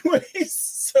anyways.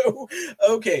 So,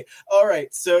 okay. All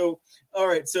right. So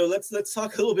let's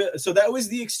talk a little bit. So that was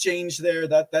the exchange there.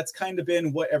 That's kind of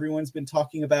been what everyone's been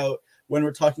talking about when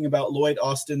we're talking about Lloyd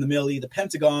Austin, the Millie, the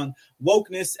Pentagon,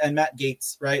 wokeness, and Matt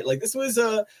Gaetz, right? Like this was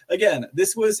a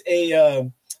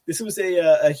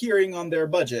hearing on their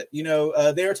budget.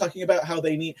 They're talking about how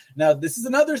they need. Now, this is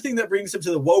another thing that brings them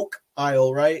to the woke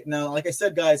aisle, right? Now, like I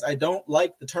said, guys, I don't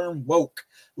like the term woke.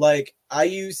 Like I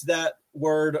use that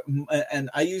word and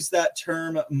I use that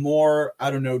term more,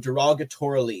 I don't know,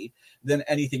 derogatorily than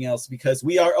anything else because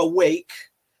we are awake.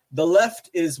 The left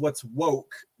is what's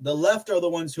woke. The left are the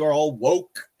ones who are all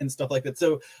woke and stuff like that.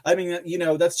 So, I mean,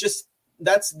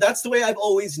 that's the way I've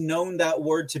always known that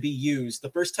word to be used.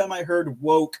 The first time I heard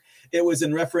woke, it was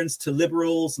in reference to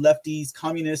liberals, lefties,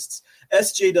 communists,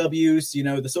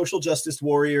 SJWs, the social justice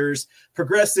warriors,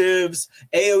 progressives,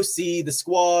 AOC, the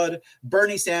squad,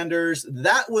 Bernie Sanders.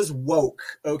 That was woke,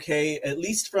 okay? At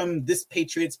least from this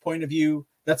Patriots point of view.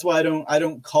 That's why I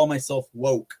don't call myself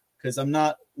woke, because I'm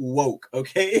not woke,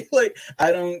 okay? Like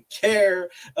I don't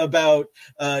care about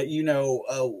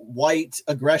white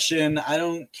aggression. I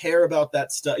don't care about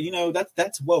that stuff.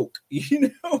 That's woke.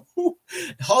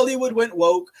 Hollywood went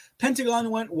woke,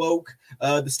 Pentagon went woke,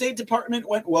 the State Department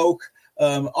went woke.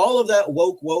 All of that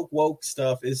woke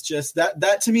stuff is just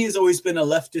that to me has always been a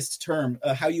leftist term.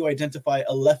 How you identify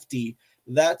a lefty.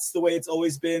 That's the way it's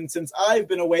always been since I've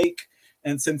been awake.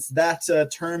 And since that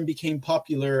term became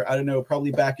popular, I don't know,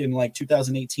 probably back in like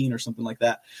 2018 or something like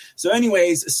that. So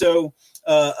anyways,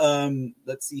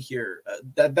 Let's see here.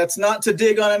 That's not to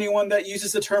dig on anyone that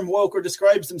uses the term woke or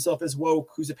describes himself as woke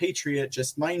who's a patriot.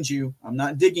 Just mind you, I'm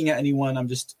not digging at anyone. I'm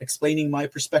just explaining my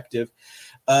perspective.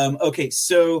 Okay,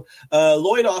 so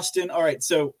Lloyd Austin. All right,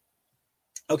 so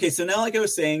now like I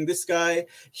was saying, this guy,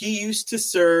 he used to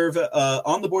serve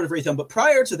on the board of Raytheon. But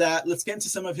prior to that, let's get into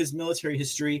some of his military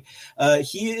history.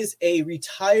 He is a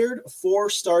retired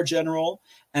 4-star general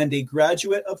and a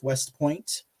graduate of West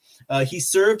Point. He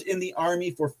served in the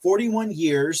Army for 41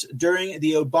 years. During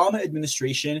the Obama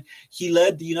administration, he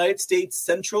led the United States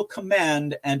Central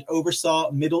Command and oversaw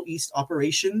Middle East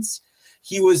operations.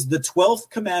 He was the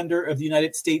 12th commander of the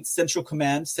United States Central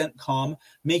Command, CENTCOM,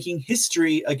 making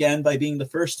history again by being the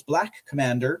first Black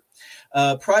commander.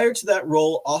 Prior to that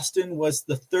role, Austin was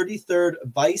the 33rd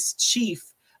Vice Chief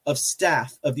of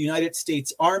Staff of the United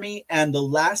States Army and the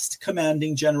last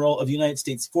commanding general of the United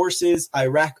States Forces,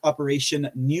 Iraq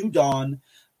Operation New Dawn,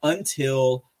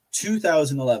 until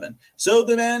 2011. So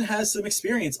the man has some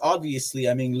experience, obviously.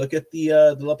 I mean, look at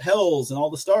the lapels and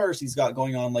all the stars he's got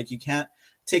going on. Like, you can't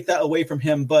take that away from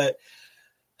him. But,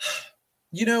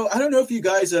 I don't know if you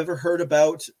guys have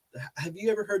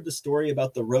you ever heard the story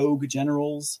about the rogue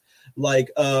generals? Like,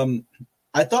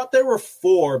 I thought there were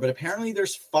 4, but apparently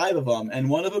there's 5 of them. And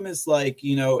one of them is like,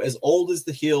 as old as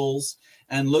the hills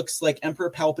and looks like Emperor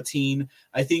Palpatine.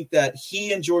 I think that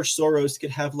he and George Soros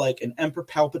could have like an Emperor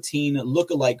Palpatine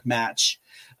look-alike match.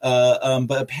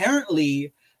 But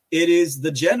apparently it is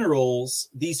the generals,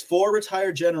 these 4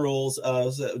 retired generals.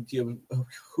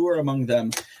 Who are among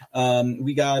them?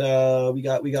 We got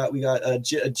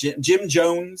Jim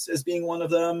Jones as being one of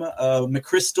them.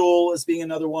 McChrystal as being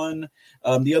another one.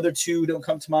 The other 2 don't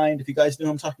come to mind. If you guys know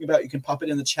who I'm talking about, you can pop it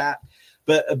in the chat.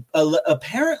 But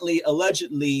apparently,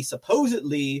 allegedly,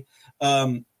 supposedly,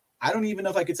 I don't even know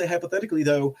if I could say hypothetically,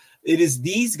 though, it is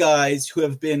these guys who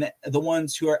have been the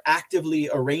ones who are actively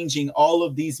arranging all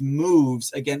of these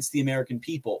moves against the American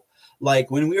people.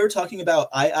 Like when we were talking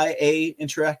about IIA,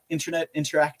 internet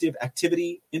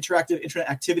activity,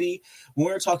 when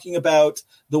we were talking about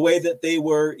the way that they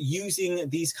were using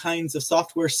these kinds of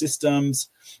software systems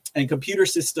and computer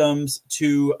systems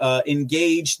to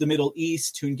engage the Middle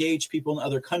East, to engage people in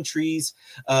other countries,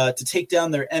 to take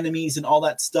down their enemies and all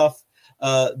that stuff.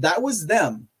 That was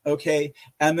them, okay?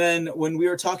 And then when we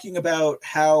were talking about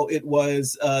how it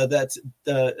was that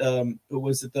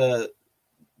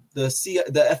the FBI,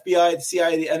 the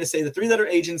CIA, the NSA, the 3-letter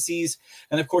agencies,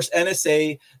 and of course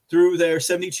NSA, through their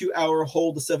 72-hour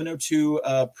hold, the 702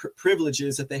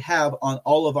 privileges that they have on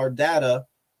all of our data,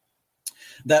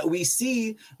 that we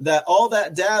see that all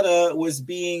that data was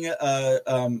being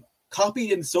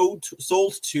copied and sold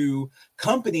to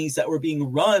companies that were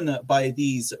being run by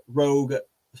these rogue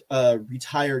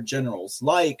retired generals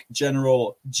like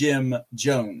General Jim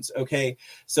Jones. Okay,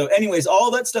 so anyways, all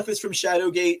that stuff is from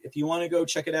Shadowgate. If you want to go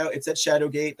check it out, it's at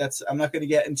Shadowgate. I'm not going to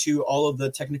get into all of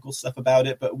the technical stuff about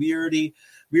it, but we already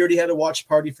had a watch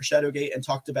party for Shadowgate and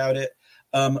talked about it.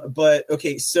 But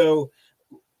okay, so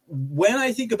when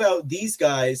I think about these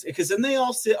guys, because then they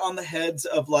all sit on the heads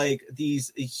of like these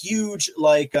huge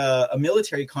like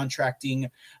military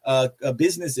contracting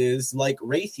businesses like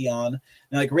Raytheon.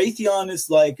 And like Raytheon is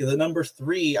like the number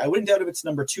 3. I wouldn't doubt if it's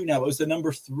number 2 now. But it was the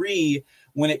number 3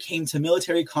 when it came to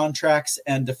military contracts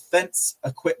and defense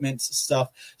equipment stuff.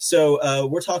 So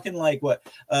we're talking like what?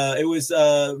 It was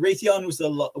Raytheon was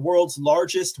the world's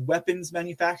largest weapons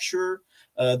manufacturer.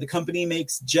 The company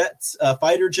makes jets,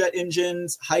 fighter jet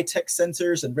engines, high-tech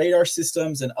sensors and radar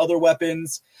systems and other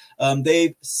weapons.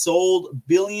 They've sold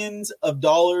billions of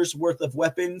dollars worth of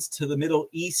weapons to the Middle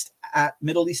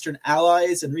Eastern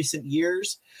allies in recent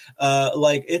years.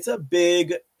 Like it's a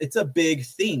big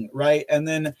thing, right? And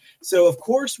then, so of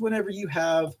course, whenever you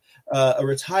have a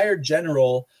retired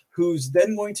general who's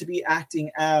then going to be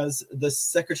acting as the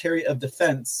Secretary of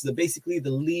Defense, basically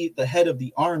the head of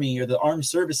the Army or the armed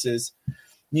services,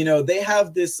 they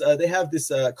have this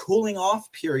cooling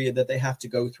off period that they have to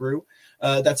go through.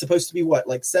 That's supposed to be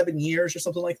like 7 years or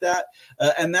something like that.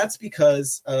 And that's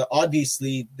because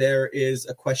obviously there is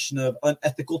a question of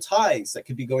unethical ties that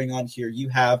could be going on here. You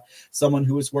have someone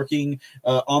who is working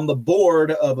on the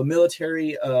board of a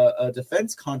military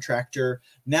defense contractor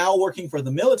now working for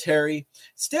the military.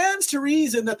 Stands to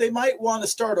reason that they might want to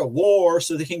start a war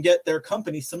so they can get their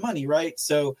company some money, right?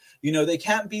 So, they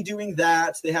can't be doing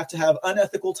that. They have to have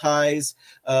unethical ties.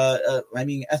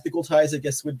 Ethical ties, I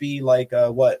guess, would be like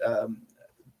I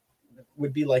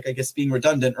guess being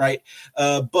redundant, right?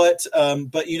 But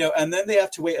and then they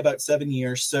have to wait about 7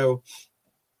 years. So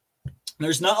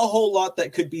there's not a whole lot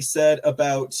that could be said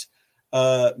about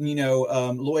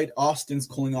Lloyd Austin's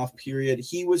cooling off period.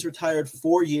 He was retired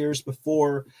 4 years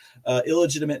before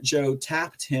illegitimate Joe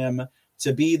tapped him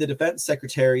to be the defense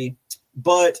secretary.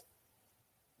 But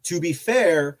to be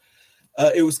fair,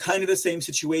 it was kind of the same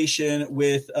situation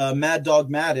with Mad Dog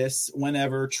Mattis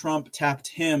whenever Trump tapped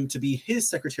him to be his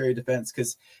Secretary of Defense,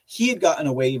 because he had gotten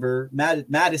a waiver,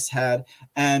 Mattis had,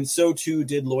 and so too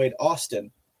did Lloyd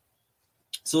Austin.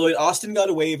 So Lloyd Austin got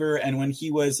a waiver, and when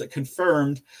he was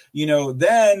confirmed,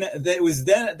 then it was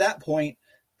then at that point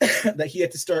that he had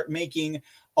to start making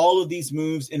all of these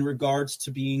moves in regards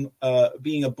to being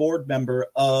a board member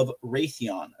of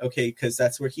Raytheon. Okay, because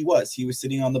that's where he was. He was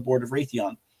sitting on the board of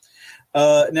Raytheon.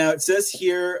 Now it says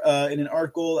here in an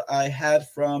article I had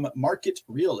from Market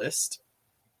Realist,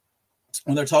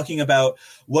 when they're talking about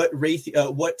what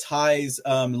ties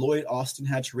Lloyd Austin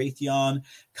had to Raytheon,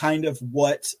 kind of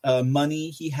what money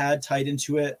he had tied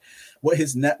into it, what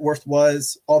his net worth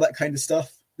was, all that kind of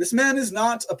stuff. This man is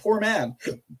not a poor man.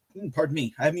 Pardon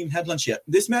me, I haven't even had lunch yet.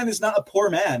 This man is not a poor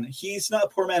man. He's not a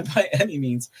poor man by any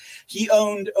means. He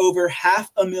owned over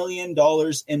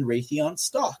 $500,000 in Raytheon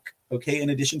stock, okay, in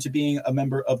addition to being a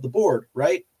member of the board,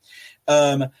 right?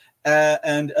 And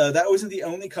that wasn't the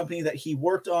only company that he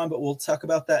worked on, but we'll talk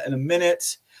about that in a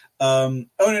minute. No,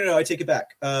 I take it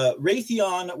back.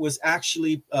 Raytheon was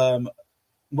actually,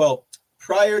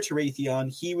 prior to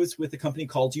Raytheon, he was with a company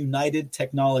called United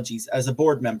Technologies as a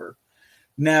board member.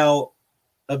 Now,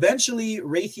 eventually,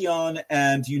 Raytheon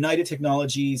and United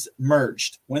Technologies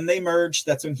merged. When they merged,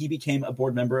 that's when he became a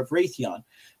board member of Raytheon.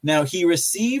 Now, he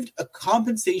received a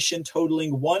compensation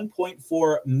totaling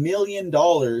 $1.4 million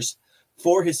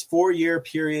for his 4-year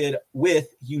period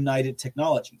with United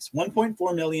Technologies.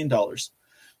 $1.4 million.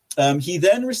 He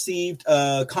then received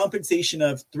a compensation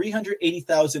of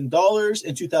 $380,000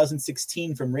 in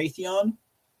 2016 from Raytheon.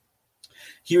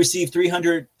 He received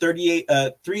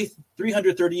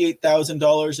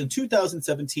 $338,000 in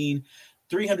 2017,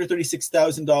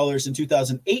 $336,000 in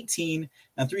 2018,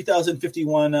 and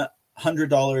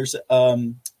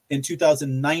 $3,100 in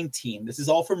 2019. This is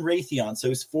all from Raytheon. So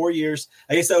it's 4 years.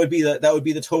 I guess that would be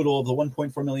the total of the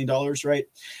 $1.4 million, right?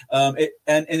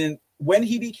 And then when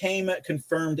he became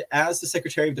confirmed as the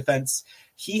Secretary of Defense,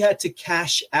 he had to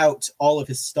cash out all of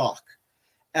his stock.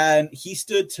 And he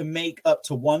stood to make up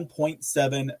to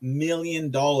 $1.7 million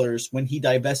when he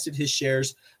divested his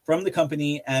shares from the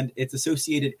company and its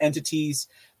associated entities.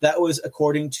 That was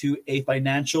according to a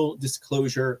financial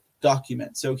disclosure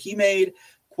document. So he made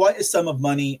quite a sum of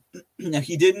money. Now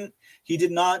he did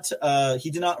not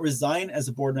resign as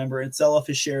a board member and sell off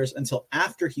his shares until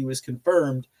after he was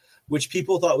confirmed, which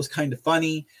people thought was kind of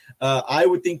funny. I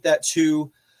would think that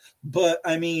too. But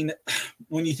I mean,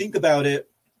 when you think about it,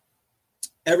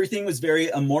 everything was very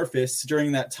amorphous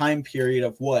during that time period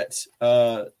of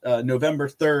November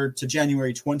 3rd to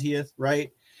January 20th,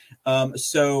 right?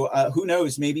 So who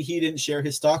knows? Maybe he didn't share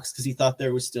his stocks because he thought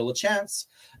there was still a chance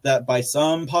that by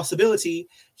some possibility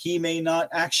he may not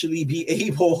actually be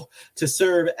able to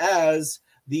serve as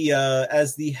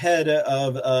the head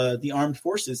of the armed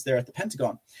forces there at the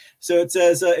Pentagon. So it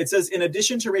says in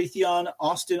addition to Raytheon,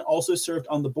 Austin also served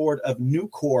on the board of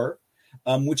Nucor,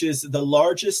 which is the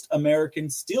largest American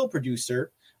steel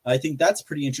producer. I think that's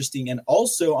pretty interesting. And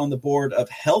also on the board of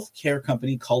healthcare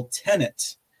company called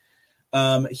Tenet.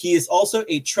 He is also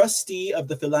a trustee of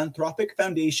the philanthropic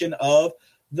foundation of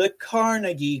the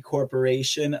Carnegie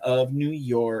Corporation of New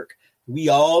York. We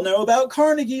all know about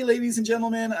Carnegie, ladies and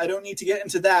gentlemen. I don't need to get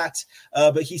into that,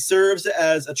 but he serves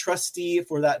as a trustee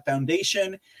for that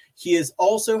foundation. He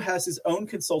also has his own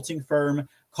consulting firm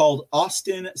called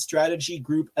Austin Strategy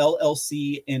Group,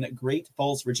 LLC in Great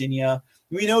Falls, Virginia.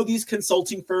 We know these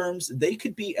consulting firms, they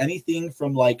could be anything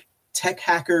from like tech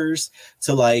hackers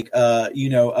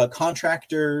to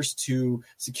contractors to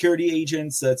security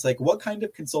agents. That's like, what kind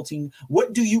of consulting,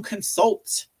 what do you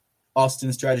consult?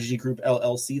 Austin Strategy Group,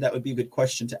 LLC. That would be a good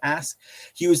question to ask.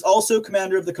 He was also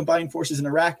commander of the combined forces in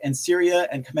Iraq and Syria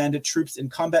and commanded troops in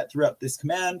combat throughout this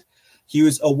command. He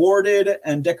was awarded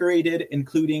and decorated,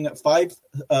 including five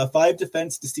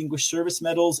Defense Distinguished Service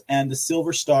Medals and the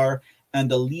Silver Star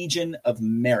and the Legion of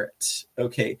Merit.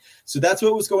 Okay, so that's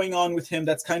what was going on with him.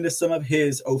 That's kind of some of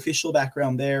his official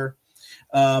background there.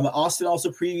 Austin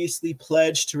also previously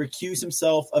pledged to recuse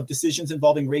himself of decisions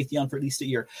involving Raytheon for at least a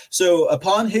year. So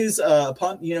when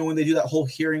they do that whole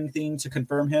hearing thing to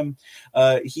confirm him,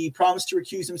 he promised to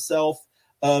recuse himself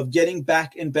of getting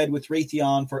back in bed with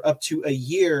Raytheon for up to a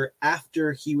year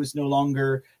after he was no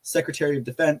longer Secretary of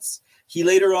Defense. He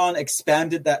later on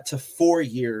expanded that to 4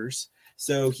 years.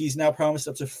 So he's now promised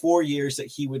up to 4 years that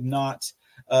he would not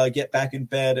get back in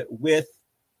bed with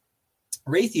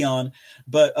Raytheon.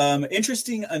 But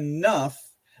interesting enough,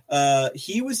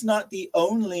 he was not the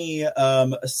only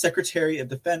Secretary of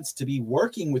Defense to be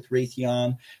working with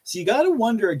Raytheon. So you got to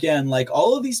wonder again, like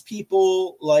all of these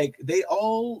people, like they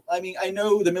all, I mean, I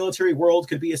know the military world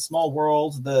could be a small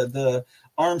world. The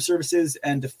armed services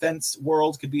and defense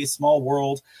world could be a small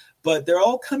world, but they're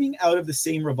all coming out of the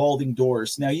same revolving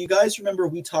doors. Now, you guys remember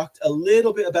we talked a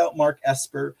little bit about Mark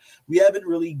Esper. We haven't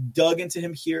really dug into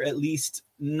him here, at least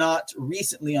not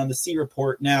recently on the C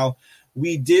Report. Now,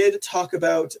 we did talk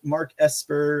about Mark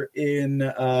Esper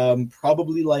in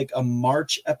probably like a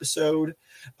March episode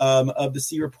of the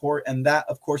C Report, and that,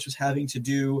 of course, was having to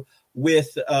do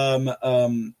with what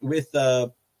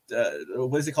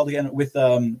is it called again? With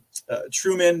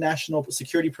Truman National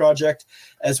Security Project,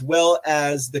 as well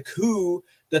as the coup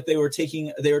that they were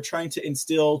trying to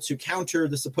instill to counter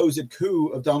the supposed coup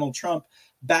of Donald Trump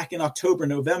back in October,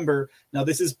 November. Now,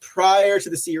 this is prior to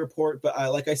the C Report, but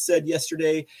like I said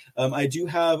yesterday, I do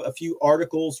have a few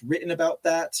articles written about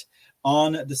that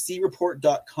on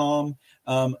thecreport.com.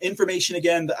 Information,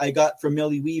 again, that I got from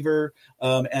Millie Weaver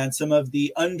and some of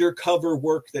the undercover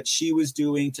work that she was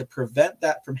doing to prevent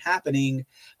that from happening.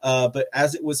 But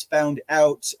as it was found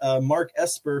out, Mark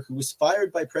Esper, who was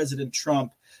fired by President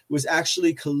Trump, was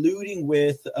actually colluding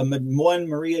with one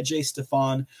Maria J.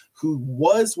 Stefan, who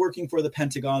was working for the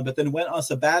Pentagon, but then went on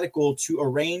sabbatical to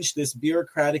arrange this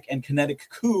bureaucratic and kinetic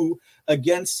coup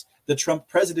against the Trump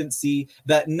presidency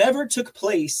that never took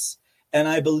place. And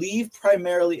I believe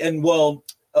primarily, and well,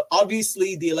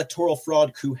 obviously the electoral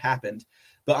fraud coup happened,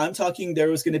 but I'm talking there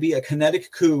was going to be a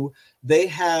kinetic coup. They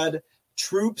had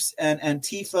troops and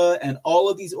Antifa and all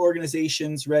of these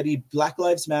organizations ready, Black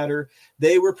Lives Matter.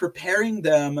 They were preparing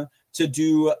them to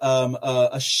do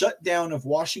a shutdown of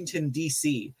Washington,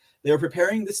 D.C. They were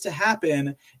preparing this to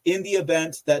happen in the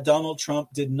event that Donald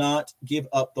Trump did not give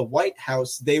up the White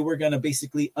House. They were going to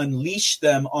basically unleash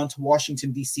them onto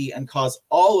Washington, D.C. and cause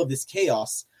all of this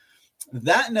chaos.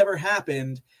 That never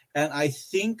happened. And I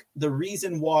think the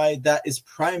reason why that is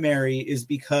primary is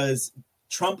because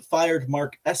Trump fired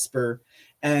Mark Esper,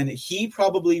 and he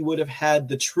probably would have had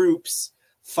the troops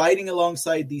fighting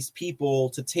alongside these people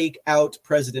to take out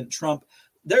President Trump.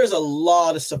 There's a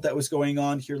lot of stuff that was going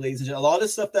on here, ladies and gentlemen. A lot of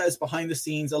stuff that is behind the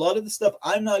scenes. A lot of the stuff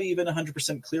I'm not even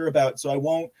 100% clear about, so I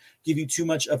won't give you too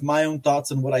much of my own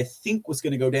thoughts on what I think was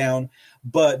going to go down.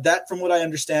 But that, from what I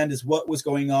understand, is what was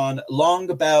going on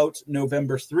long about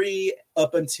November 3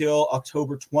 up until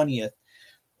October 20th.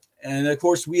 And, of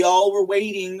course, we all were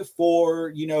waiting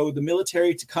for, the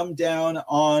military to come down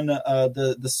on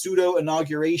the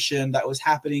pseudo-inauguration that was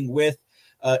happening with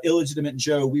Illegitimate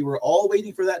Joe. We were all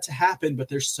waiting for that to happen, but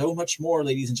there's so much more,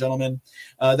 ladies and gentlemen.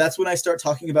 That's when I start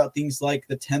talking about things like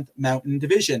the 10th Mountain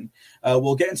Division.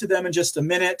 We'll get into them in just a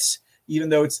minute, even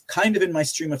though it's kind of in my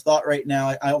stream of thought right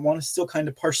now. I want to still kind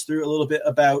of parse through a little bit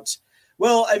about,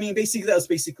 well, I mean, basically, that was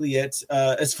basically it.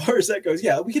 As far as that goes,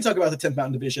 yeah, we can talk about the 10th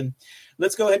Mountain Division.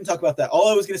 Let's go ahead and talk about that. All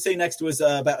I was going to say next was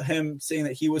about him saying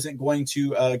that he wasn't going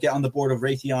to get on the board of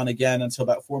Raytheon again until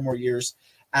about 4 more years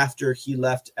after he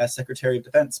left as Secretary of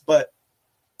Defense. But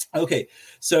okay,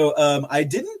 so I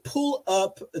didn't pull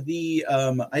up what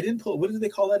do they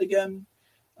call that again?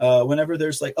 Whenever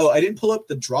there's like, I didn't pull up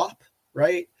the drop,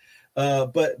 right?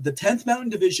 But the 10th Mountain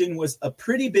Division was a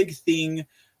pretty big thing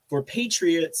for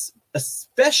patriots,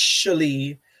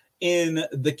 especially in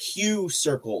the Q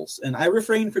circles. And I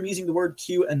refrain from using the word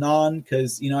Q anon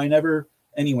because,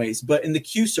 anyways, but in the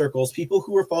Q circles, people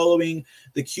who were following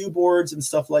the Q boards and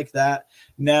stuff like that.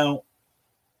 Now,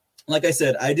 like I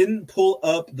said, I didn't pull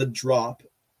up the drop.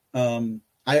 I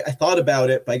thought about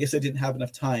it, but I guess I didn't have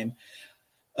enough time.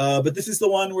 But this is the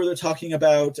one where they're talking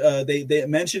about, it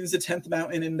mentions the 10th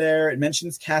Mountain in there. It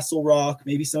mentions Castle Rock.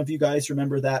 Maybe some of you guys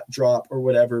remember that drop or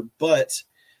whatever. But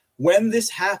when this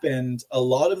happened, a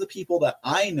lot of the people that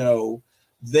I know,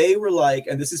 they were like,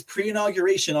 and this is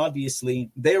pre-inauguration, obviously,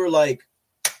 they were like,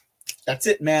 that's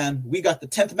it, man. We got the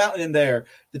 10th Mountain in there.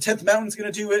 The 10th Mountain's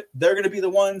going to do it. They're going to be the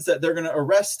ones that they're going to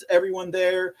arrest everyone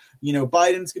there.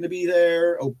 Biden's going to be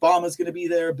there. Obama's going to be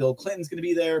there. Bill Clinton's going to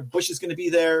be there. Bush is going to be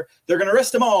there. They're going to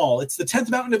arrest them all. It's the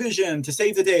 10th Mountain Division to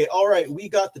save the day. All right, we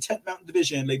got the 10th Mountain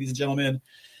Division, ladies and gentlemen.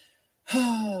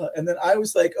 And then I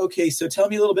was like, okay, so tell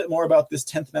me a little bit more about this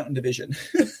 10th Mountain Division.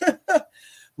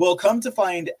 Well, come to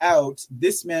find out,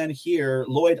 this man here,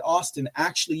 Lloyd Austin,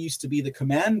 actually used to be the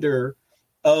commander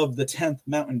of the 10th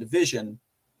Mountain Division.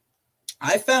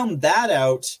 I found that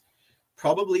out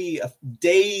probably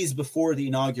days before the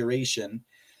inauguration.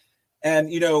 And,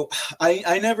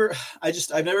 I've never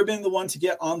been the one to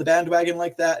get on the bandwagon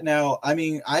like that. Now, I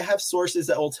mean, I have sources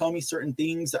that will tell me certain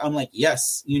things that I'm like,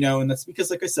 yes, and that's because,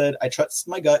 like I said, I trust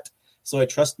my gut. So I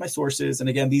trust my sources. And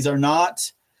again, these are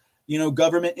not,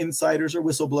 government insiders or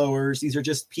whistleblowers. These are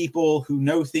just people who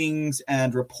know things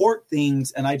and report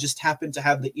things. And I just happen to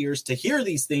have the ears to hear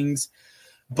these things.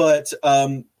 But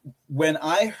when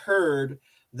I heard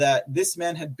that this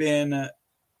man had been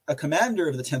a commander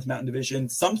of the 10th Mountain Division,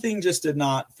 something just did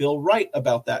not feel right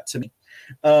about that to me.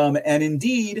 And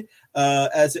indeed,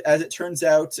 as it turns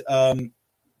out,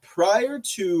 prior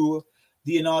to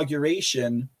the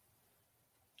inauguration,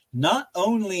 not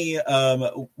only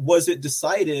was it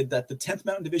decided that the 10th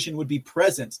Mountain Division would be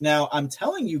present. Now, I'm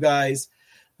telling you guys,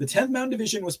 the 10th Mountain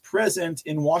Division was present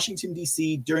in Washington,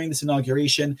 D.C. during this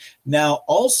inauguration. Now,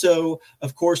 also,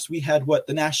 of course, we had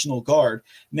the National Guard.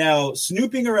 Now,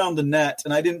 snooping around the net,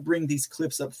 and I didn't bring these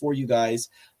clips up for you guys,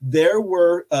 there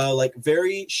were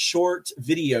very short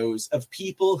videos of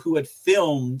people who had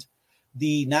filmed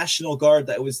the National Guard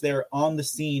that was there on the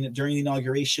scene during the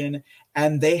inauguration,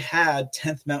 and they had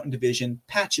 10th Mountain Division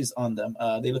patches on them.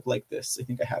 They look like this. I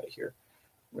think I have it here.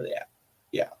 Where are they at?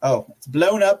 Yeah. Oh, it's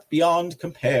blown up beyond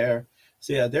compare.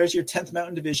 So yeah, there's your 10th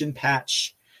Mountain Division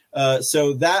patch.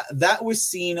 So that was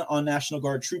seen on National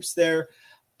Guard troops there.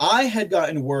 I had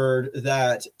gotten word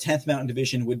that 10th Mountain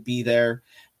Division would be there.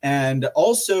 And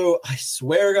also, I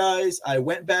swear, guys, I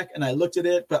went back and I looked at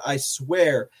it, but I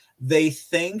swear they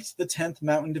thanked the 10th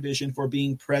Mountain Division for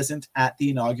being present at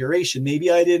the inauguration. Maybe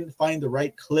I didn't find the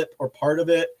right clip or part of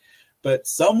it, but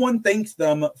someone thanked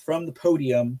them from the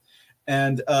podium.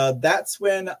 And that's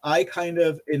when I kind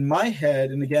of, in my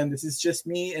head, and again, this is just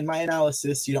me and my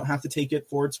analysis. You don't have to take it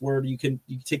for its word. You can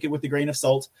take it with a grain of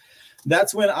salt.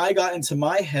 That's when I got into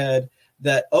my head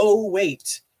that, oh,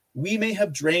 wait, we may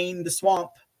have drained the swamp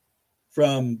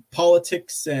from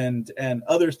politics and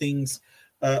other things,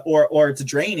 or it's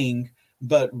draining,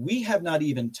 but we have not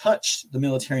even touched the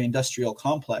military-industrial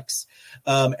complex.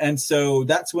 And so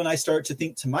that's when I start to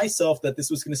think to myself that this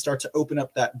was going to start to open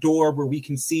up that door where we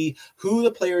can see who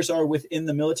the players are within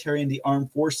the military and the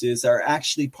armed forces that are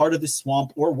actually part of the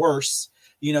swamp, or worse,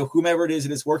 whomever it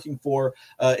is working for.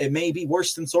 It may be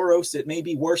worse than Soros. It may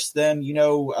be worse than,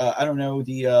 I don't know,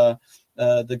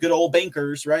 the good old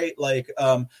bankers, right?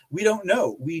 We don't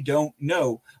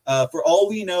know. For all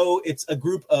we know, it's a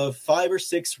group of 5 or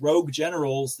 6 rogue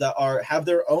generals that have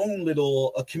their own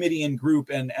little committee and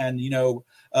group and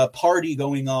party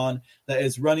going on that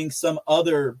is running some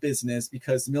other business,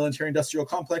 because the military-industrial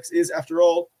complex is, after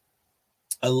all,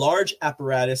 a large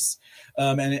apparatus,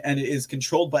 and it is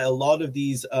controlled by a lot of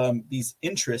these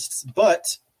interests.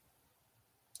 But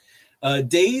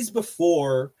days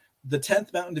before the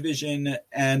 10th Mountain Division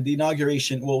and the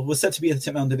inauguration, was set to be at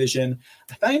the 10th Mountain Division,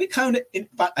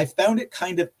 I found it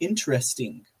kind of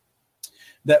interesting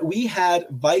that we had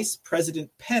Vice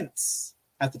President Pence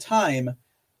at the time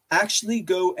actually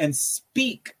go and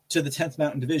speak to the 10th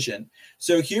Mountain Division.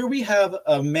 So here we have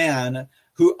a man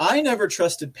who I never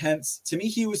trusted Pence. To me,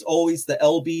 he was always the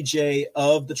LBJ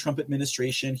of the Trump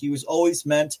administration. He was always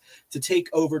meant to take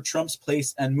over Trump's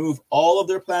place and move all of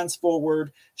their plans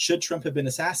forward should Trump have been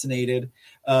assassinated.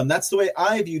 That's the way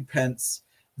I viewed Pence.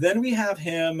 Then we have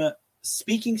him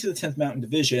speaking to the 10th Mountain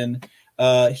Division,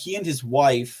 he and his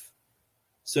wife.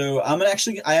 So I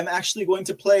am actually going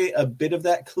to play a bit of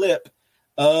that clip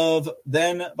of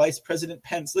then Vice President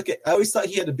Pence. I always thought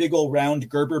he had a big old round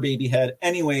Gerber baby head.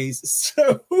 Anyways,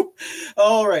 so,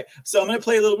 all right. So I'm going to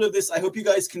play a little bit of this. I hope you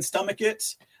guys can stomach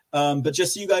it. But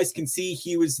just so you guys can see,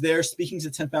 he was there speaking to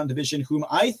the 10th Mountain Division, whom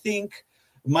I think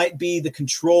might be the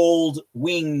controlled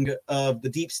wing of the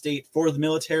deep state for the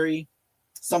military.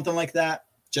 Something like that.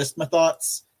 Just my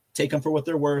thoughts. Take them for what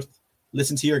they're worth.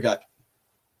 Listen to your gut.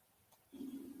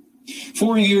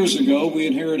 4 years ago, we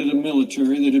inherited a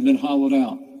military that had been hollowed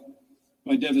out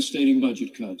by devastating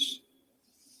budget cuts.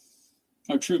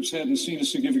 Our troops hadn't seen a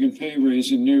significant pay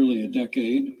raise in nearly a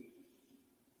decade,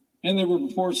 and there were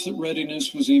reports that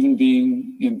readiness was even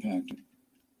being impacted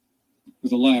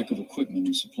with a lack of equipment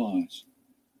and supplies.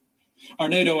 Our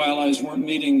NATO allies weren't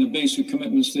meeting the basic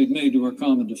commitments they'd made to our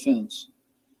common defense.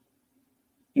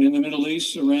 And in the Middle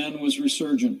East, Iran was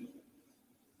resurgent.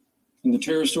 And the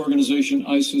terrorist organization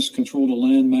ISIS controlled a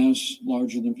landmass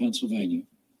larger than Pennsylvania.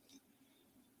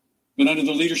 But under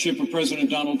the leadership of President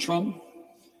Donald Trump,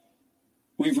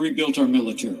 we've rebuilt our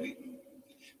military.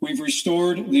 We've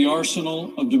restored the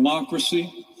arsenal of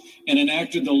democracy and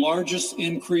enacted the largest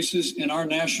increases in our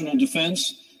national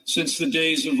defense since the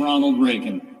days of Ronald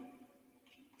Reagan.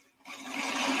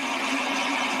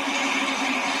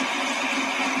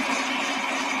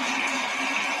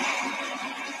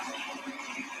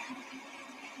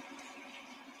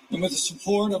 And with the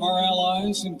support of our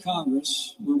allies in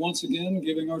Congress, we're once again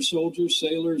giving our soldiers,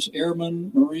 sailors,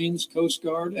 airmen, Marines, Coast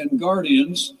Guard, and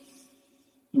Guardians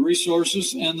the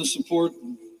resources and the support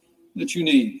that you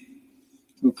need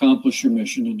to accomplish your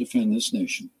mission and defend this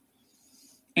nation.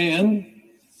 And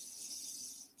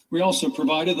we also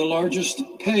provided the largest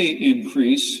pay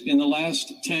increase in the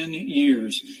last 10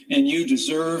 years, and you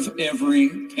deserve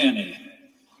every penny.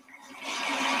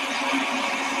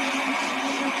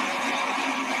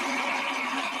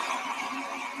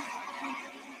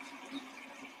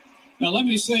 Now, let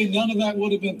me say, none of that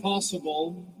would have been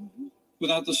possible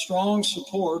without the strong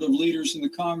support of leaders in the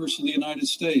Congress of the United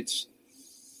States.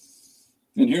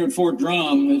 And here at Fort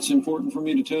Drum, it's important for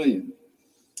me to tell you,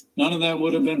 none of that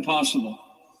would have been possible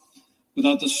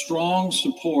without the strong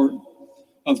support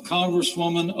of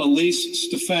Congresswoman Elise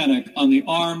Stefanik on the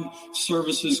Armed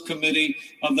Services Committee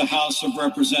of the House of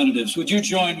Representatives. Would you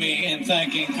join me in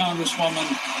thanking Congresswoman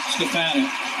Stefanik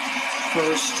for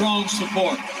her strong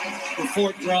support for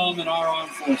Fort Drum and our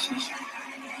armed forces?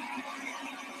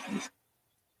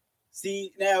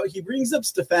 See, now he brings up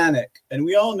Stefanik, and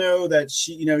we all know that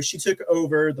she took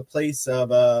over the place of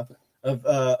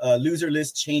loser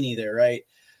Liz Cheney there, right?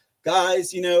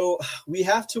 Guys, we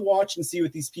have to watch and see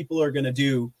what these people are going to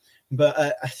do, but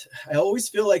I always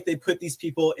feel like they put these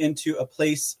people into a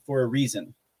place for a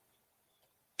reason.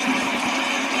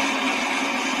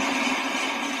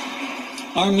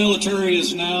 Our military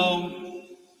is now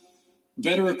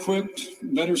better equipped,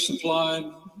 better supplied,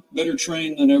 better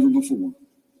trained than ever before.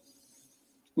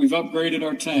 We've upgraded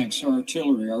our tanks, our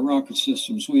artillery, our rocket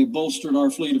systems. We've bolstered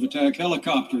our fleet of attack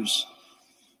helicopters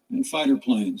and fighter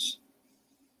planes.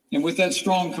 And with that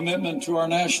strong commitment to our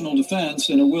national defense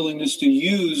and a willingness to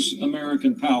use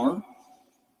American power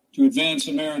to advance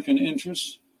American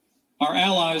interests, our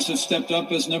allies have stepped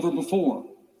up as never before.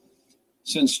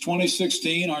 Since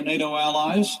 2016, our NATO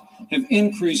allies have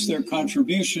increased their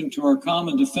contribution to our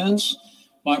common defense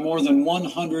by more than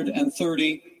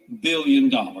 $130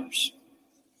 billion.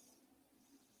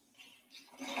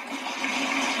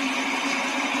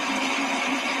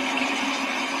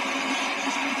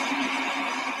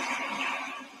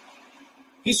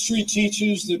 History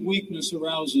teaches that weakness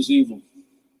arouses evil.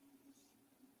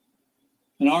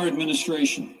 And our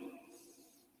administration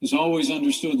has always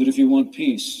understood that if you want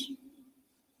peace,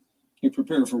 you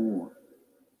prepare for war.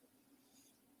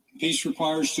 Peace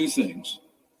requires two things: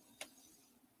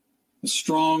 a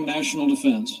strong national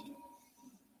defense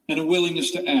and a willingness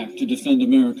to act to defend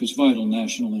America's vital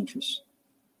national interests.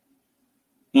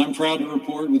 And I'm proud to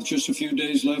report, with just a few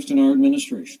days left in our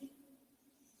administration,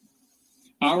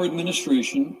 our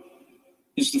administration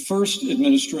is the first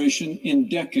administration in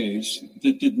decades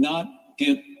that did not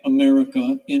get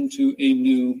America into a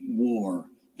new war.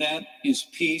 That is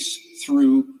peace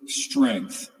through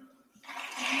strength.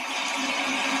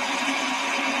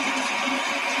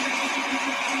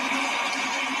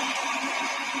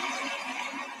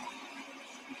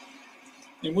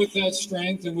 And with that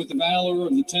strength and with the valor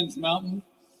of the 10th Mountain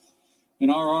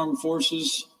and our armed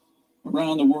forces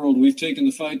around the world, we've taken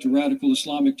the fight to radical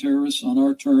Islamic terrorists on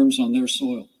our terms, on their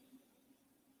soil.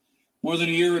 More than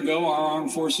a year ago, our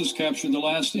armed forces captured the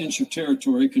last inch of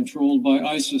territory controlled by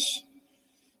ISIS,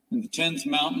 and the 10th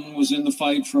Mountain was in the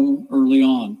fight from early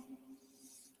on.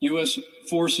 U.S.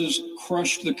 forces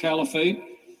crushed the caliphate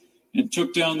and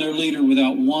took down their leader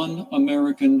without one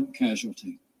American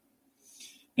casualty.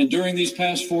 And during these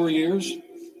past 4 years,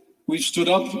 we've stood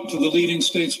up to the leading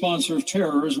state sponsor of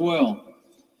terror as well.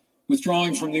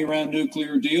 Withdrawing from the Iran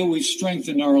nuclear deal, we've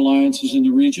strengthened our alliances in the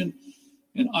region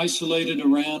and isolated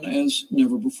Iran as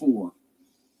never before.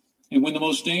 And when the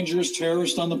most dangerous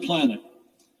terrorist on the planet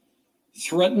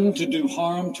threatened to do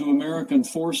harm to American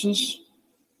forces,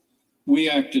 we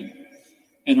acted.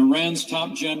 And Iran's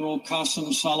top general, Qasem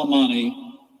Soleimani,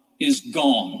 is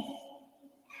gone.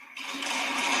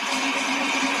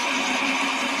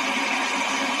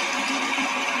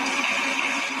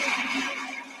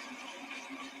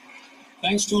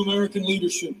 Thanks to American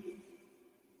leadership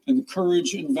and the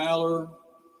courage and valor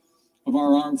of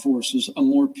our armed forces, a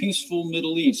more peaceful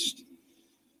Middle East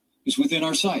is within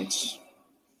our sights.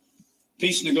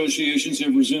 Peace negotiations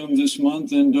have resumed this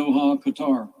month in Doha,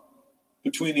 Qatar,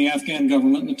 between the Afghan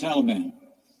government and the Taliban.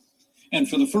 And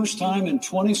for the first time in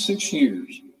 26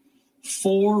 years,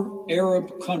 4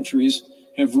 Arab countries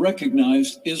have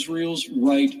recognized Israel's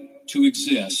right to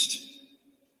exist.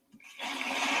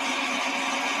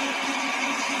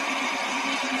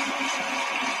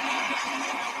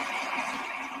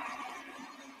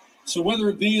 So whether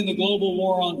it be in the global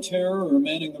war on terror or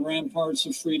manning the ramparts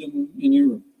of freedom in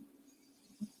Europe,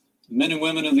 The men and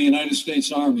women of the United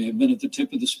States Army have been at the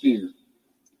tip of the spear,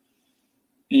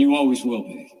 and you always will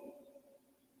be.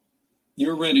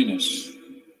 Your readiness,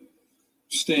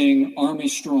 staying Army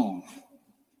strong,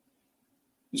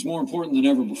 is more important than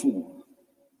ever before.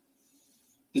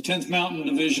 The 10th Mountain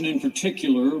Division in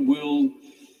particular will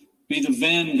be the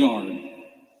vanguard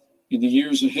in the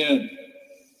years ahead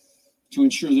to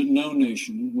ensure that no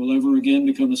nation will ever again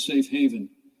become a safe haven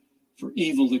for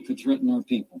evil that could threaten our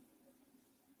people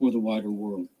or the wider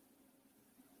world.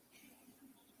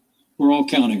 We're all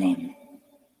counting on you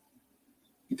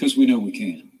because we know we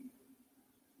can.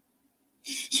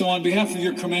 So on behalf of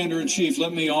your Commander-in-Chief,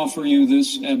 let me offer you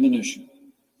this admonition.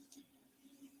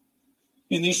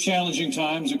 In these challenging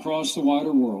times across the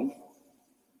wider world,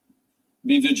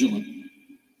 be vigilant.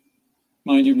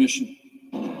 Mind your mission.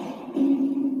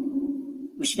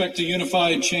 Respect the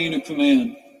unified chain of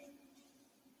command.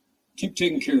 Keep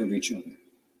taking care of each other.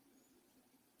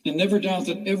 And never doubt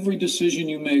that every decision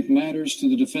you make matters to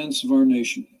the defense of our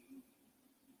nation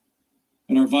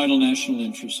and our vital national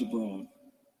interests abroad.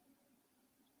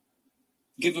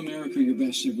 Give America your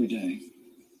best every day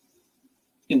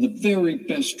in the very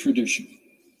best tradition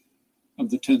of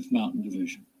the 10th Mountain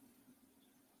Division.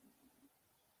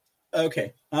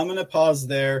 Okay, I'm going to pause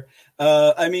there.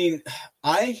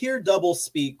 I hear double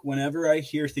speak whenever I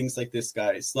hear things like this,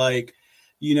 guys. Like,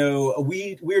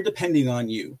 we're depending on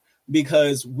you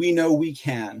because we know we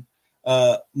can.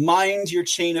 Mind your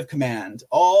chain of command,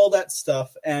 all that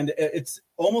stuff. And it's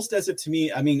almost as if to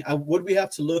me, would we have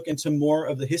to look into more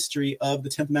of the history of the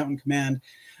 10th Mountain Command?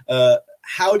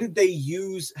 How did they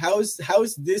use, how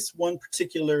is this one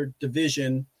particular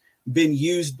division been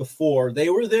used before? They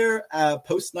were there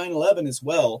post 9/11 as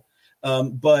well.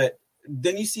 But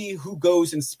then you see who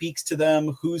goes and speaks to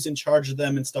them, who's in charge of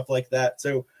them and stuff like that.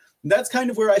 So that's kind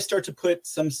of where I start to put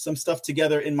some stuff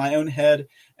together in my own head.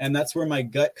 And that's where my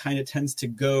gut kind of tends to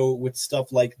go with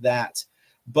stuff like that.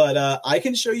 But I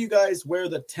can show you guys where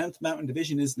the 10th Mountain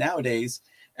Division is nowadays.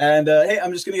 And hey,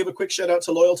 I'm just going to give a quick shout out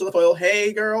to Loyal to the Foil.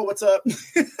 Hey, girl, what's up?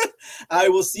 I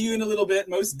will see you in a little bit,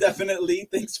 most definitely.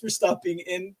 Thanks for stopping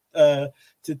in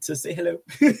to say hello.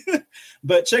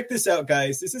 But check this out,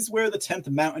 guys. This is where the 10th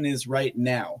Mountain is right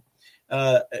now.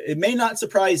 It may not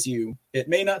surprise you. It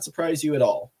may not surprise you at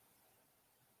all.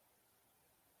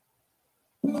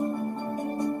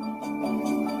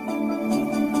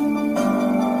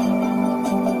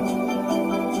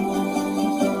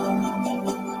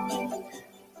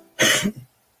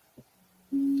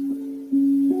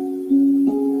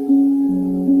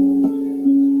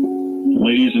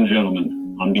 Ladies and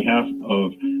gentlemen, on behalf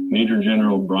of Major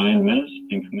General Brian Menace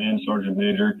and Command Sergeant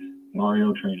Major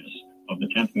Mario Trinas of the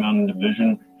 10th Mountain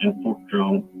Division and Fort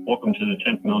Drum, welcome to the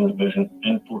 10th Mountain Division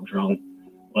and Fort Drum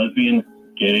lesbian,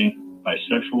 gay,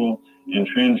 bisexual, and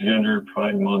transgender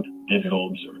Pride Month digital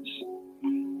observance.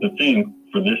 The theme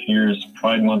for this year's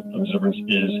Pride Month observance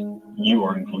is You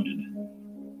Are Included.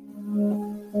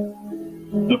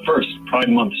 The first Pride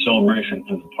Month celebration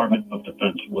in the Department of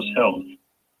Defense was held.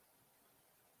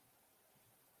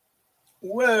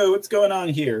 Whoa, what's going on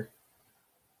here?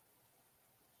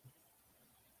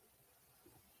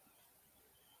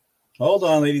 Hold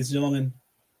on, ladies and gentlemen.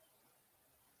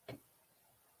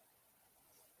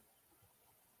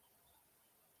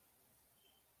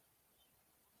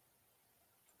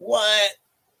 What?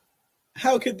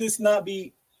 How could this not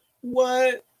be?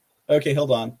 What? Okay,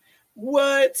 hold on.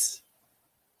 What?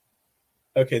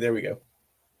 Okay, there we go.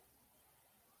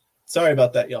 Sorry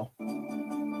about that, y'all.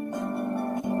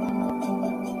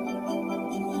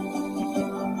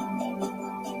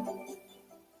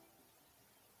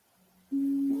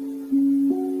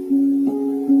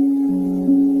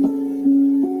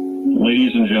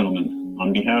 Ladies and gentlemen,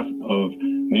 on behalf of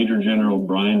Major General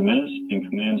Brian Menace and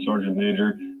Command Sergeant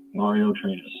Major Mario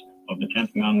Trinas of the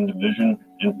 10th Mountain Division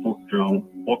and Fort Drum,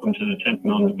 welcome to the 10th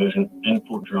Mountain Division and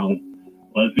Fort Drum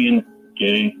lesbian,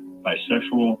 gay,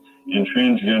 bisexual, and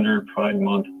transgender Pride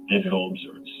Month digital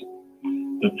observance.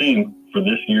 The theme for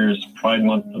this year's Pride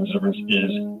Month observance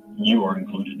is You Are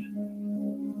Included.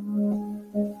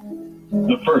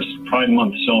 The first Pride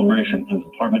Month celebration in the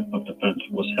Department of Defense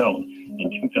was held in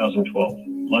 2012,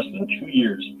 less than 2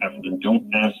 years after the Don't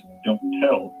Ask, Don't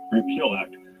Tell Repeal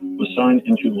Act was signed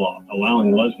into law,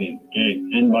 allowing lesbian, gay,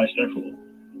 and bisexual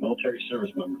military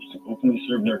service members to openly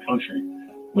serve their country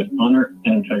with honor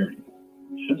and integrity.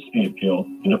 Since the appeal,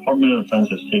 the Department of Defense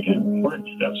has taken important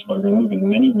steps by removing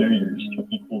many barriers to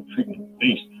equal treatment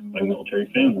faced by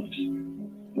military families.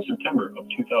 In September of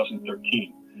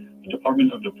 2013, the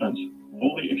Department of Defense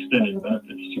fully extended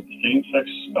benefits to same-sex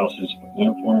spouses of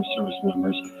uniformed service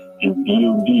members and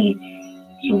DoD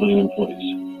civilian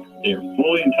employees. They are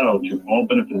fully entitled to all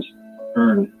benefits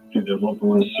earned through their loved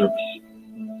one's service.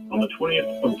 On the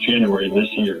 20th of January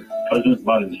this year, President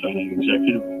Biden signed an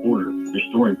executive order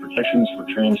restoring protections for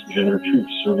transgender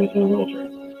troops serving in the military.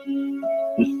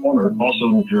 This order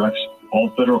also directs all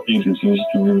federal agencies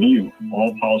to review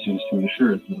all policies to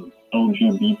ensure that the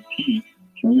LGBT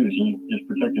community is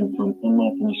protected from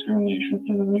unlawful discrimination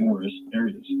in numerous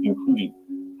areas, including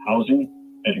housing,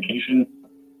 education,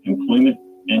 employment,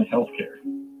 and healthcare.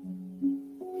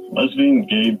 Lesbian,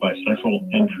 gay, bisexual,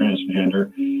 and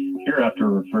transgender, hereafter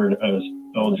referred as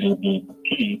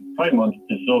LGBT, Pride Month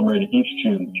is celebrated each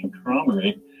June to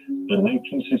commemorate the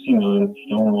 1969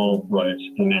 Stonewall riots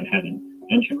in Manhattan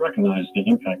and to recognize the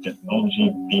impact that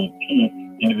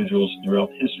LGBT individuals throughout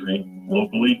history,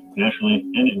 locally, nationally,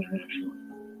 and internationally.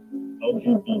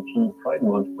 LGBT Pride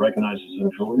Month recognizes the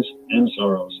joys and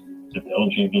sorrows that the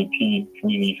LGBT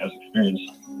community has experienced,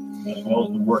 as well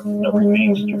as the work that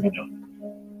remains to be done.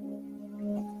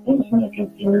 One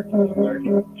significant figure in the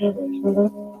American gay rights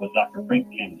movement was Dr. Frank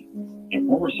Kennedy, a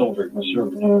former soldier who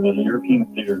served in the European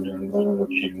theater during World War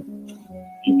II,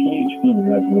 a PhD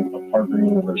graduate of Harvard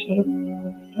University,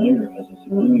 and later as a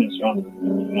civilian astronomer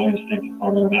in the United States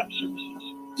Army Map Services.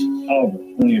 However,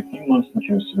 only a few months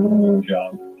into his civilian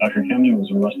job, Dr. Kennedy was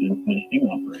arrested in a sting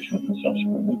operation and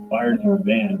subsequently fired and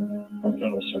banned from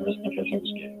federal service because he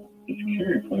was gay. His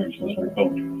security clearance was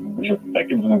revoked, which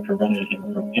effectively prevented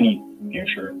him from any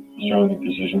future astronomy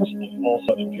positions and all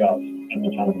such jobs at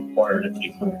the time required a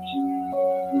clearance.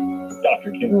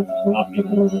 Dr. Kennedy was not the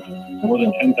only one. More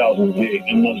than 10,000 gay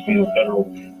and lesbian federal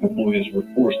employees were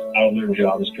forced out of their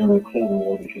jobs during the Cold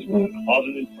War because when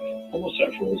closeted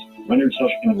homosexuals rendered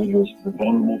such individuals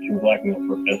vulnerable to blackmail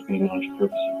for espionage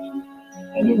purposes.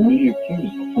 Although many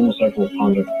accused of homosexual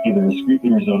conduct either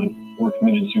discreetly resigned or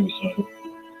committed suicide,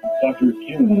 Dr.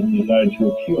 Kennedy decided to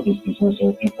appeal his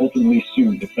dismissal and ultimately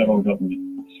sued the federal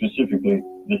government, specifically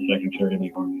the Secretary of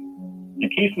the Army. The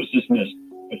case was dismissed,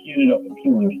 but he ended up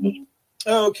appealing to this.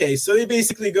 Okay, so they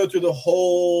basically go through the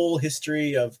whole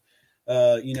history of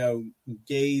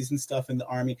gays and stuff in the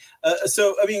Army.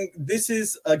 So, I mean, this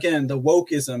is, again, the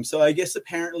wokeism. So I guess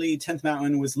apparently 10th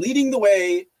Mountain was leading the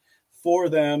way for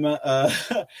them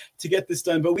to get this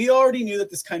done. But we already knew that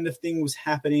this kind of thing was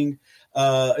happening.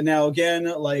 Now, again,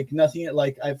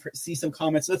 I see some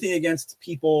comments, nothing against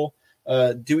people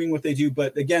doing what they do.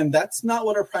 But again, that's not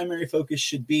what our primary focus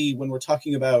should be when we're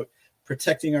talking about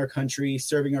protecting our country,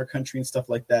 serving our country and stuff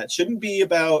like that. It shouldn't be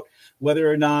about whether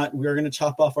or not we're going to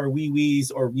chop off our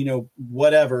wee-wees or,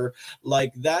 whatever.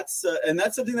 Like that's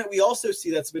something that we also see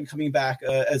that's been coming back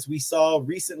as we saw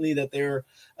recently that they're,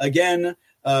 again,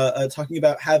 talking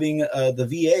about having the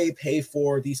VA pay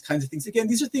for these kinds of things. Again,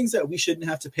 these are things that we shouldn't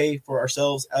have to pay for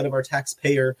ourselves out of our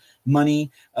taxpayer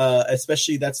money,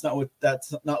 especially that's not what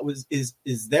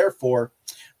is there for.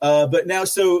 But now,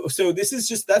 so this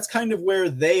is that's kind of where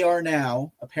they are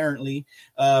now, apparently,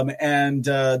 and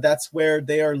that's where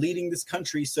they are leading this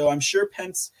country. So I'm sure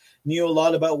Pence knew a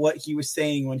lot about what he was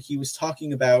saying when he was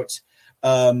talking about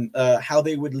how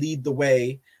they would lead the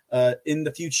way in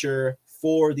the future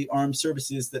for the armed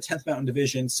services, the 10th Mountain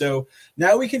Division. So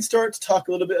now we can start to talk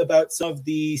a little bit about some of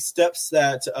the steps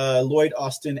that Lloyd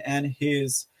Austin and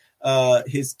his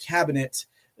cabinet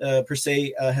per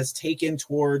se has taken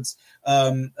towards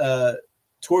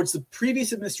the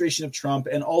previous administration of Trump,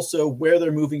 and also where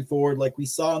they're moving forward. Like we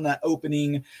saw in that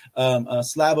opening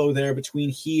slabo there between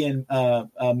he and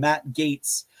Matt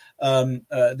Gaetz,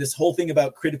 this whole thing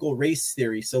about critical race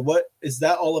theory. So what is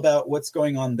that all about? What's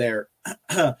going on there?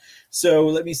 So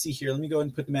let me see here. Let me go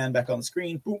and put the man back on the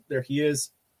screen. Boom, there he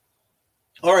is.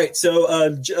 All right.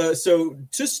 So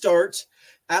to start,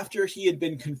 after he had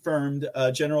been confirmed,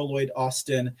 General Lloyd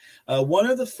Austin, one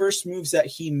of the first moves that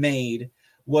he made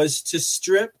was to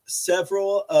strip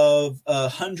several of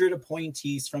 100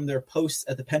 appointees from their posts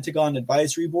at the Pentagon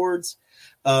advisory boards.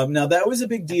 Now, that was a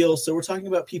big deal. So we're talking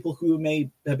about people who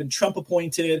may have been Trump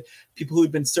appointed, people who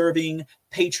had been serving,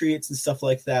 patriots and stuff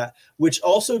like that, which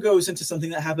also goes into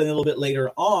something that happened a little bit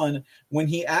later on when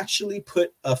he actually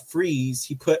put a freeze.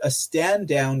 He put a stand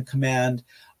down command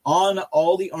on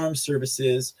all the armed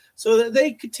services so that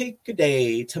they could take a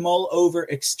day to mull over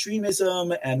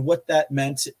extremism and what that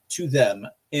meant to them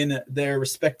in their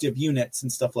respective units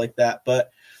and stuff like that.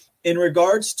 But in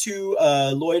regards to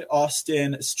Lloyd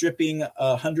Austin stripping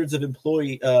hundreds of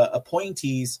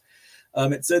appointees,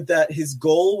 it said that his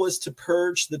goal was to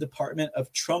purge the Department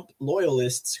of Trump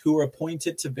loyalists who were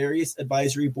appointed to various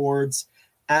advisory boards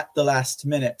at the last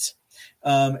minute.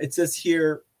 It says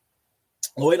here,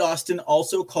 Lloyd Austin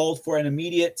also called for an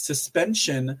immediate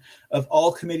suspension of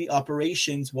all committee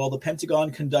operations while the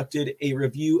Pentagon conducted a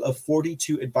review of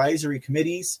 42 advisory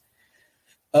committees.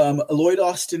 Lloyd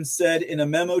Austin said in a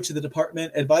memo to the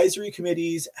department, advisory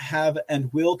committees have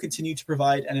and will continue to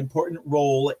provide an important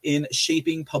role in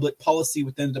shaping public policy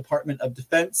within the Department of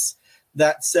Defense.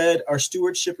 That said, our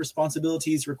stewardship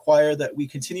responsibilities require that we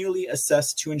continually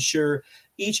assess to ensure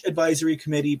each advisory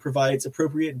committee provides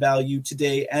appropriate value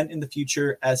today and in the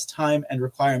future as time and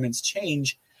requirements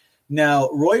change. Now,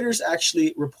 Reuters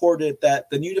actually reported that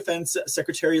the new Defense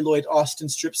Secretary Lloyd Austin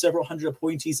stripped several hundred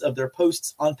appointees of their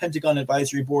posts on Pentagon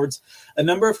advisory boards, a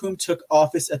number of whom took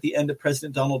office at the end of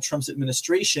President Donald Trump's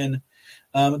administration.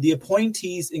 The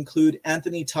appointees include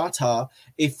Anthony Tata,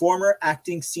 a former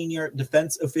acting senior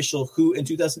defense official who in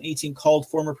 2018 called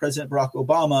former President Barack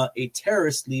Obama a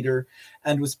terrorist leader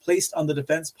and was placed on the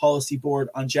Defense Policy Board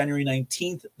on January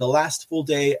 19th, the last full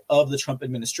day of the Trump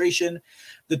administration.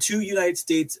 The two United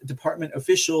States Department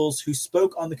officials who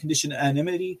spoke on the condition of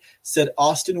anonymity said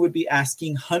Austin would be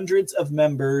asking hundreds of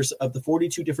members of the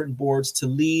 42 different boards to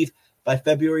leave by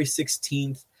February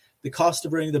 16th. The cost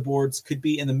of running the boards could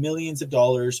be in the millions of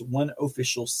dollars, one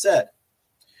official said.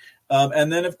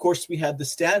 And then, of course, we had the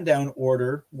stand-down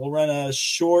order. We'll run a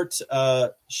short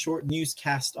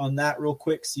newscast on that real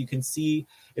quick so you can see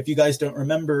if you guys don't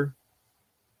remember.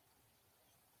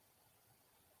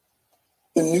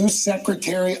 The new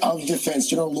Secretary of Defense,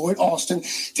 General Lloyd Austin,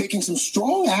 taking some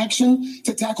strong action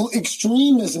to tackle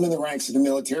extremism in the ranks of the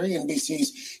military.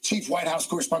 NBC's Chief White House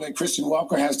correspondent Kristen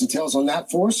Welker has details on that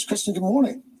for us. Kristen, good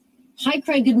morning. Hi,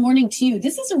 Craig. Good morning to you.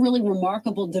 This is a really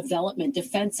remarkable development.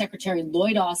 Defense Secretary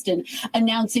Lloyd Austin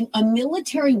announcing a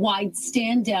military-wide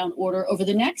stand-down order over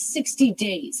the next 60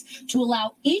 days to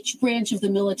allow each branch of the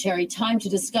military time to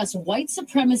discuss white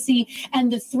supremacy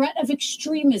and the threat of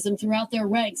extremism throughout their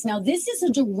ranks. Now, this is a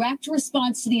direct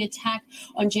response to the attack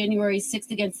on January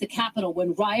 6th against the Capitol,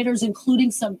 when rioters,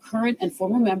 including some current and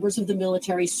former members of the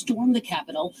military, stormed the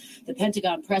Capitol. The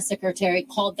Pentagon press secretary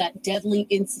called that deadly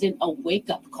incident a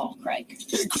wake-up call, Craig.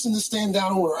 In the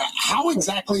stand-down order, how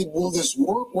exactly will this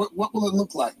work? What will it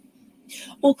look like?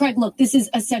 Well, Craig, look, this is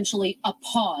essentially a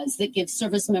pause that gives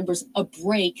service members a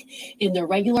break in their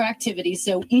regular activities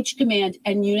so each command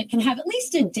and unit can have at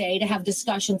least a day to have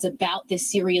discussions about this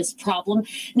serious problem.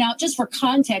 Now, just for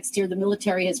context here, the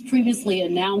military has previously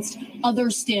announced other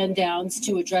stand downs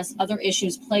to address other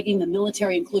issues plaguing the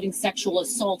military, including sexual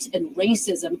assault and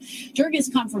racism. During his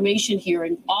confirmation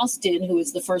hearing, Austin, who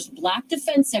is the first Black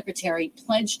defense secretary,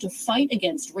 pledged to fight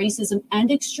against racism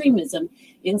and extremism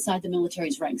inside the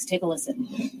military's ranks. Take a listen.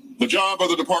 The job of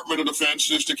the Department of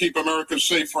Defense is to keep America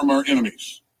safe from our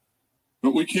enemies.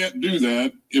 But we can't do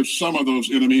that if some of those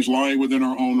enemies lie within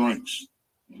our own ranks.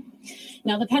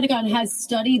 Now, the Pentagon has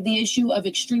studied the issue of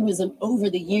extremism over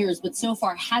the years, but so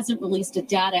far hasn't released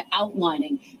data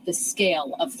outlining the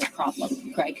scale of the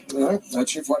problem. Craig. All right.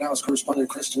 Chief White House correspondent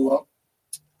Kristen Welker.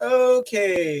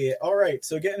 Okay. All right.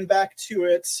 So getting back to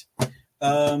it.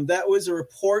 That was a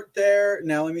report there.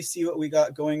 Now let me see what we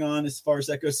got going on as far as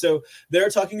that goes. So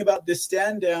they're talking about this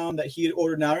stand down that he had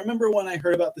ordered. Now I remember when I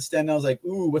heard about the stand down, I was like,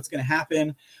 ooh, what's going to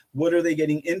happen? What are they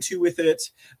getting into with it?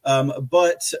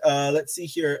 But let's see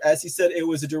here. As he said, it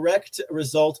was a direct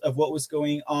result of what was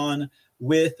going on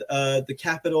with the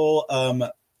Capitol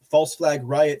false flag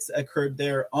riots that occurred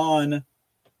there on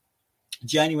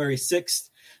January 6th.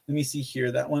 Let me see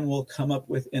here. That one will come up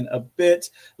within a bit.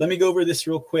 Let me go over this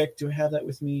real quick. Do I have that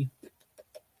with me?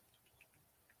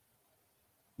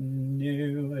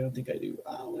 No, I don't think I do.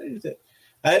 Oh, what is it?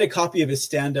 I had a copy of his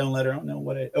stand down letter. I don't know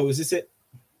what is this it?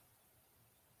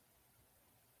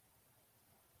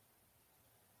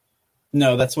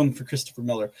 No, that's one for Christopher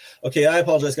Miller. Okay, I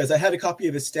apologize, guys. I had a copy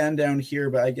of his stand down here,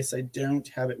 but I guess I don't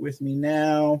have it with me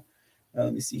now.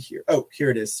 Let me see here. Oh, here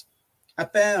it is. I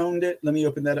found it. Let me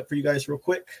open that up for you guys real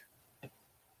quick.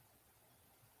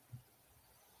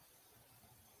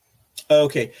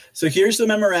 Okay, so here's the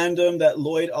memorandum that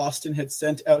Lloyd Austin had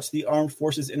sent out to the armed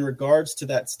forces in regards to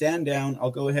that stand down.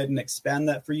 I'll go ahead and expand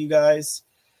that for you guys.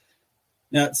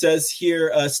 Now it says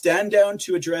here, stand down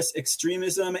to address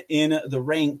extremism in the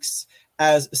ranks.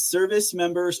 As service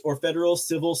members or federal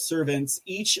civil servants,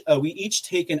 we each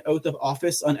take an oath of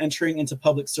office on entering into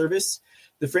public service.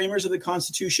 The framers of the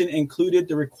Constitution included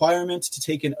the requirement to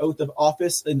take an oath of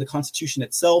office in the Constitution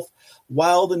itself.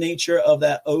 While the nature of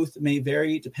that oath may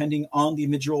vary depending on the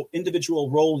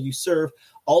individual role you serve,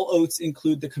 all oaths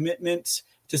include the commitment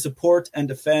to support and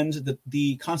defend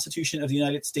the Constitution of the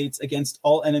United States against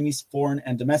all enemies, foreign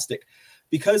and domestic.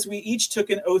 Because we each took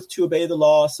an oath to obey the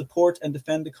law, support and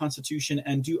defend the Constitution,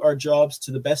 and do our jobs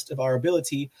to the best of our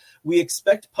ability, we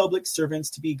expect public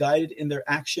servants to be guided in their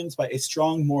actions by a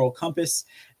strong moral compass,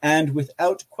 and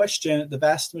without question, the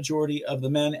vast majority of the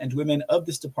men and women of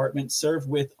this department serve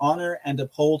with honor and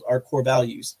uphold our core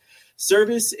values.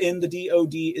 Service in the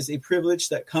DoD is a privilege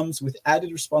that comes with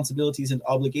added responsibilities and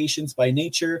obligations by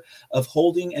nature of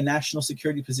holding a national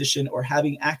security position or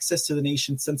having access to the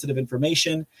nation's sensitive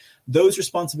information. Those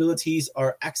responsibilities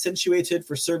are accentuated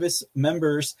for service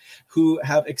members who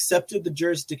have accepted the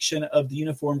jurisdiction of the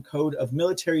Uniform Code of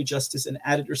Military Justice and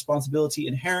added responsibility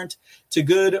inherent to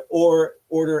good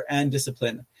order and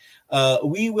discipline.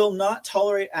 We will not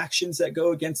tolerate actions that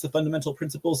go against the fundamental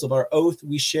principles of our oath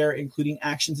we share, including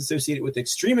actions associated with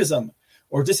extremism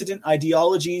or dissident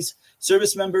ideologies.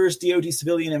 Service members, DoD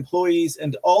civilian employees,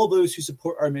 and all those who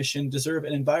support our mission deserve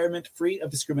an environment free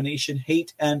of discrimination,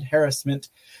 hate, and harassment.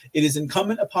 It is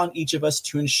incumbent upon each of us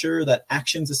to ensure that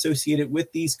actions associated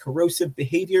with these corrosive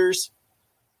behaviors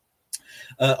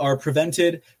are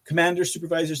prevented. Commanders,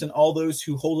 supervisors, and all those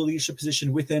who hold a leadership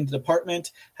position within the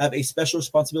department have a special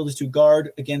responsibility to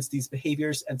guard against these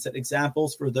behaviors and set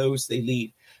examples for those they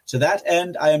lead. To that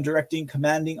end, I am directing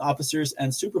commanding officers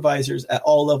and supervisors at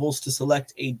all levels to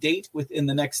select a date within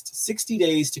the next 60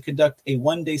 days to conduct a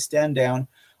one-day stand-down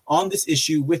on this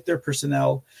issue with their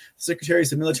personnel.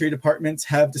 Secretaries of military departments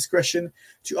have discretion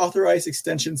to authorize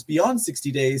extensions beyond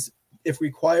 60 days if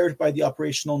required by the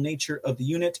operational nature of the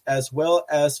unit, as well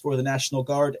as for the National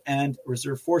Guard and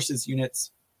Reserve Forces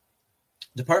units.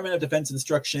 Department of Defense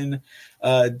Instruction,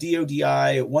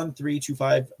 DODI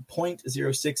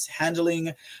 1325.06,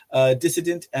 handling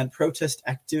dissident and protest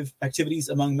activities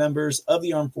among members of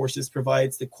the armed forces,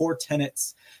 provides the core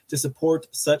tenets to support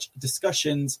such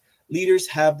discussions. Leaders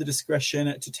have the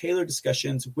discretion to tailor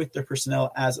discussions with their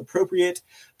personnel as appropriate,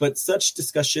 but such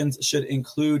discussions should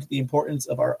include the importance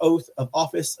of our oath of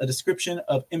office, a description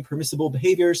of impermissible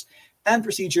behaviors, and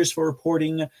procedures for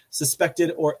reporting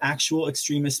suspected or actual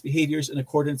extremist behaviors in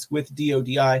accordance with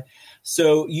DODI.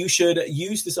 So you should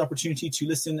use this opportunity to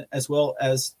listen as well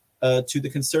as to the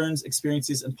concerns,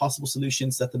 experiences, and possible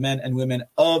solutions that the men and women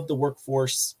of the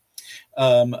workforce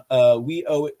we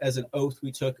owe it as an oath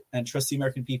we took and trust the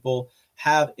American people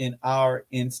have in our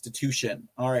institution.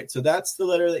 All right, so that's the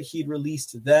letter that he'd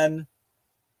released then.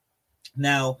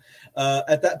 Now,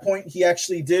 at that point, he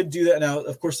actually did do that. Now,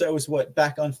 of course, that was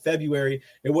back on February.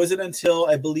 It wasn't until,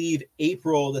 I believe,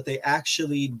 April that they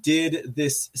actually did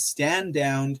this stand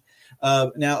down.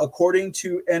 Now, according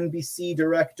to NBC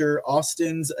director,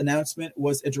 Austin's announcement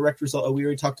was a direct result. We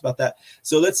already talked about that.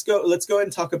 So let's go ahead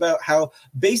and talk about how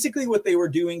basically what they were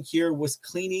doing here was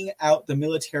cleaning out the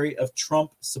military of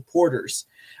Trump supporters.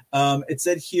 It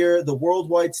said here the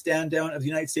worldwide stand down of the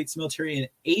United States military in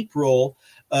April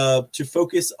to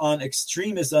focus on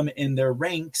extremism in their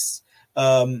ranks.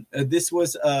 This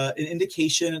was an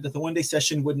indication that the one-day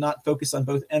session would not focus on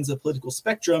both ends of the political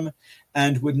spectrum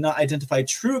and would not identify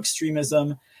true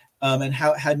extremism and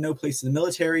how it had no place in the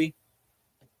military.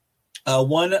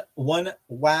 One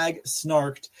wag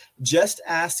snarked, just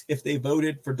ask if they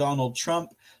voted for Donald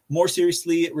Trump. More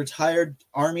seriously, retired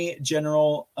Army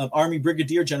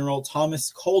Brigadier General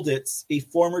Thomas Kolditz, a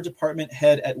former department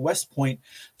head at West Point,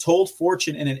 told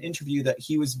Fortune in an interview that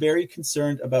he was very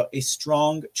concerned about a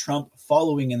strong Trump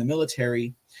following in the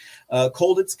military.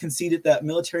 Kolditz conceded that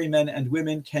military men and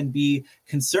women can be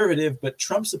conservative, but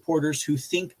Trump supporters who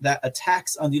think that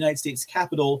attacks on the United States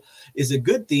Capitol is a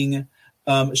good thing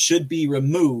should be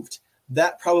removed.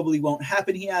 That probably won't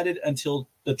happen, he added, until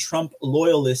the Trump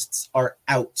loyalists are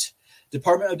out.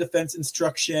 Department of Defense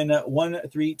Instruction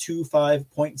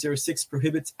 1325.06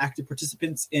 prohibits active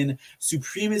participants in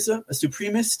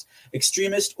supremacist,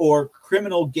 extremist, or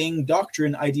criminal gang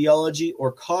doctrine, ideology,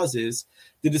 or causes.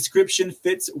 The description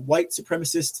fits white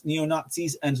supremacists,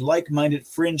 neo-Nazis, and like-minded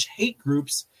fringe hate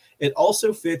groups. It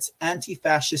also fits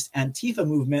anti-fascist Antifa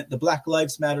movement, the Black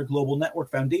Lives Matter Global Network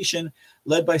Foundation,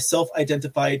 led by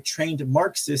self-identified trained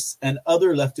Marxists and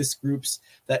other leftist groups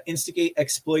that instigate,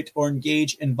 exploit, or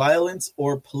engage in violence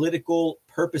or political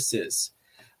purposes.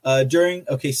 So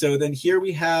then here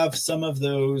we have some of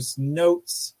those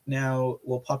notes. Now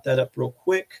we'll pop that up real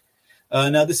quick.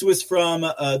 Now this was from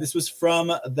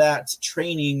that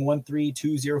training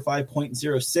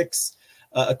 13205.06.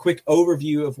 A quick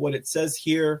overview of what it says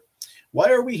here. Why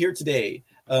are we here today?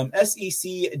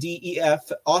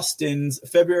 SECDEF Austin's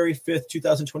February 5th,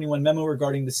 2021 memo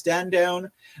regarding the stand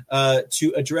down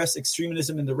to address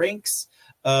extremism in the ranks.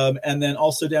 And then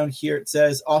also down here it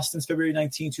says Austin's February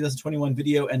 19, 2021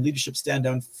 video and leadership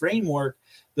stand-down framework.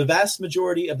 The vast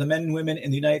majority of the men and women in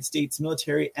the United States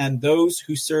military and those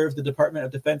who serve the Department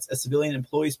of Defense as civilian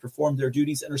employees perform their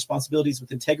duties and responsibilities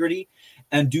with integrity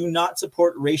and do not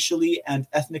support racially and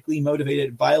ethnically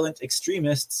motivated violent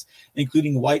extremists,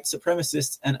 including white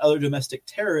supremacists and other domestic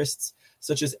terrorists,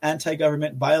 such as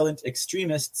anti-government violent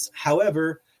extremists.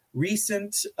 However,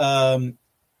 recent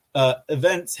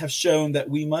events have shown that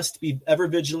we must be ever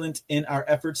vigilant in our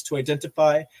efforts to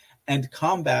identify and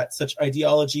combat such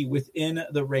ideology within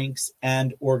the ranks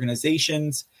and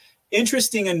organizations.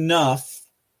 Interesting enough,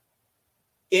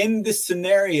 in this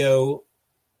scenario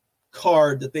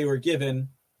card that they were given,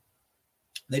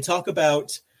 they talk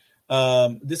about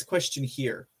this question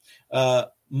here.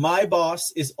 My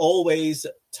boss is always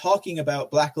talking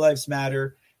about Black Lives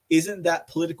Matter. Isn't that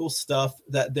political stuff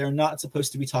that they're not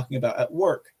supposed to be talking about at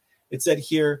work? It said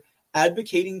here,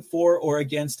 advocating for or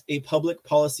against a public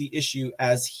policy issue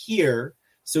as here.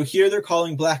 So here they're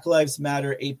calling Black Lives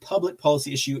Matter a public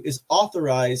policy issue is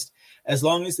authorized as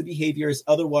long as the behavior is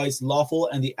otherwise lawful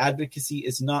and the advocacy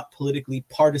is not politically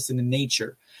partisan in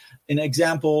nature. An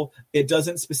example, it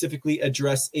doesn't specifically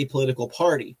address a political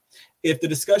party. If the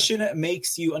discussion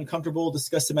makes you uncomfortable,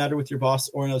 discuss the matter with your boss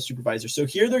or another supervisor. So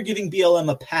here they're giving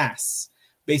BLM a pass.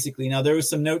 Basically, now there was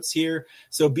some notes here.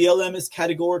 So BLM is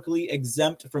categorically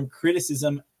exempt from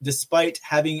criticism despite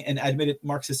having an admitted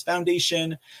Marxist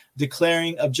foundation,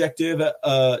 declaring objective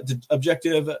of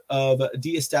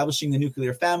de-establishing the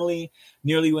nuclear family,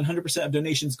 nearly 100% of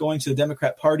donations going to the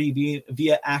Democrat Party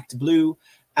via Act Blue,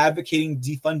 advocating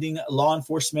defunding law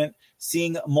enforcement,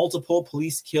 seeing multiple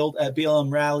police killed at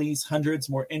BLM rallies, hundreds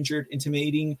more injured,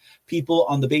 intimidating people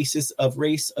on the basis of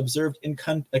race observed in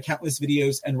countless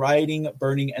videos, and rioting,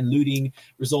 burning, and looting,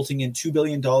 resulting in $2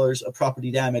 billion of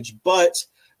property damage. But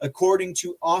according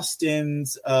to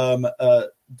Austin's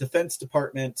Defense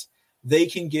Department, they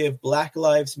can give Black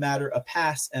Lives Matter a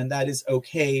pass, and that is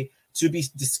okay to be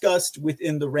discussed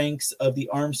within the ranks of the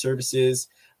armed services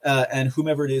and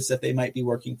whomever it is that they might be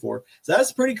working for. So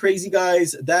that's pretty crazy,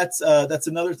 guys. That's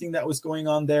another thing that was going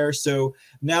on there. So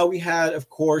now we had, of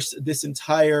course, this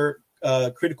entire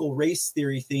critical race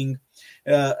theory thing.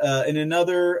 In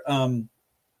another,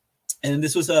 and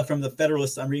this was from the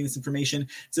Federalist. I'm reading this information. It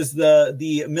says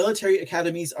the military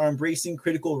academies are embracing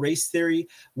critical race theory,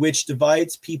 which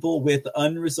divides people with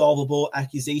unresolvable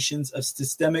accusations of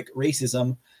systemic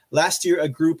racism. Last year, a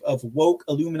group of woke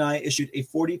alumni issued a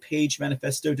 40-page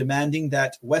manifesto demanding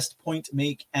that West Point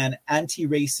make an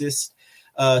anti-racist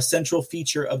central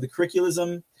feature of the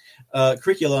curriculum.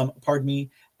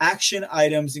 Action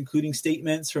items including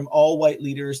statements from all white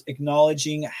leaders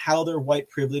acknowledging how their white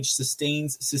privilege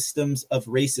sustains systems of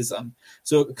racism.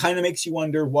 So it kind of makes you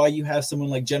wonder why you have someone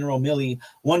like General Milley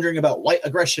wondering about white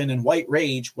aggression and white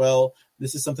rage. Well,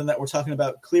 this is something that we're talking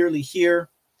about clearly here.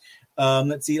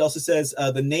 Let's see. It also says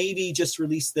the Navy just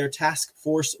released their Task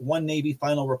Force One Navy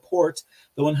final report.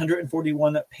 The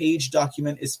 141-page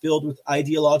document is filled with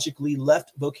ideologically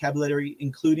left vocabulary,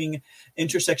 including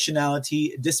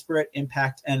intersectionality, disparate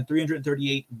impact, and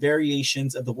 338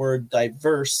 variations of the word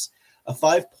diverse. A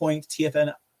 5-point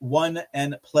TFN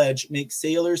 1N pledge makes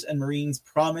sailors and Marines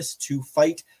promise to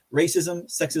fight racism,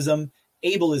 sexism,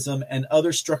 ableism, and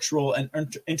other structural and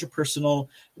interpersonal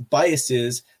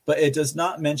biases, but it does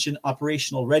not mention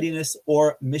operational readiness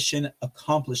or mission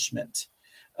accomplishment.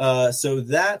 So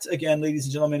that, again, ladies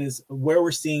and gentlemen, is where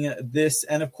we're seeing this.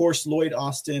 And of course, Lloyd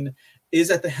Austin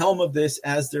is at the helm of this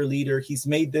as their leader. He's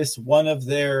made this one of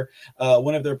their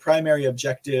primary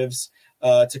objectives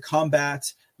to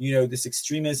combat, this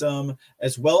extremism,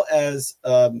 as well as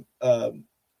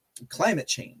climate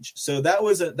change. So that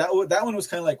one was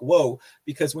kind of like, whoa,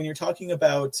 because when you're talking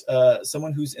about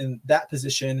someone who's in that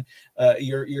position,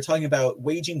 you're talking about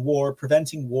waging war,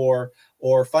 preventing war,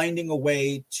 or finding a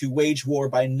way to wage war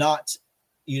by not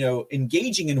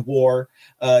engaging in war.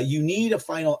 You need a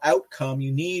final outcome.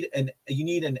 You need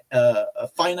a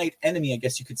finite enemy, I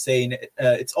guess you could say. And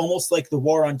it's almost like the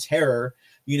war on terror.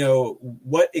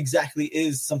 What exactly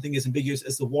is something as ambiguous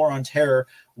as the war on terror?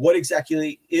 What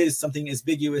exactly is something as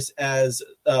ambiguous as,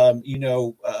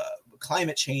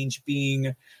 climate change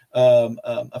being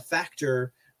a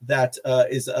factor that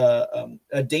is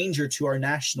a danger to our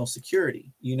national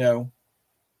security,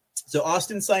 So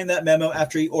Austin signed that memo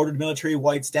after he ordered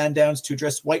military-wide stand-downs to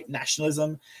address white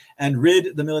nationalism and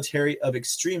rid the military of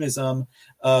extremism.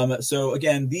 So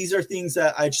again, these are things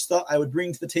that I just thought I would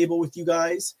bring to the table with you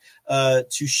guys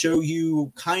to show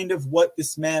you kind of what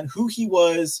this man, who he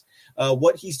was,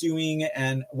 what he's doing,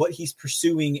 and what he's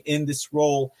pursuing in this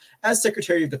role as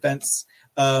Secretary of Defense.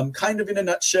 kind of in a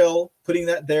nutshell, putting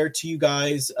that there to you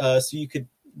guys so you could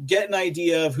get an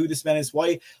idea of who this man is,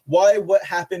 why what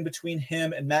happened between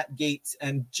him and Matt Gaetz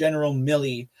and General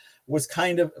Milley was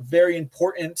kind of very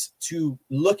important to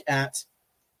look at.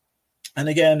 And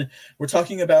again, we're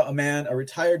talking about a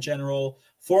retired general,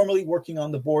 formerly working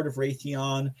on the board of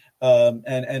Raytheon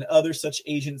and other such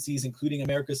agencies, including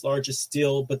America's Largest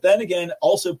Steel. But then again,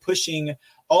 also pushing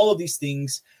all of these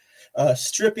things,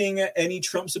 stripping any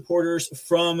Trump supporters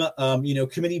from,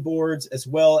 committee boards, as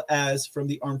well as from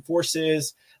the armed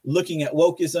forces, looking at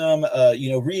wokeism,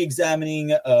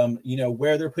 re-examining,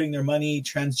 where they're putting their money,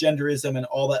 transgenderism, and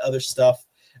all that other stuff.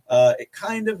 It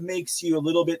kind of makes you a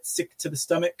little bit sick to the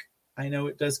stomach. I know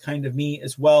it does kind of me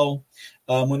as well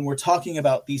when we're talking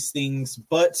about these things.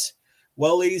 But,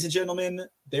 well, ladies and gentlemen,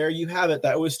 there you have it.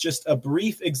 That was just a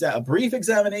brief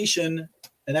examination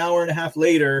an hour and a half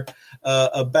later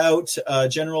about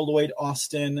General Lloyd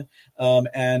Austin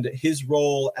and his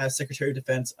role as Secretary of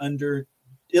Defense under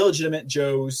illegitimate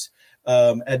Joe's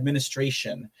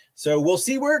administration. So we'll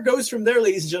see where it goes from there,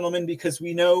 ladies and gentlemen, because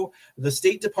we know the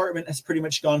State Department has pretty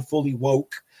much gone fully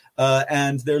woke.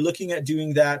 And they're looking at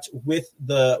doing that with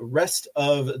the rest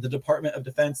of the Department of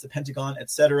Defense, the Pentagon,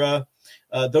 etc.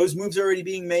 Those moves are already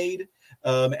being made.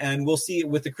 And we'll see it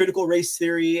with the critical race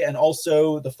theory and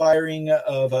also the firing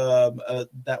of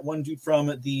that one dude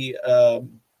from the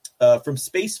from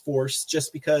Space Force,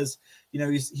 just because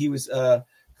he was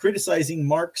criticizing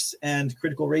Marx and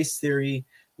critical race theory.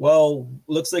 Well,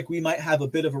 looks like we might have a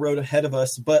bit of a road ahead of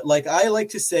us. But like I like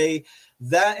to say,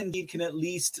 that indeed can at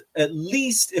least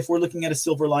if we're looking at a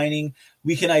silver lining,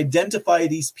 we can identify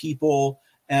these people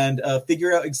and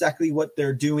figure out exactly what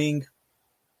they're doing.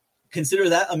 Consider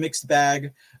that a mixed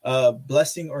bag,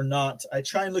 blessing or not. I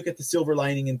try and look at the silver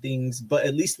lining in things, but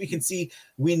at least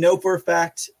we know for a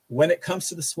fact when it comes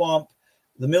to the swamp,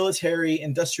 the military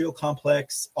industrial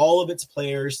complex, all of its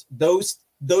players, those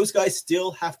guys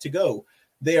still have to go.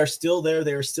 They are still there.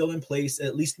 They are still in place.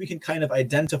 At least we can kind of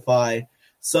identify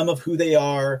some of who they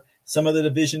are, some of the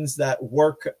divisions that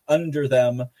work under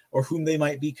them or whom they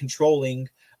might be controlling.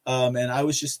 And I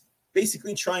was just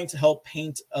basically trying to help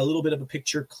paint a little bit of a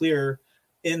picture clearer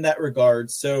in that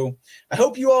regard. So I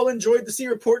hope you all enjoyed the C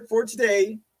Report for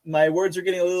today. My words are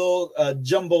getting a little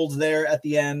jumbled there at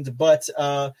the end, but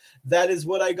that is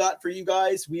what I got for you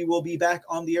guys. We will be back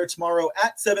on the air tomorrow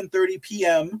at 7:30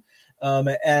 p.m.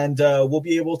 And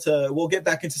we'll get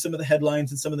back into some of the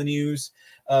headlines and some of the news.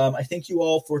 I thank you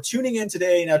all for tuning in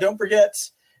today. Now, don't forget,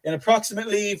 in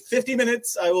approximately 50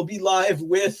 minutes, I will be live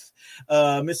with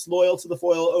Miss Loyal to the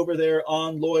Foil over there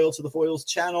on Loyal to the Foil's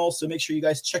channel. So make sure you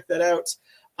guys check that out.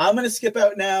 I'm going to skip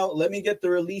out now. Let me get the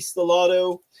Release the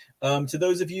Lotto. To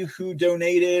those of you who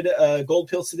donated gold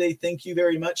pills today, thank you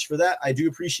very much for that. I do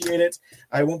appreciate it.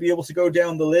 I won't be able to go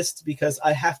down the list because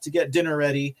I have to get dinner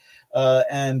ready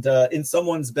and in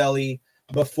someone's belly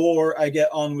before I get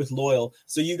on with Loyal.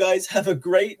 So you guys have a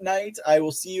great night. I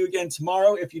will see you again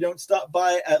tomorrow. If you don't stop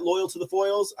by at Loyal to the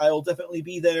Foils, I will definitely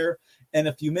be there in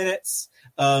a few minutes.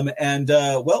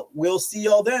 We'll see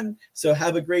y'all then. So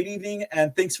have a great evening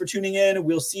and thanks for tuning in.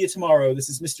 We'll see you tomorrow. This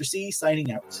is Mr. C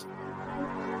signing out.